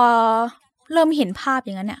พอเริ่มเห็นภาพอ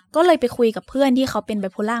ย่างนั้นเนี่ยก็เลยไปคุยกับเพื่อนที่เขาเป็นไบ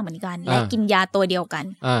โพล่าเหมือนกันและกินยาตัวเดียวกัน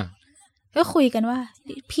ก็คุยกันว่า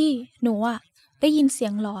พี่หนูอะได้ยินเสีย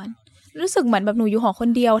งหลอนรู้สึกเหมือนแบบหนูอยู่หอคน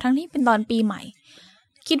เดียวทั้งที่เป็นตอนปีใหม่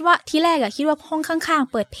คิดว่าที่แรกอะคิดว่าห้องข้าง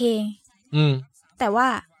ๆเปิดเพลงแต่ว่า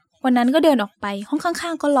วันนั้นก็เดินออกไปห้องข้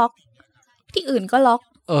างๆก็ล็อกที่อื่นก็ล็อก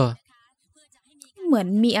เหมือน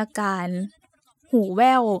มีอาการหูแ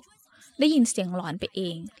ว่วได้ยินเสียงหลอนไปเอ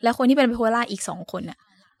งแล้วคนที่เป็นไบโพล่าอีก2คนอะ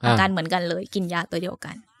อาการเหมือนกันเลยกินยาตัวเดียว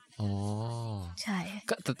กันใช่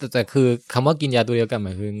แต่คือคำว่ากินยาตัวเดียวกันหม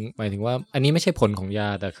ายถึงว่าอันนี้ไม่ใช่ผลของยา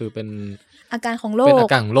แต่คือเป็นอาการของโรคเป็นอ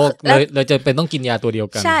าการของโรคเลยจะเป็นต้องกินยาตัวเดียว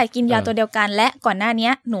กันใช่กินยาตัวเดียวกันและก่อนหน้านี้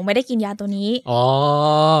หนูไม่ได้กินยาตัวนี้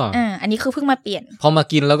อันนี้คือเพิ่งมาเปลี่ยนพอมา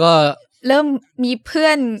กินแล้วก็เริ่มมีเพื่อ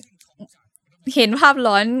นเห็นภาพหล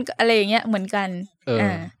อนอะไรอย่างเงี้ยเหมือนกัน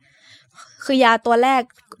คือยาตัวแรก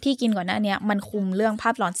ที่กินก่อนหน้านี้มันคุมเรื่องภา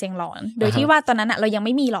พหลอนเสียงหลอนโดยที่ว่าตอนนั้นเรายังไ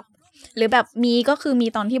ม่มีหรอกหรือแบบมีก็คือมี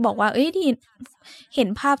ตอนที่บอกว่าที่เห็น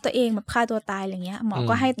ภาพตัวเองแบบฆ่าตัวตายอะไรเงี้ยหมอ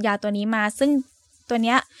ก็ให้ยาตัวนี้มาซึ่งตัวเ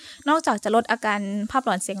นี้ยนอกจากจะลดอาการภาพห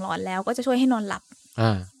ลอนเสียงหลอนแล้วก็จะช่วยให้นอนหลับ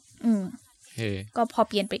ก็พอ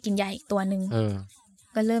เปลี่ยนไปกินยาอีกตัวนึง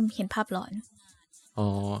ก็เริ่มเห็นภาพหลอน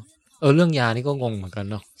เรื่องยานี่ก็งงเหมือนกัน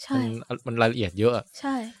เนาะมันรายละเอียดเยอะใ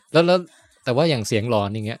ช่แล้วแต่ว่าอย่างเสียงหลอน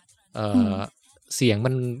อย่างเงี้ยเสียงมั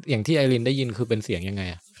นอย่างที่ไอรินได้ยินคือเป็นเสียงยังไง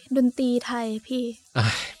อะดนตรีไทยพี่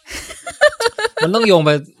มันต้องโยงไป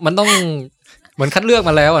มันต้องเหมือนคัดเลือก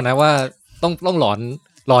มาแล้วนะว่าต้องหลอน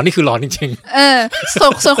นี่คือหลอนจริงๆ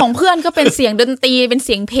ส่วนของเพื่อนก็เป็นเสียงดนตรีเป็นเ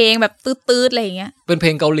สียงเพลงแบบตืดๆอะไรอย่างเงี้ยเป็นเพล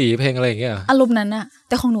งเกาหลีเพลงอะไรอย่างเงี้ยอารมณ์นั้นอะแ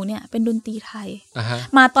ต่ของหนูเนี่ยเป็นดนตรีไทย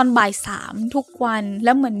มาตอนบ่าย 3ทุกวันแ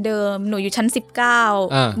ล้วเหมือนเดิมหนูอยู่ชั้น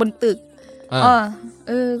19บนตึก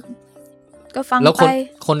ก็ฟังไปแล้ว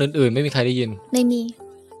คนอื่นๆไม่มีใครได้ยินไม่มี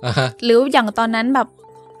หรืออย่างตอนนั้นแบบ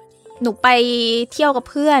หนูไปเที่ยวกับ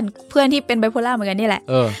เพื่อนที่เป็นไบโพล่าเหมือนกันนี่แหละ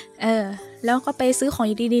แล้วก็ไปซื้อของอ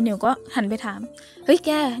ยู่ดีๆหนูก็หันไปถามเฮ้ยแก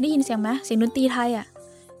ได้ยินเสียงไหมเสียงดนตรีไทยอ่ะ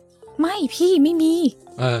ไม่พี่ไม่มี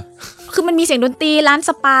คือมันมีเสียงดนตรีร้านส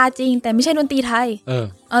ปาจริงแต่ไม่ใช่ดนตรีไทย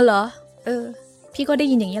เหรอพี่ก็ได้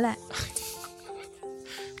ยินอย่างนี้แหละ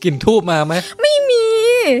กลิ่นทูบมาไหมไม่มี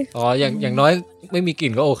อย่างน้อยไม่มีกลิ่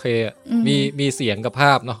นก็โอเคมีเสียงกับภ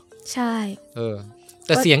าพเนาะใช่แ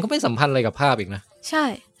ต่เสียงก็ไม่สัมพันธ์อะไรกับภาพอีกนะใช่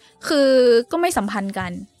คือก็ไม่สัมพันธ์กั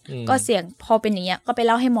นก็เสียงพอเป็นอย่างเงี้ยก็ไปเ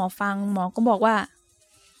ล่าให้หมอฟังหมอก็บอกว่า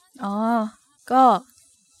ก็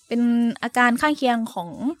เป็นอาการข้างเคียงของ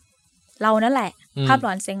เรานั่นแหละภาพหล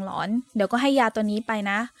อนเสียงหลอนเดี๋ยวก็ให้ยาตัวนี้ไป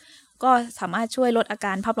นะก็สามารถช่วยลดอาก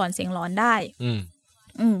ารภาพหลอนเสียงหลอนได้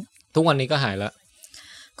ทุกวันนี้ก็หายแล้ว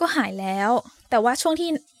ก็หายแล้วแต่ว่าช่วงที่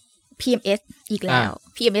PMS อีกแล้ว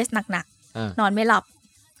PMS หนักๆนอนไม่หลับ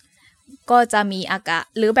ก็จะมีอาการ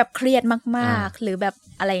หรือแบบเครียดมากๆหรือแบบ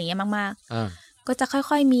อะไรอย่างเงี้ยมาก ก็จะค่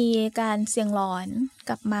อยๆมีการเสียงหลอน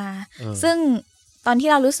กลับมาซึ่งตอนที่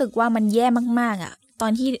เรารู้สึกว่ามันแย่มากๆอ่ะตอ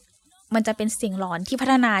นที่มันจะเป็นเสียงหลอนที่พั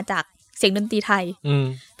ฒนาจากเสียงดนตรีไทย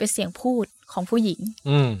เป็นเสียงพูดของผู้หญิง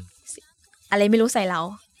อะไรไม่รู้ใส่เรา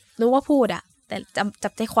รู้ว่าพูดอ่ะแต่จั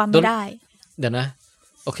บใจความไม่ได้เดี๋ยวนะ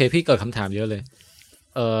โอเคพี่เกิดคำถามเยอะเลย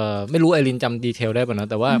ไม่รู้ไอรินจำดีเทลได้ป่ะนะ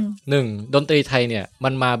แต่ว่า1ดนตรีไทยเนี่ยมั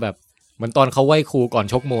นมาแบบเหมือนตอนเขาไหว้ครูก่อน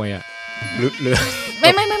ชกมวยอ่ะหรือไม่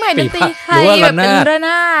ดนตรีไทยแบบเป็นระน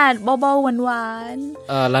าดเบาๆหวาน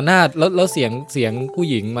ๆระนาดแล้วเสียงผู้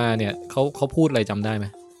หญิงมาเนี่ยเขาพูดอะไรจำได้ไหม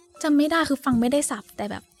จำไม่ได้คือฟังไม่ได้สับแต่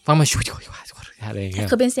แบบฟังมาช่วยอะไรอย่างเงี้ย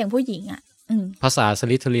คือเป็นเสียงผู้หญิงอ่ะภาษาส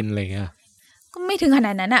ลิทลินอะไรเงี้ยก็ไม่ถึงขน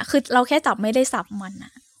าดนั้นอ่ะคือเราแค่จับไม่ได้สับมันอ่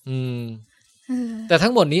ะแต่ทั้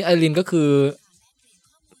งหมดนี้ไอรินก็คือ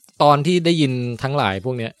ตอนที่ได้ยินทั้งหลายพ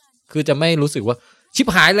วกเนี้ยคือจะไม่รู้สึกว่าชิบ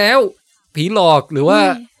หายแล้วผีหลอกหรือว่า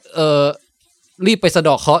รีบไปสะเด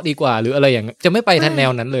าะเคราะห์ดีกว่าหรืออะไรอย่างจะไม่ไปทางแน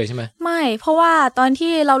วนั้นเลยใช่ไหมไม่เพราะว่าตอน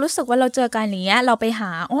ที่เรารู้สึกว่าเราเจอกันอย่างเงี้ยเราไปหา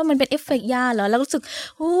มันเป็นเอฟเฟกต์ยาเหรอแล้วรู้สึก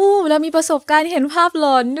เรามีประสบการณ์เห็นภาพหล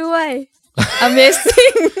อนด้วย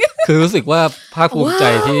Amazing คือรู้สึกว่าภาคภูมิใจ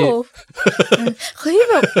ที่เฮ้ย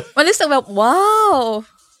แบบมันรู้สึกแบบว้าว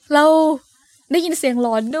เราได้ยินเสียงหล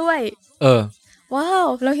อนด้วยว้าว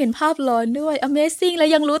เราเห็นภาพหลอนด้วย Amazing แล้ว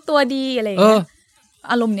ยังรู้ตัวดีอะไรอย่างเงี้ย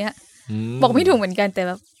อารมณ์เนี้ยบอกไม่ถูกเหมือนกันแต่แ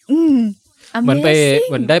บบเหมือน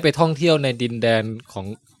ได้ไปท่องเที่ยวในดินแดนของ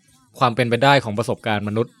ความเป็นไปได้ของประสบการณ์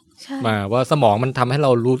มนุษย์มาว่าสมองมันทำให้เร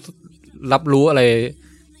ารับรู้อะไร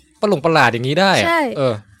ประหลาดอย่างนี้ได้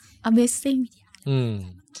Amazing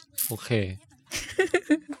โอเค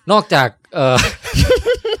นอกจาก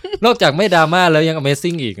นอกจากไม่ดราม่าแล้วยัง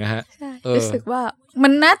Amazing อีกนะฮะรู้สึกว่ามั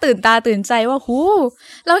นน่าตื่นตาตื่นใจว่า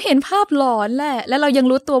เราเห็นภาพหลอนแหละแล้วเรายัง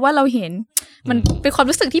รู้ตัวว่าเราเห็นมันเป็นความ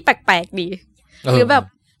รู้สึกที่แปลกๆดีหรือแบบ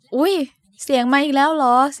อุ้ยเสียงมาอีกแล้วเหร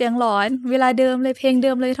อเสียงหลอนเวลาเดิมเลยเพลงเดิ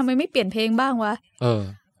มเลยทำไมไม่เปลี่ยนเพลงบ้างวะ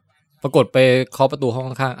ปรากฏไปเคาะประตูห้อง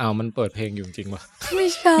ข้างๆมันเปิดเพลงอยู่จริงวะไม่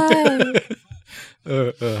ใช่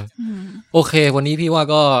โอเควันนี้พี่ว่า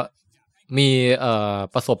ก็มี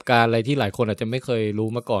ประสบการณ์อะไรที่หลายคนอาจจะไม่เคยรู้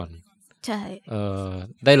มาก่อนใช่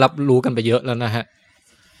ได้รับรู้กันไปเยอะแล้วนะฮะ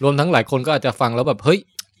รวมทั้งหลายคนก็อาจจะฟังแล้วแบบเฮ้ย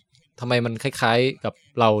ทำไมมันคล้ายๆกับ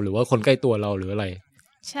เราหรือว่าคนใกล้ตัวเราหรืออะไร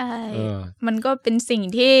ใช่มันก็เป็นสิ่ง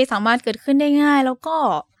ที่สามารถเกิดขึ้นได้ง่ายแล้วก็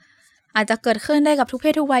อาจจะเกิดขึ้นได้กับทุกเพ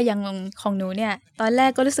ศทุกวัยอย่างของหนูเนี่ยตอนแร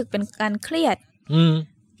กก็รู้สึกเป็นการเครียด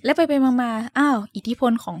และไปมาอิทธิพ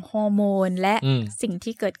ลของฮอร์โมนและสิ่ง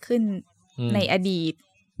ที่เกิดขึ้นในอดีต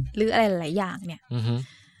หรืออะไรหลายอย่างเนี่ย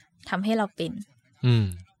ทำให้เราเป็น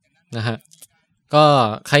นะฮะก็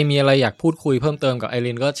ใครมีอะไรอยากพูดคุยเพิ่มเติมกับไอ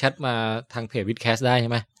รินก็แชทมาทางเพจวิดแคสได้ใช่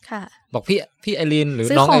ไหมค่ะบอกพี่ไอรินหรือ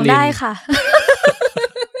น้องไอรินได้ค่ะ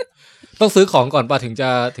ต้องซื้อของก่อนป่ะถึง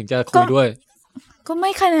จะคุยด้วยก็ไ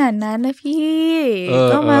ม่ขนาดนั้นนะพี่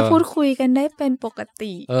ก็มาพูดคุยกันได้เป็นปก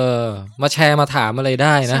ติมาแชร์มาถามอะไรไ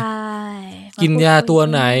ด้นะใช่กินยาตัว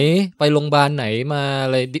ไหนไปโรงพยาบาลไหนมาอะ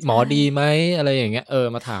ไรหมอดีไหมอะไรอย่างเงี้ย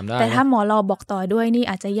มาถามได้แต่ถ้าหมอรอบอกต่อด้วยนี่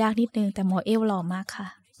อาจจะยากนิดนึงแต่หมอเอลหล่อมากค่ะ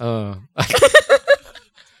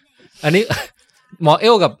อันนี้หมอเอ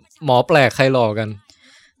ลกับหมอแปลกใครหล่อกัน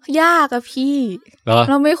ยากอะพี่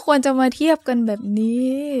เราไม่ควรจะมาเทียบกันแบบ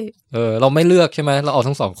นี้เราไม่เลือกใช่ไหมเราเอา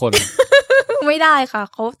ทั้งสองคน ไม่ได้ค่ะ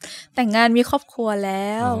เขาแต่งงานมีครอบครัวแล้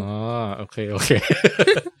วโอเค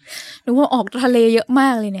หนูว่าออกทะเลเยอะมา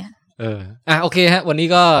กเลยเนี่ยโอเคฮะวันนี้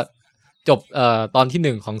ก็จบตอน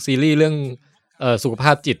ที่1ของซีรีส์เรื่องสุขภ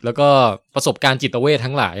าพจิตแล้วก็ประสบการณ์จิตเวช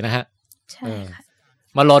ทั้งหลายนะฮะใช่ค่ะ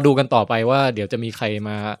มารอดูกันต่อไปว่าเดี๋ยวจะมีใคร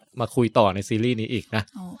มาคุยต่อในซีรีส์นี้อีกนะ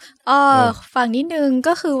ฝั่งนิดนึง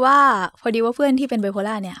ก็คือว่าพอดีว่าเพื่อนที่เป็นไบโพ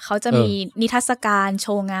ล่าเนี่ยเขาจะมีนิทรรศการโช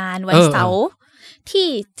ว์งานวันเสาร์ที่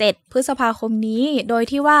7 พฤษภาคมนี้โดย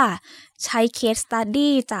ที่ว่าใช้เคสสตั๊ด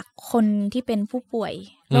ดี้จากคนที่เป็นผู้ป่วย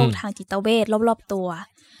โรคทางจิตเวชรอบๆตัว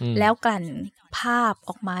แล้วกลั่นภาพอ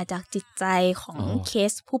อกมาจากจิตใจของเค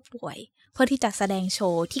สผู้ป่วยเพื่อที่จะแสดงโช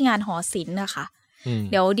ว์ที่งานหอศิลป์นะคะ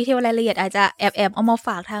เดี๋ยวดีเทลรายละเอียดอาจจะแอบเอามาฝ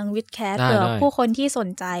ากทางวิดแคสเผื่อผู้คนที่สน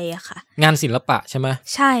ใจอะค่ะงานศิลปะใช่ไหม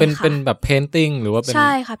ใช่ค่ะเป็นแบบเพนติ้งหรือว่าเป็นใ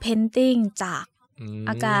ช่ค่ะเพนติ้งจาก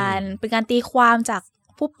อาการเป็นการตีความจาก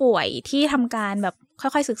ผู้ป่วยที่ทำการแบบค่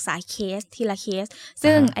อยๆศึกษาเคสทีละเคส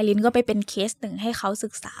ซึ่งไอรินก็ไปเป็นเคสหนึ่งให้เขาศึ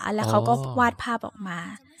กษาแล้วเขาก็วาดภาพออกมา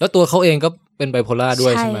แล้วตัวเขาเองก็เป็นไบโพล่าด้ว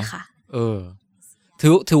ยใช่ไหมค่ะ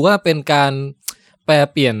ถือว่าเป็นการแปล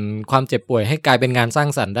เปลี่ยนความเจ็บป่วยให้กลายเป็นงานสร้าง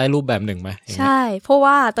สรรค์ได้รูปแบบหนึ่งไหมใช่เพราะ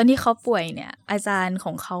ว่าตอนที่เขาป่วยเนี่ยอาจารย์ข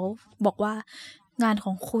องเขาบอกว่างานข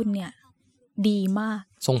องคุณเนี่ยดีมาก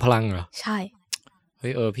ทรงพลังเหรอใช่เฮ้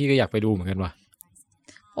ยพี่ก็อยากไปดูเหมือนกันว่ะ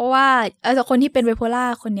เพราะว่าคนที่เป็นไบโพล่า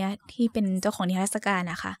คนเนี้ยที่เป็นเจ้าของนิทรรศการ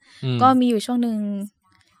นะคะก็มีอยู่ช่วงนึง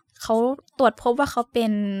เขาตรวจพบว่าเขาเป็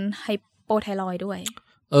นไฮโปไทรอยด์ด้วย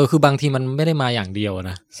คือบางทีมันไม่ได้มาอย่างเดียว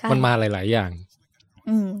นะมันมาหลายๆอย่าง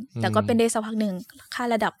แต่ก็เป็นได้สักพักหนึ่งค่า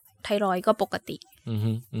ระดับไทรอยด์ก็ปกติ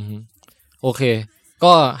โอเค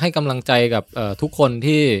ก็ให้กำลังใจกับทุกคน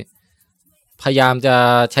ที่พยายามจะ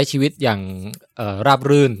ใช้ชีวิตอย่างราบ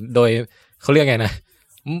รื่นโดยเขาเรียกไงนะ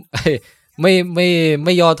ไ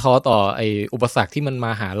ม่ย่อท้อต่อไอ้อุปสรรคที่มันม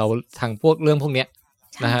าหาเราทางพวกเรื่องพวกเนี้ย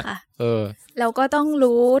นะฮะเราก็ต้อง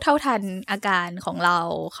รู้เท่าทันอาการของเรา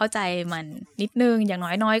เข้าใจมันนิดนึงอย่าง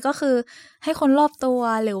น้อยๆก็คือให้คนรอบตัว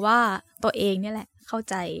หรือว่าตัวเองเนี่ยแหละเข้า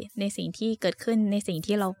ใจในสิ่งที่เกิดขึ้นในสิ่ง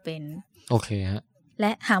ที่เราเป็นโอเคฮะแล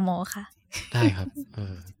ะหาหมอค่ะได้ครับ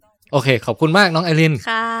โอเคขอบคุณมากน้องไอริน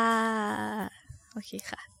ค่ะโอเค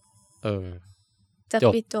ค่ะจะ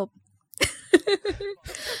ปิดจบ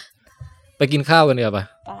ไปกินข้าวกันเดี๋ยวป่ะ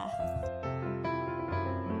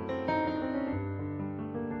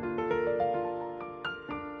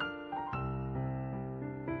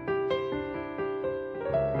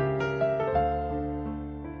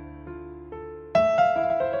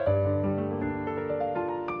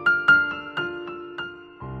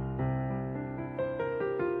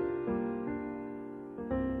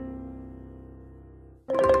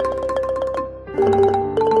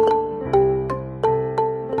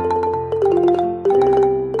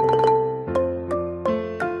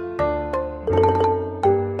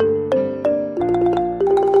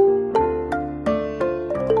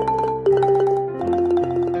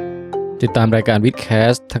ติดตามรายการ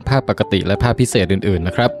Vidcast ทั้งภาคปกติและภาคพิเศษอื่นๆน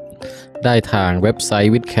ะครับได้ทางเว็บไซ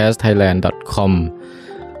ต์ vidcastthailand.com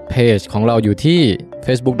เพจของเราอยู่ที่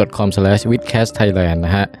facebook.com/vidcastthailand น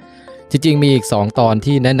ะฮะจริงๆมีอีก2ตอน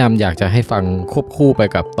ที่แนะนำอยากจะให้ฟังควบคู่ไป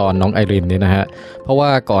กับตอนน้องไอรินเนี่ยนะฮะเพราะว่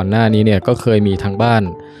าก่อนหน้านี้เนี่ยก็เคยมีทางบ้าน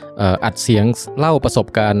อัดเสียงเล่าประสบ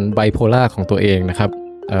การณ์ไบโพล่าของตัวเองนะครับ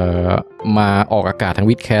มาออกอากาศทาง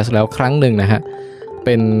Vidcast แล้วครั้งหนึ่งนะฮะเ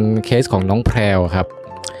ป็นเคสของน้องแพรวครับ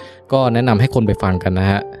ก็แนะนำให้คนไปฟังกันนะ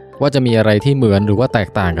ฮะว่าจะมีอะไรที่เหมือนหรือว่าแตก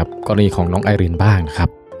ต่างกับกรณีของน้องไอรินบ้างครับ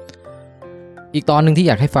อีกตอนหนึ่งที่อ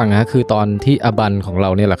ยากให้ฟังนะคือตอนที่อบันของเรา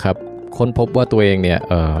เนี่ยแหละครับค้นพบว่าตัวเองเนี่ย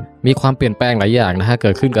มีความเปลี่ยนแปลงหลายอย่างนะฮะเ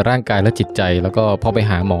กิดขึ้นกับร่างกายและจิตใจแล้วก็พอไป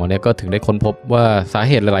หาหมอเนี่ยก็ถึงได้ค้นพบว่าสา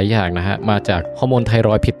เหตุหลายอย่างนะฮะมาจากฮอร์โมนไทร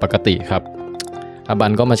อยด์ผิดปกติครับอบั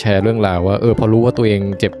นก็มาแชร์เรื่องราวว่าพอรู้ว่าตัวเอง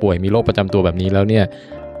เจ็บป่วยมีโรคประจำตัวแบบนี้แล้วเนี่ย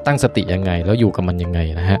ตั้งสติยังไงแล้วอยู่กับมันยังไง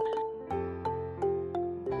นะฮะ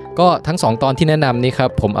ก็ทั้ง2ตอนที่แนะนำนี้ครับ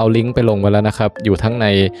ผมเอาลิงก์ไปลงไว้แล้วนะครับอยู่ทั้งใน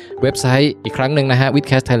เว็บไซต์อีกครั้งหนึ่งนะฮะ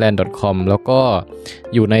vidcastthailand.com แล้วก็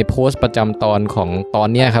อยู่ในโพสต์ประจำตอนของตอน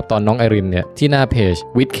นี้ครับตอนน้องไอรินเนี่ยที่หน้าเพจ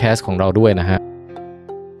vidcast ของเราด้วยนะฮะ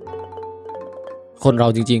คนเรา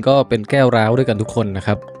จริงๆก็เป็นแก้วร้าวด้วยกันทุกคนนะค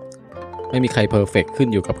รับไม่มีใครเพอร์เฟคขึ้น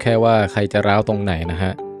อยู่กับแค่ว่าใครจะร้าวตรงไหนนะฮ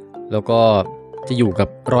ะแล้วก็จะอยู่กับ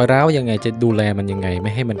รอยร้าวยังไงจะดูแลมันยังไงไ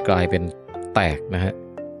ม่ให้มันกลายเป็นแตกนะฮะ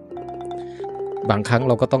บางครั้งเ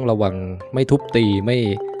ราก็ต้องระวังไม่ทุบตีไม่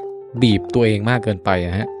บีบตัวเองมากเกินไป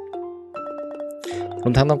นะฮะร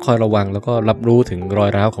วมทั้งต้องคอยระวังแล้วก็รับรู้ถึงรอย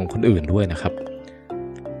ร้าวของคนอื่นด้วยนะครับ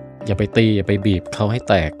อย่าไปตีอย่าไปบีบเขาให้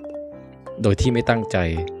แตกโดยที่ไม่ตั้งใจ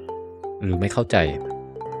หรือไม่เข้าใจ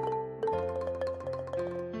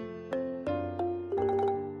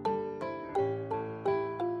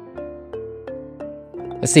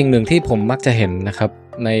สิ่งหนึ่งที่ผมมักจะเห็นนะครับ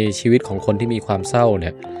ในชีวิตของคนที่มีความเศร้าเนี่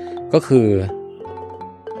ยก็คือ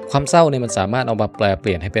ความเศร้าเนี่ยมันสามารถเอามาแปลเป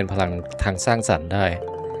ลี่ยนให้เป็นพลังทางสร้างสรรค์ได้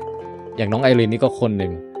อย่างน้องไอรินนี่ก็คนหนึ่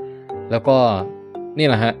งแล้วก็นี่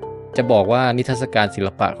แหละฮะจะบอกว่านิทรรศการศิล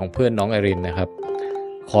ปะของเพื่อนน้องไอรินนะครับ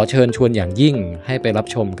ขอเชิญชวนอย่างยิ่งให้ไปรับ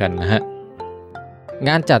ชมกันนะฮะง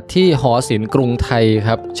านจัดที่หอศิลป์กรุงไทยค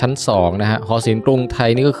รับชั้น2นะฮะหอศิลป์กรุงไทย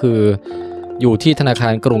นี่ก็คืออยู่ที่ธนาคา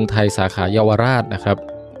รกรุงไทยสาขาเยาวราชนะครับ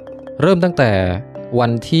เริ่มตั้งแต่วั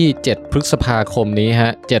นที่7พฤษภาคมนี้ฮ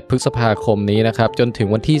ะ7พฤษภาคมนี้นะครับจนถึง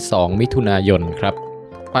วันที่2มิถุนายนครับ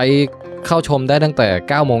ไปเข้าชมได้ตั้งแต่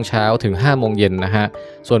 9 โมงเช้าถึง 5 โมงเย็นนะฮะ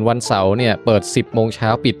ส่วนวันเสาร์เนี่ยเปิด 10 โมงเช้า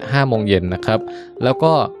ปิด 5 โมงเย็นนะครับแล้ว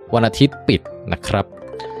ก็วันอาทิตย์ปิดนะครับ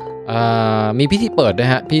มีพิธีเปิดน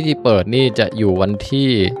ะฮะพิธีเปิดนี่จะอยู่วัน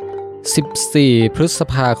ที่14พฤษ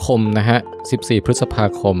ภาคมนะฮะ14พฤษภา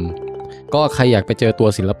คมก็ใครอยากไปเจอตัว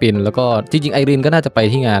ศิลปินแล้วก็จริงๆไอรินก็น่าจะไป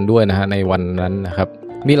ที่งานด้วยนะฮะในวันนั้นนะครับ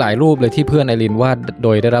มีหลายรูปเลยที่เพื่อนไอรินวาดโด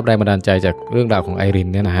ยได้รับแรงบันดาลใจจากเรื่องราวของไอริน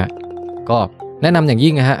เนี่ยนะฮะก็แนะนำอย่าง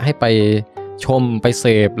ยิ่งนะฮะให้ไปชมไปเส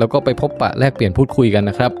พแล้วก็ไปพบปะแลกเปลี่ยนพูดคุยกัน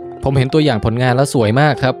นะครับผมเห็นตัวอย่างผลงานแล้วสวยมา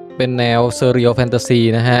กครับเป็นแนวเซเรียลแฟนตาซี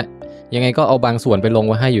นะฮะยังไงก็เอาบางส่วนไปลง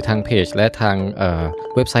ไว้ให้อยู่ทางเพจและทาง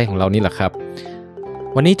เว็บไซต์ของเรานี่แหละครับ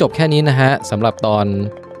วันนี้จบแค่นี้นะฮะสำหรับตอน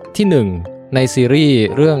ที่1ในซีรีส์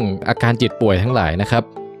เรื่องอาการจิตป่วยทั้งหลายนะครับ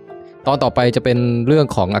ตอนต่อไปจะเป็นเรื่อง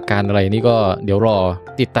ของอาการอะไรนี่ก็เดี๋ยวรอ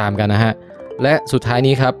ติดตามกันนะฮะและสุดท้าย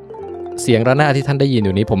นี้ครับเสียงระนาดที่ท่านได้ยินอ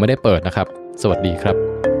ยู่นี้ผมไม่ได้เปิดนะครับสวัสดีครั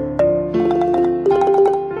บ